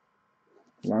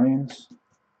 Lions.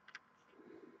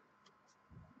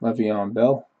 Le'Veon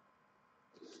Bell.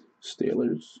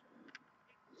 Steelers.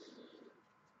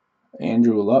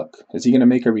 Andrew Luck. Is he going to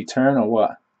make a return or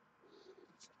what?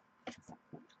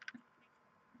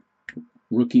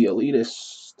 Rookie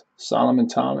elitist. Solomon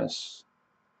Thomas.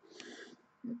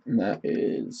 And that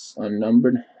is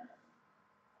unnumbered.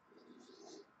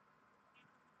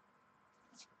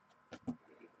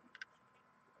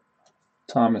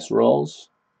 Thomas Rawls.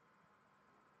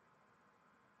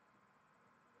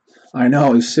 I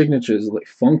know, his signature is like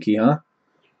funky, huh?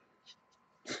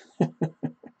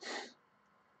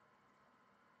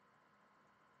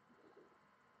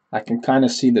 I can kind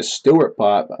of see the Stewart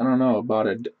part. I don't know about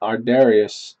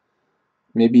Ardarius.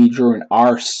 Maybe he drew an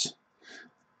Arse.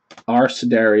 Arse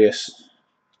Darius.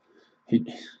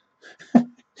 He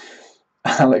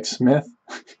Alex Smith.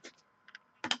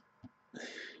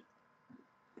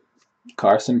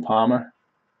 Carson Palmer.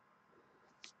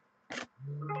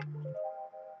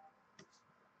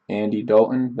 Andy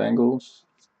Dalton, Bengals.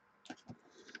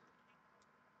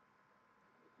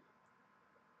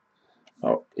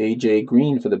 Oh, AJ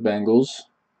Green for the Bengals.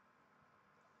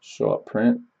 Short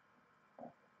print.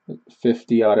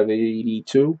 50 out of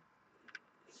 82.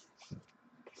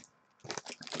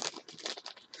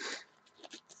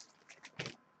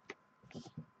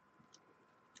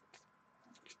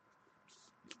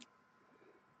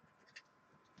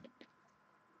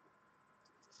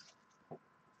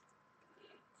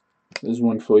 There's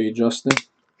one for you, Justin.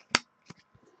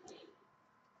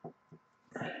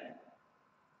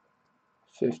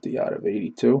 $50 out of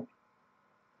 82.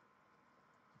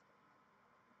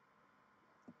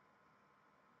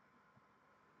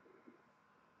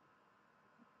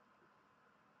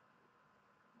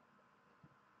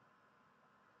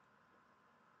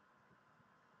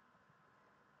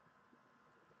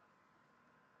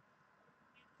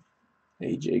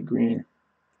 AJ Green.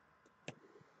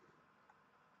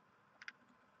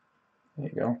 There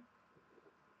you go.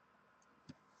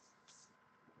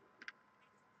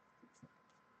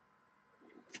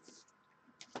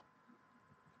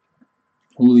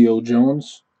 Julio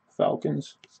Jones,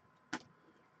 Falcons.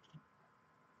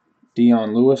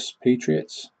 Dion Lewis,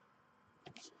 Patriots.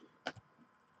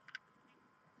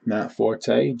 Matt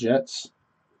Forte, Jets.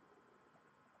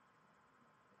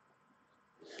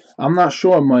 I'm not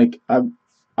sure, Mike.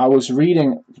 I was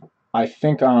reading, I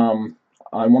think on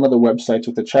one of the websites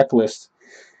with the checklist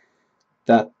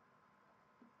that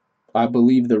I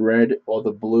believe the red or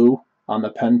the blue on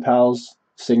the pen pals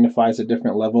signifies a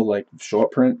different level, like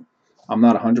short print. I'm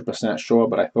not 100% sure,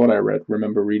 but I thought I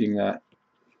remember reading that.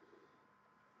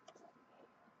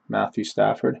 Matthew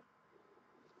Stafford.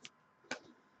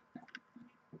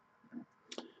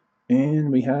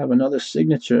 And we have another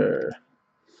signature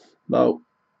about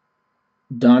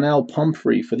Donnell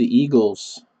Pumphrey for the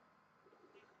Eagles.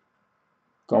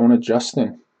 Going to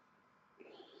Justin.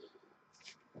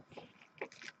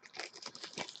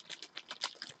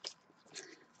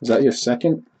 Is that your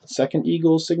second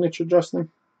Eagles signature, Justin?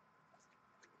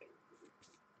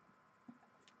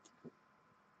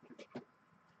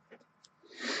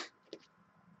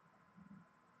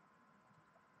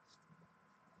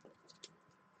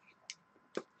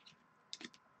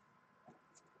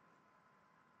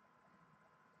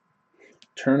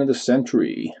 Turn of the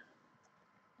century.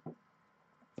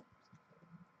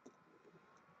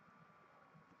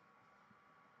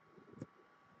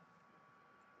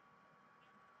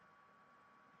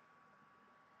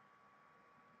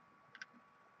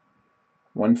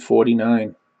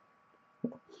 $149.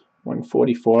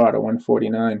 144 out of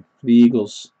 149. The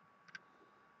Eagles.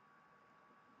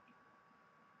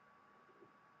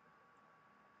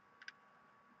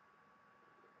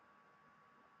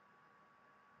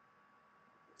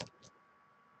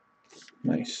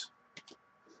 Nice.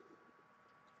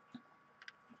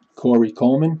 Corey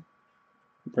Coleman,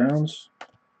 Browns.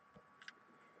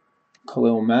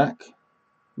 Khalil Mack,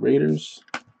 Raiders.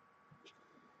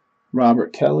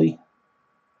 Robert Kelly,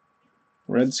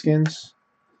 Redskins.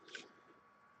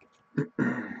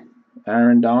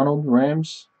 Aaron Donald,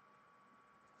 Rams.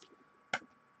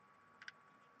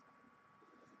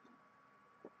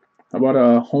 How about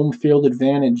a home field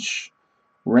advantage?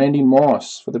 Randy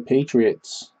Moss for the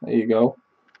Patriots. There you go.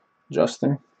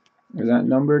 Justin, is that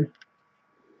numbered?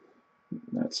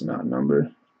 That's not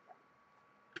numbered.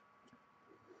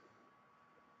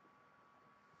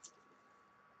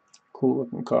 Cool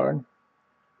looking card.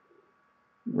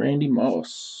 Randy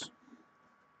Moss.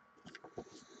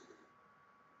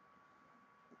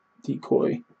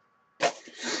 Decoy.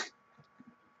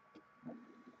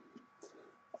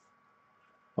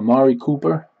 Amari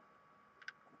Cooper.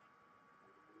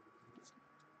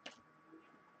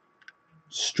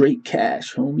 Straight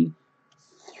cash, homie.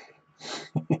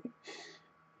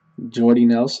 Jordy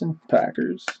Nelson,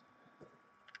 Packers.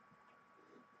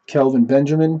 Kelvin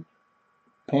Benjamin,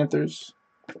 Panthers.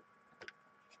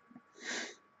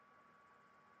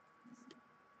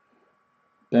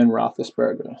 Ben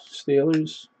Roethlisberger,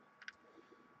 Steelers.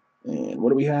 And what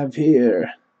do we have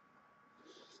here?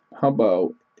 How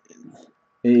about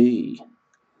a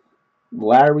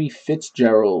Larry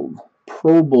Fitzgerald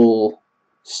Pro Bowl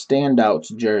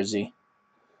standouts jersey?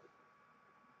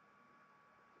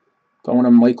 Going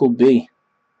to Michael B.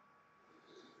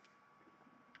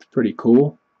 Pretty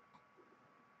cool.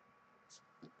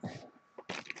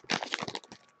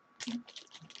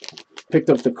 Picked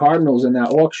up the Cardinals in that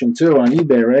auction too on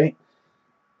eBay, right?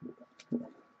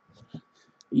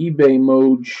 eBay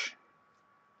Moj.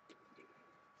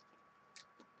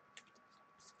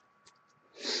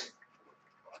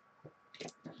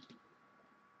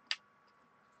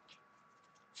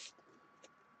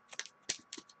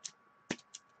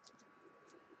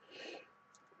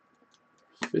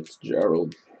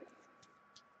 Fitzgerald.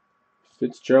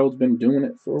 Fitzgerald's been doing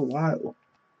it for a while.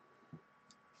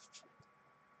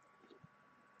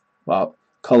 Wow,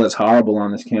 color's horrible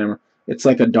on this camera. It's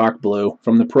like a dark blue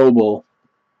from the Pro Bowl.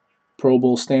 Pro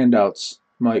Bowl standouts,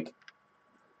 Mike.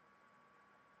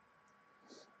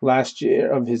 Last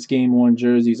year of his game one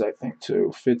jerseys, I think,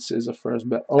 too. Fitz is a first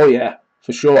bet. Oh, yeah,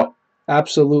 for sure.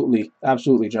 Absolutely.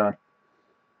 Absolutely, John.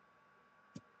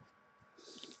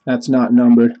 That's not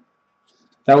numbered.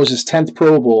 That was his 10th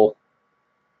Pro Bowl.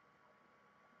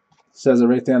 Says it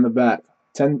right there on the back.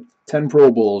 10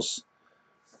 Pro Bowls.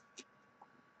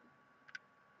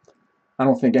 I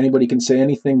don't think anybody can say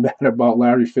anything bad about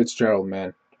Larry Fitzgerald,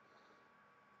 man.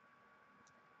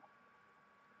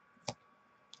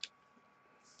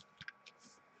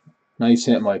 Nice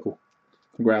hit, Michael.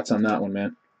 Congrats on that one,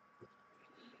 man.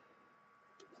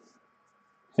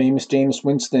 Famous Jameis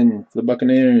Winston for the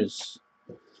Buccaneers.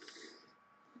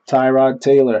 Tyrod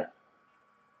Taylor.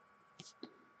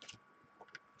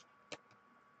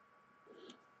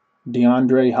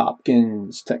 DeAndre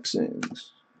Hopkins,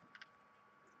 Texans.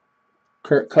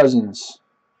 Kirk Cousins.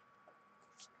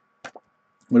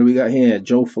 What do we got here?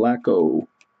 Joe Flacco.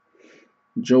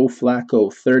 Joe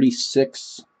Flacco,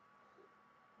 36.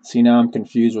 See, now I'm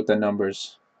confused with the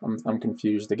numbers. I'm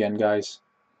confused again, guys.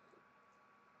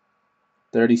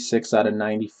 36 out of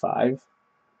 95.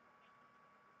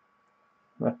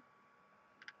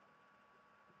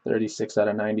 36 out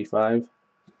of 95.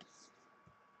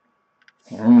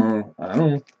 I don't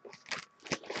know.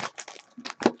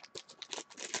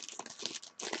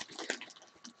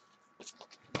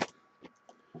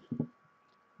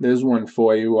 There's one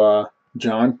for you,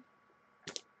 John.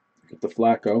 Get the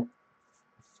Flacco.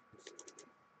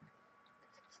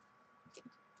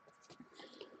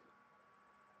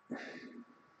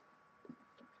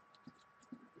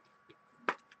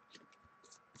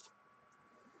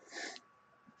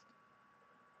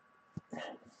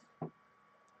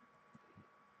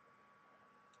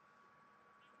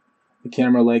 The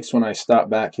camera likes when I stop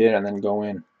back here and then go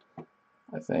in,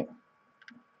 I think.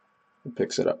 It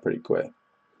picks it up pretty quick.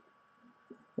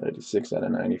 36 out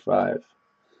of 95.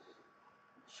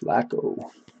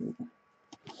 Flacco.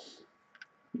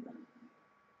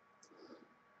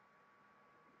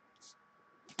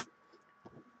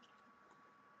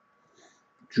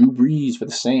 Drew Brees for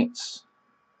the Saints.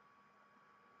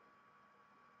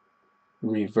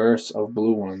 Reverse of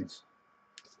blue ones.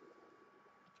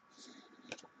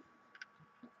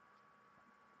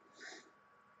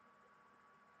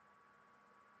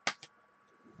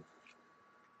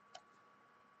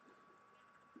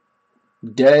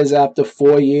 Dez after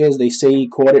 4 years, they say he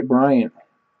caught it Bryant.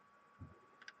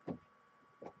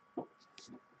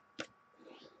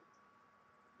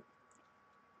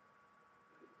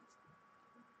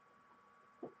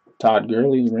 Todd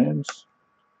Gurley, Rams.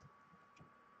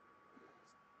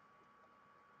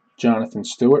 Jonathan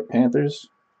Stewart, Panthers.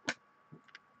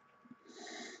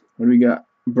 What do we got?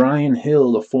 Brian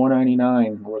Hill, the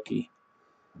 $4.99 rookie.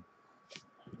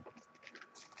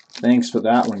 Thanks for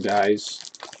that one, guys.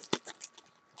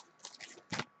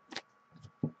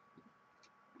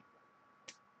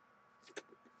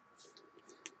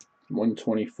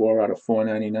 $124 out of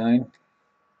 $4.99.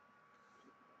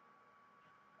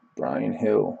 Brian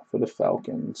Hill for the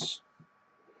Falcons.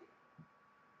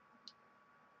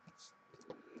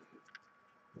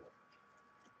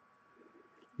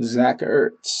 Zach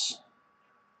Ertz,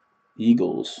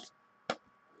 Eagles.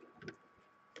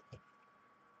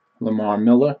 Lamar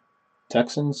Miller,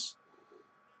 Texans.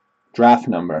 Draft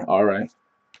number, all right.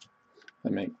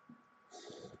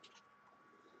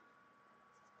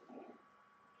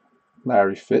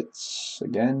 Larry Fitz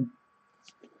again.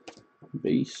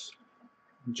 Base.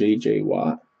 J.J.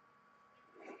 Watt.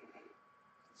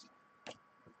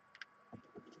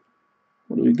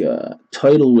 What do we got?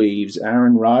 Tidal Waves,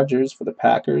 Aaron Rodgers for the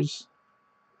Packers.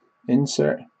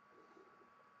 Insert.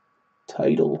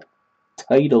 Tidal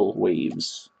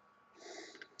Waves.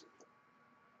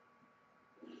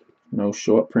 No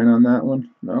short print on that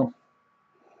one? No.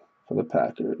 For the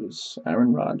Packers.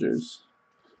 Aaron Rodgers.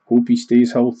 Hope he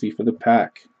stays healthy for the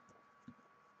Pack.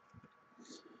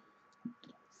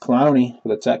 Clowney for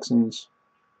the Texans.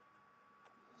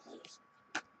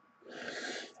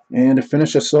 And to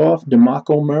finish us off,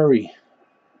 DeMarco Murray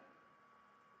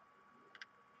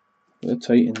for the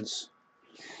Titans.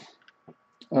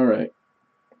 All right.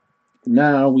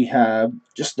 Now we have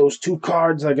just those two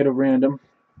cards I get a random.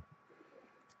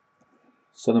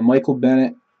 So the Michael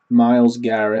Bennett, Myles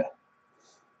Garrett.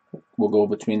 We'll go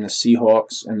between the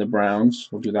Seahawks and the Browns.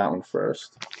 We'll do that one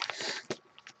first.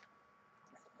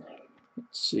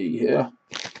 Let's see here.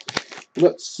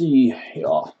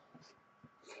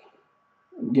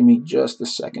 Give me just a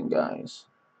second, guys.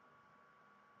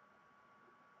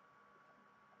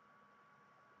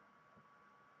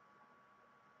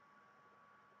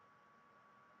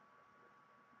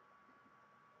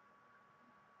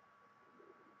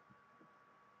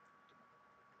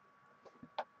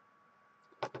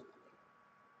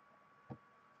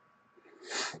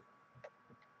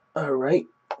 All right.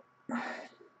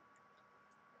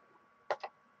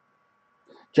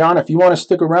 John, if you want to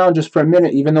stick around just for a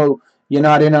minute, even though you're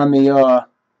not in on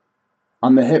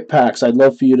the hit packs, I'd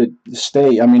love for you to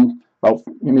stay. I mean, about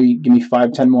maybe give me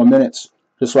 5-10 more minutes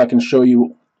just so I can show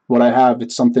you what I have.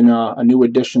 It's something a new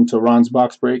addition to Ron's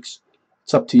box breaks.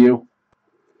 It's up to you.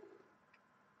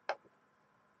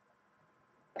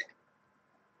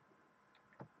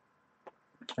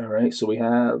 All right, so we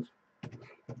have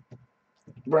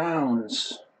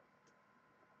Browns.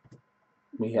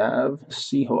 We have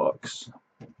Seahawks.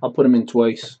 I'll put them in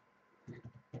twice.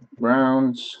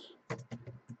 Browns,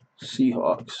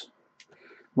 Seahawks.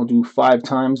 We'll do 5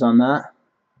 times on that.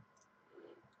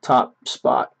 Top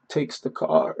spot takes the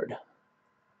card.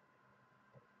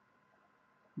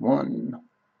 1,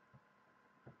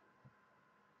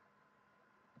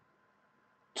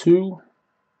 2,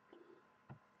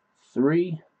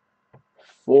 3,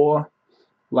 4.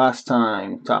 Last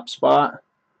time. Top spot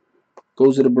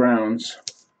goes to the Browns.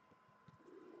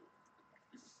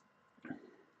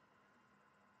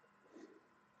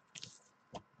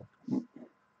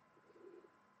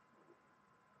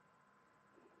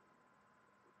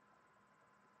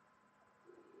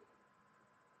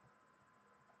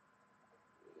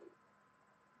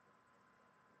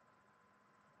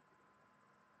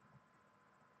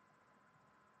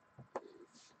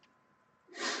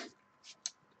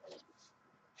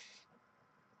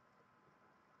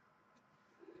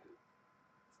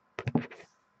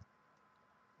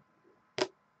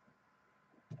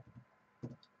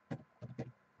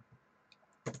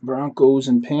 Broncos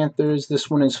and Panthers. This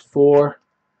one is for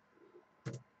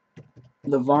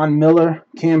the Von Miller,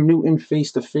 Cam Newton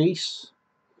face-to-face.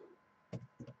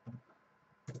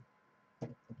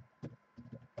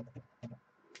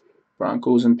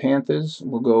 Broncos and Panthers.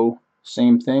 We'll go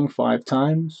same thing 5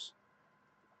 times.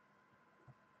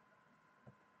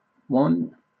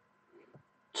 1,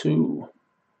 2,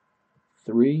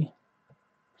 3,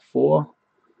 4.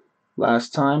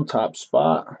 Last time, top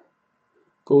spot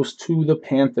goes to the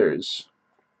Panthers.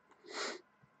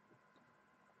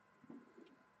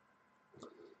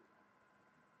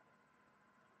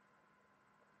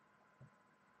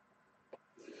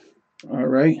 All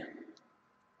right.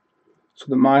 So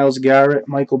the Myles Garrett,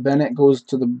 Michael Bennett goes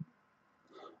to the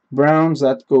Browns.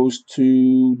 That goes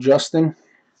to Justin.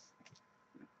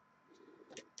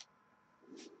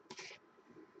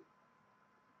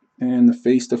 And the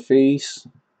face-to-face,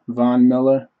 Von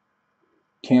Miller,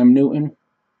 Cam Newton,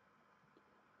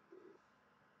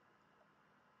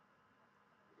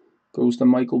 goes to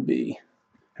Michael B.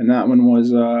 And that one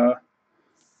was that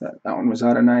one was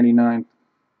out of 99.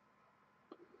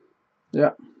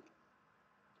 Yeah.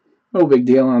 No big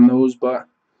deal on those, but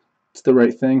it's the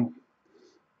right thing.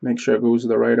 Make sure it goes to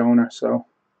the right owner. So,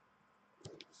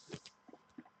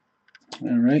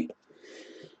 all right.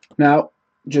 Now,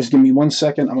 just give me 1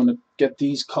 second. I'm going to get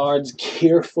these cards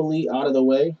carefully out of the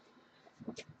way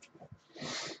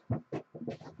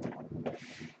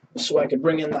so I can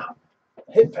bring in the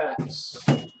hit packs.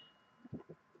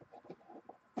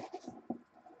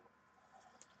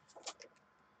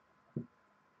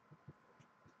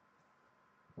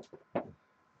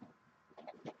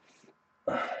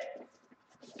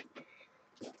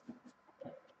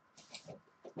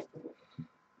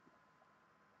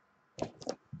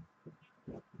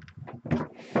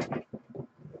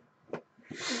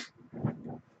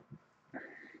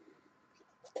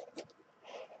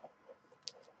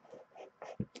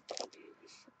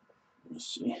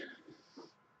 Let's see.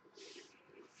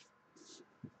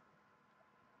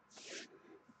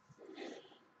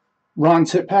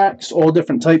 Ron's hit packs, all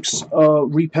different types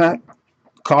of repack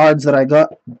cards that I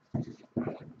got,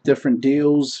 different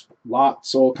deals,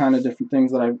 lots, all kind of different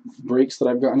things that breaks that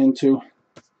I've gotten into.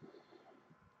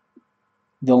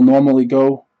 They'll normally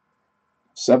go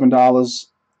 $7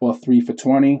 or 3 for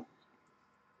 $20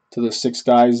 to the 6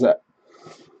 guys that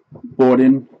bought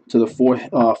in to the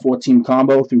 4-team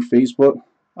combo through Facebook.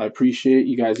 I appreciate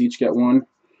you guys each get one.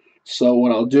 So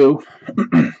what I'll do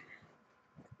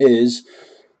is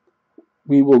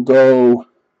we will go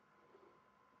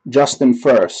Justin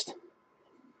first.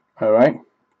 All right?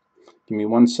 Give me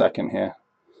 1 second here.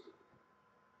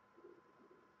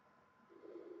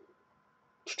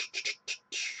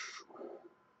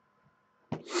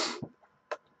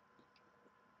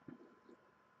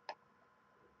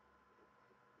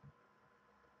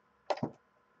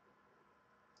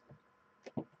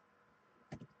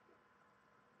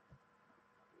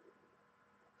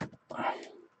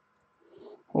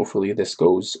 Hopefully this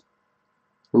goes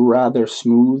rather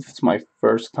smooth. It's my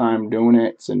first time doing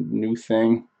it. It's a new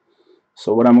thing.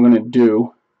 So what I'm going to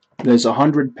do, there's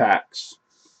 100 packs,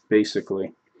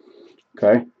 basically.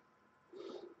 Okay?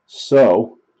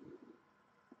 So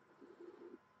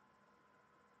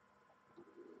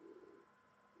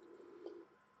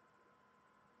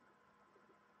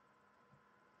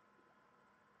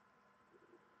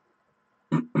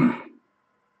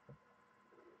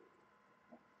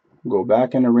go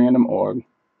back into random org.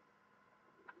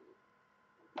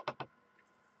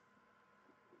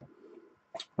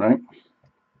 Right?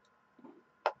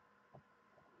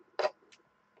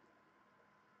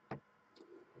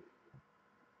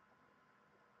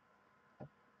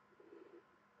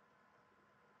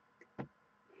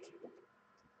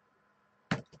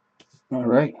 All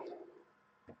right.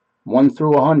 1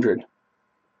 through 100.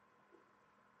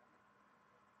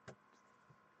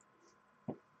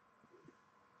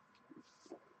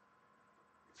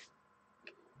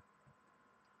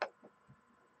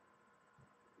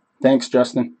 Thanks,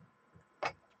 Justin.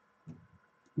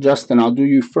 Justin, I'll do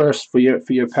you first for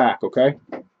your pack, okay?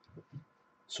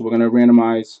 So we're going to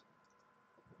randomize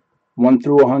 1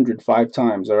 through 100 5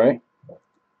 times, all right?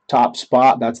 Top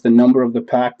spot, that's the number of the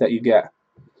pack that you get.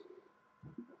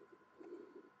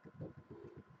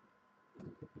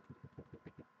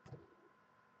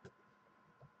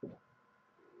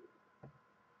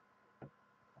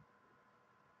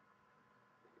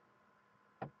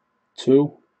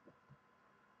 Two,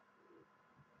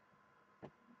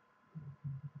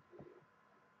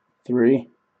 3,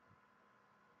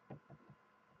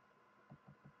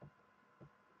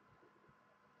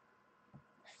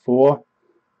 4.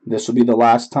 This will be the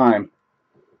last time.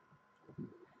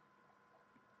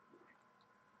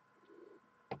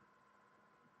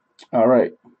 All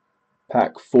right.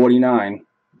 Pack 49.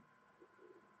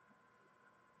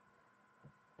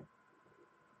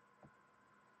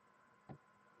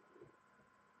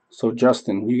 So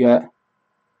Justin, you got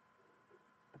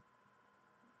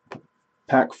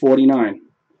pack 49.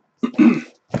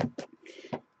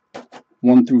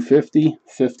 1 through 50,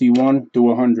 51 through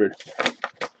 100.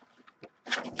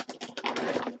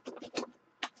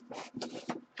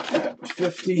 At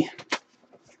 50.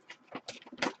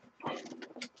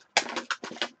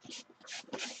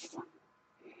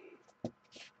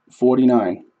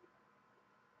 $49.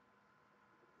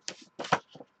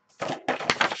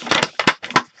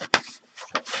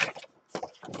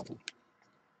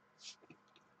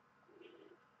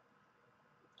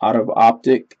 Out of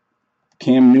Optic,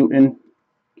 Cam Newton,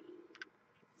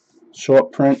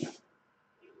 short print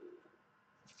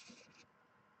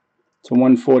to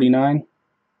 149.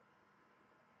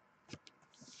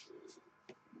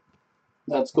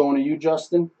 That's going to you,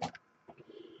 Justin.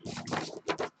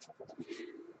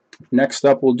 Next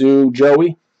up, we'll do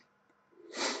Joey.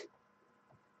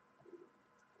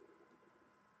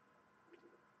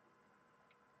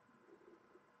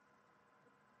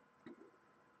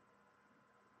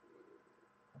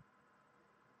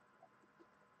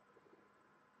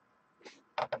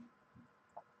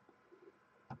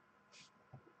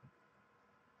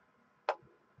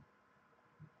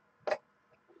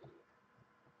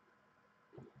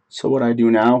 So what I do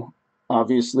now,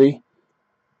 obviously,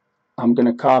 I'm going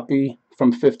to copy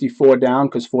from 54 down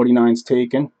because 49 is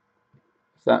taken.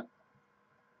 That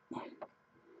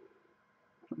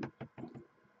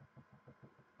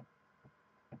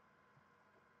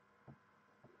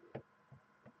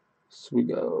so we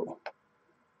go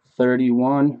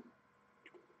 31,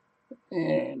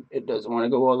 and it doesn't want to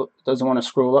go all, doesn't want to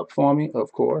scroll up for me,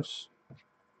 of course.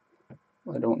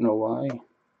 I don't know why.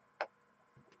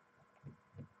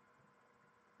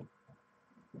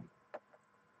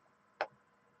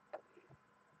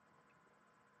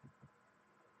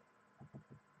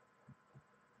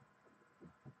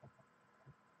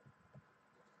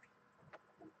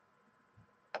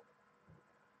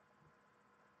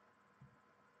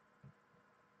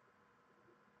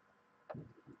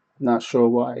 Not sure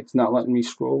why it's not letting me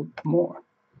scroll more.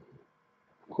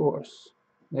 Of course.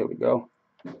 There we go.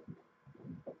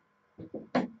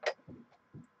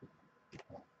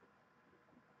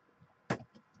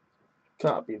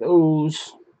 Copy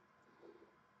those.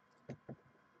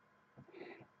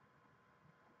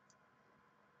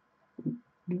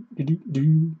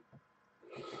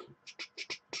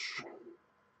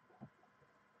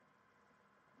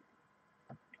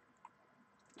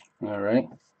 All right.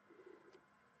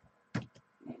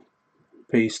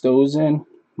 Paste those in,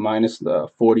 minus the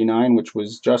 49, which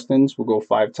was Justin's. We'll go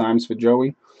 5 times for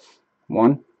Joey.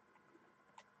 1,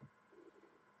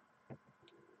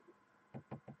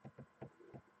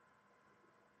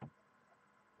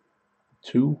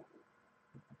 2,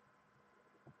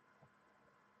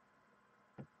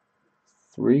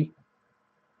 3,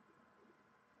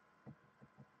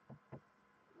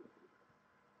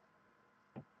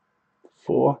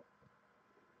 4, 5.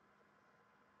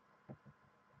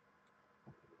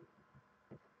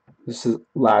 This is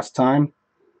last time.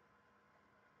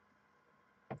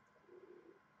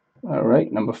 All right,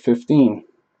 number 15.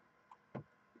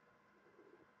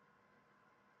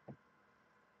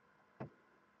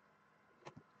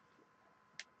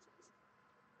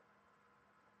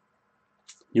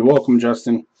 You're welcome,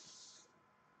 Justin.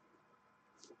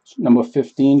 Number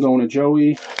 15 going to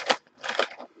Joey.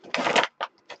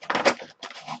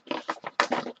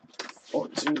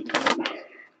 14.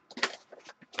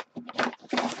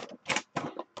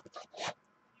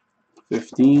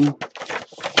 15.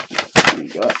 We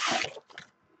got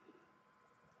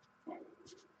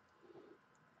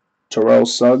Terrell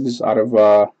Suggs out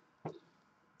of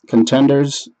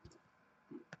Contenders.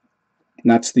 And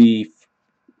that's the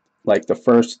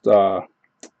first what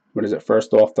is it,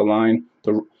 first off the line.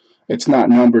 It's not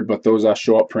numbered, but those are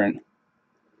short print.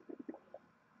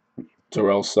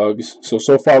 Terrell Suggs.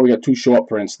 So far we got 2 short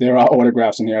prints. There are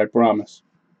autographs in here, I promise.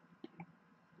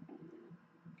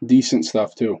 Decent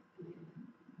stuff too.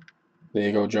 There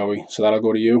you go, Joey. So that'll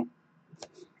go to you.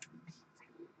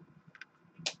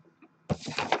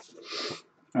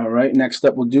 All right, next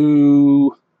up we'll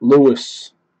do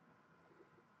Lewis.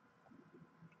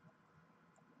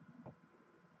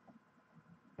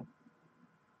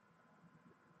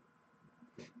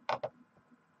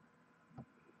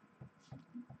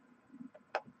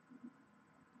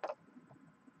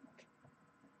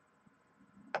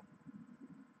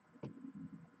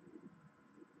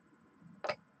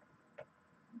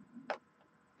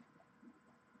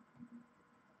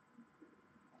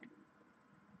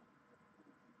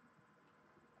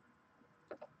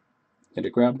 Did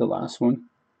it grab the last one?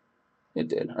 It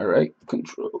did. All right,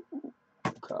 control,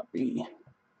 copy.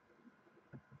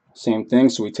 Same thing,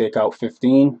 so we take out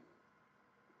 15.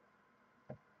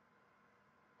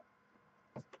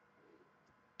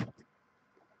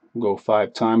 Go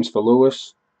 5 times for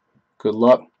Lewis. Good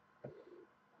luck.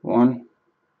 1,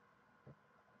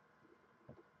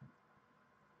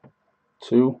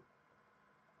 2,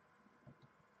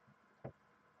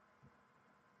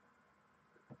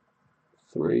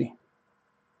 3,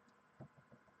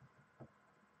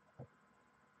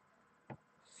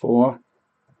 4.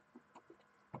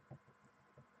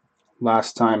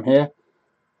 Last time here.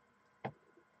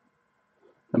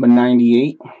 Number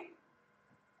 98.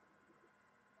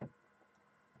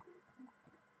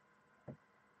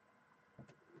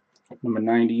 Number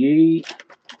 98.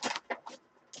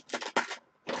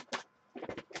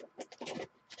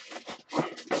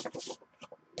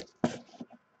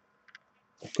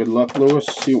 Good luck, Lewis.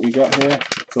 See what we got here.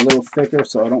 It's a little thicker,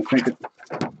 so I don't think it.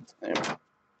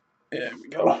 There we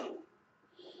go.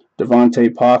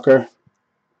 Devontae Parker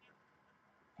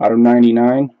out of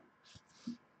 99.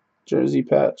 Jersey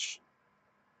patch.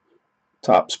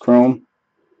 Topps chrome.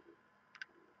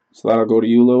 So that'll go to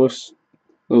you, Lewis.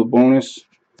 Little bonus.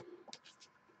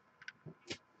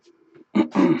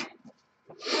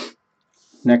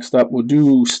 Next up, we'll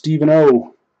do Stephen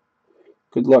O.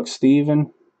 Good luck,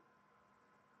 Stephen.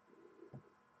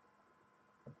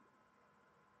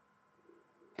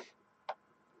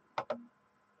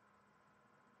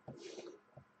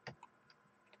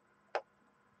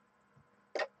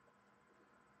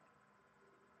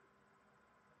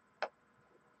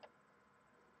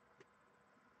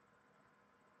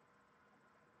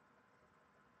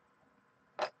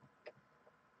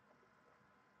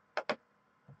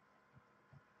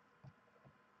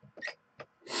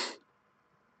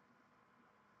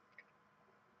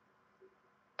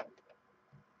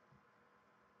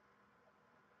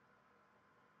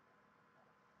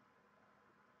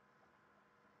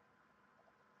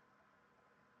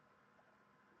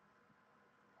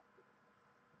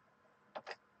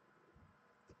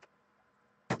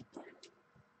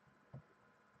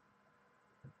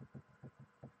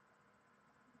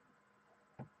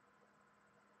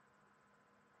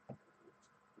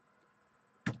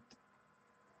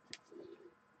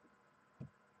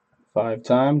 Five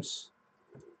times.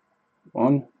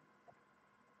 1,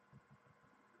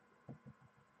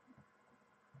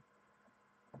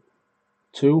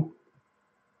 2,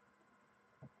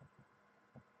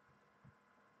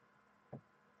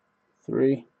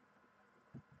 3,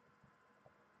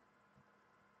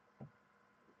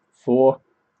 4.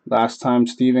 Last time,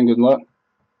 Stephen. Good luck.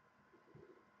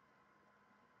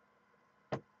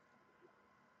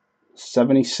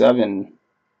 77.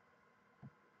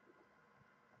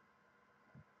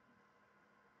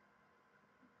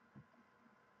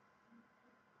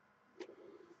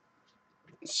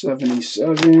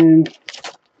 77.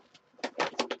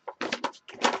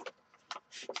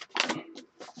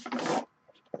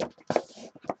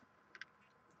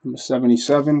 Number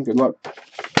 77. Good luck,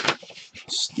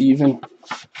 Stephen.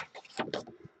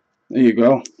 There you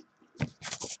go.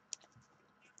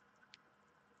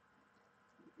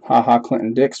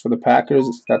 Clinton Dix for the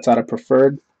Packers. That's out of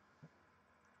preferred.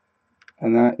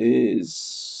 And that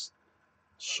is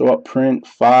short print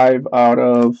 5 out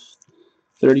of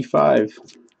 35.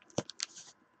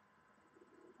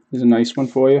 Here's a nice one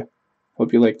for you.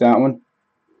 Hope you like that one.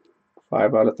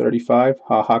 5 out of 35.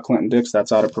 Clinton Dix.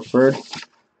 That's out of preferred.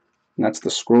 And that's the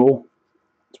scroll.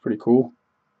 It's pretty cool.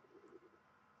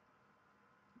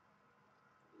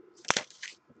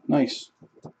 Nice.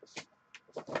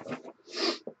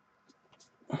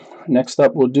 Next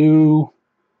up, we'll do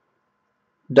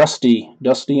Dusty.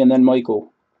 Dusty and then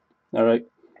Michael. All right.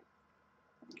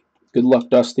 Good luck,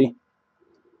 Dusty.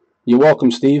 You're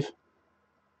welcome, Steve.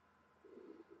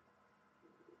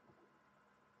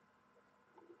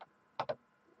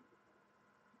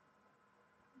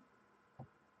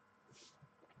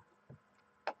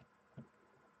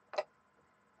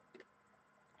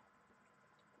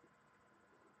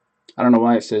 I don't know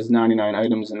why it says 99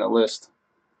 items in the list.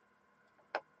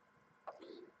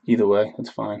 Either way, that's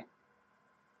fine.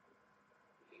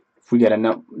 If we get a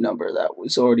number that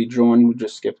was already drawn, we'll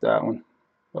just skip that one.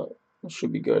 But it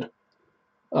should be good.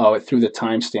 Oh, it threw the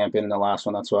timestamp in the last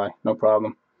one, that's why. No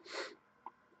problem.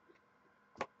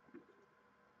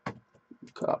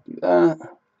 Copy that.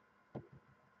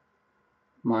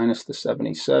 Minus the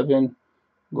 77.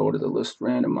 Go to the list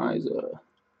randomizer.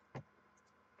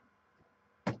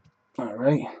 All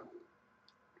right.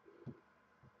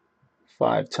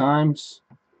 5 times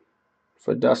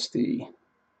for Dusty.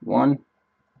 1,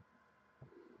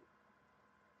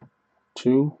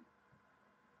 2,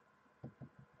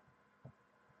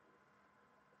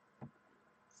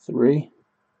 3,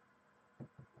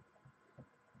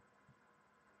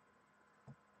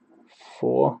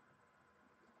 4,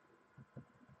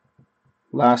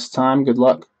 Last time, good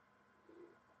luck.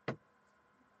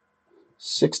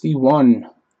 61.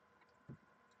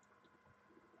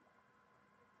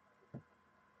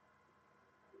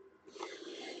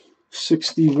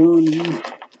 61.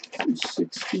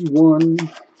 61.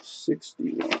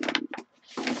 61.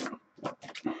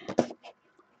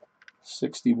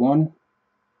 61.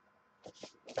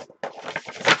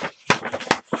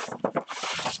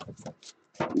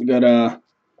 We got a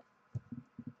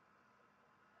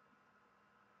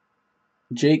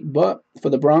Jake Butt for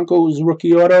the Broncos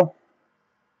rookie auto.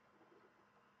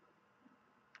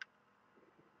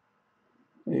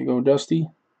 There you go, Dusty.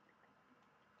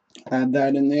 Add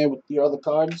that in there with the other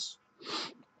cards.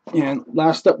 And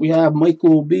last up we have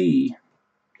Michael B.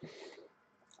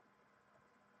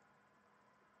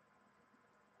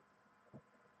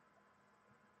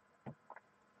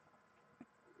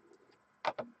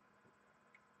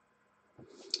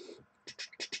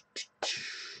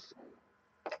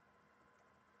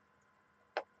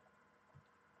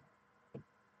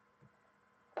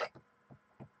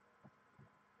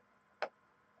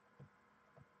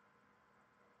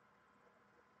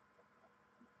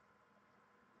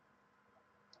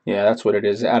 Yeah, that's what it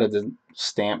is. Added the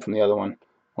stamp from the other one.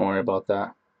 Don't worry about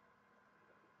that.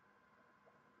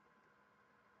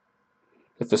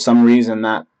 If for some reason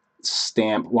that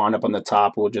stamp wound up on the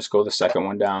top, we'll just go the second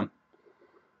one down.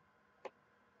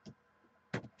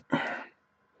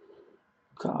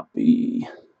 Copy.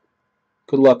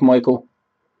 Good luck, Michael.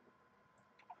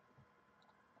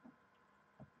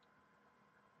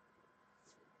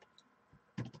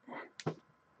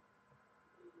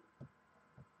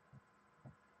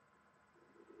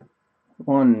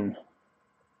 One,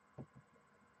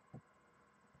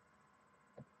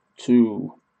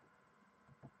 two,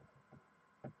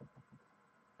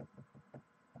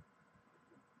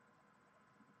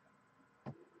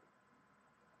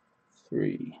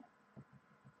 three,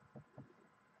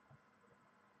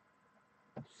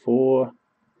 4.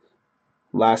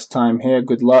 Last time here,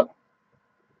 good luck.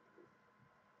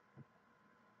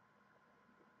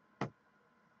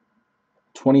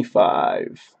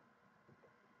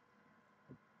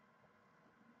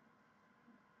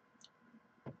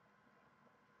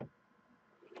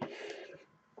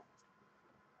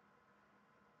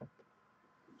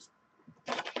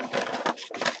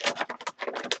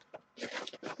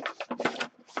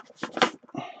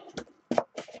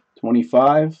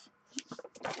 25.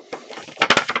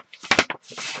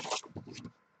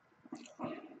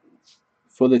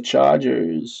 For the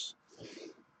Chargers,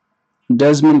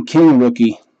 Desmond King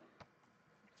rookie.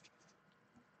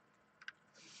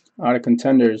 Out of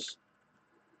contenders.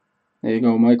 There you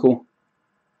go, Michael.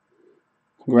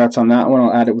 Congrats on that one.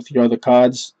 I'll add it with your other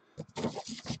cards.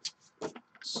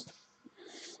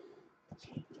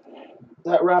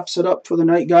 That wraps it up for the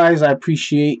night, guys. I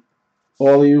appreciate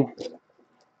all of you.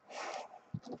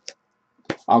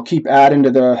 I'll keep adding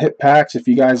to the hit packs if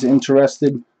you guys are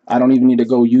interested. I don't even need to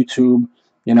go YouTube.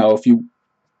 You know, if you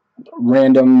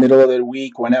random middle of the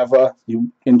week, whenever you're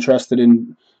interested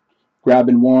in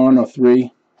grabbing 1 or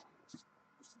 3,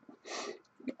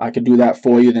 I could do that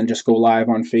for you. Then just go live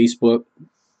on Facebook.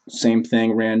 Same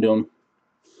thing, random.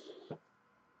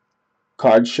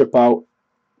 Cards ship out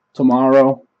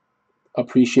tomorrow.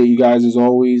 Appreciate you guys as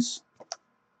always.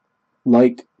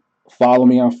 Like, follow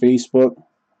me on Facebook.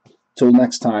 Till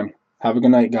next time. Have a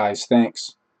good night, guys.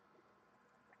 Thanks.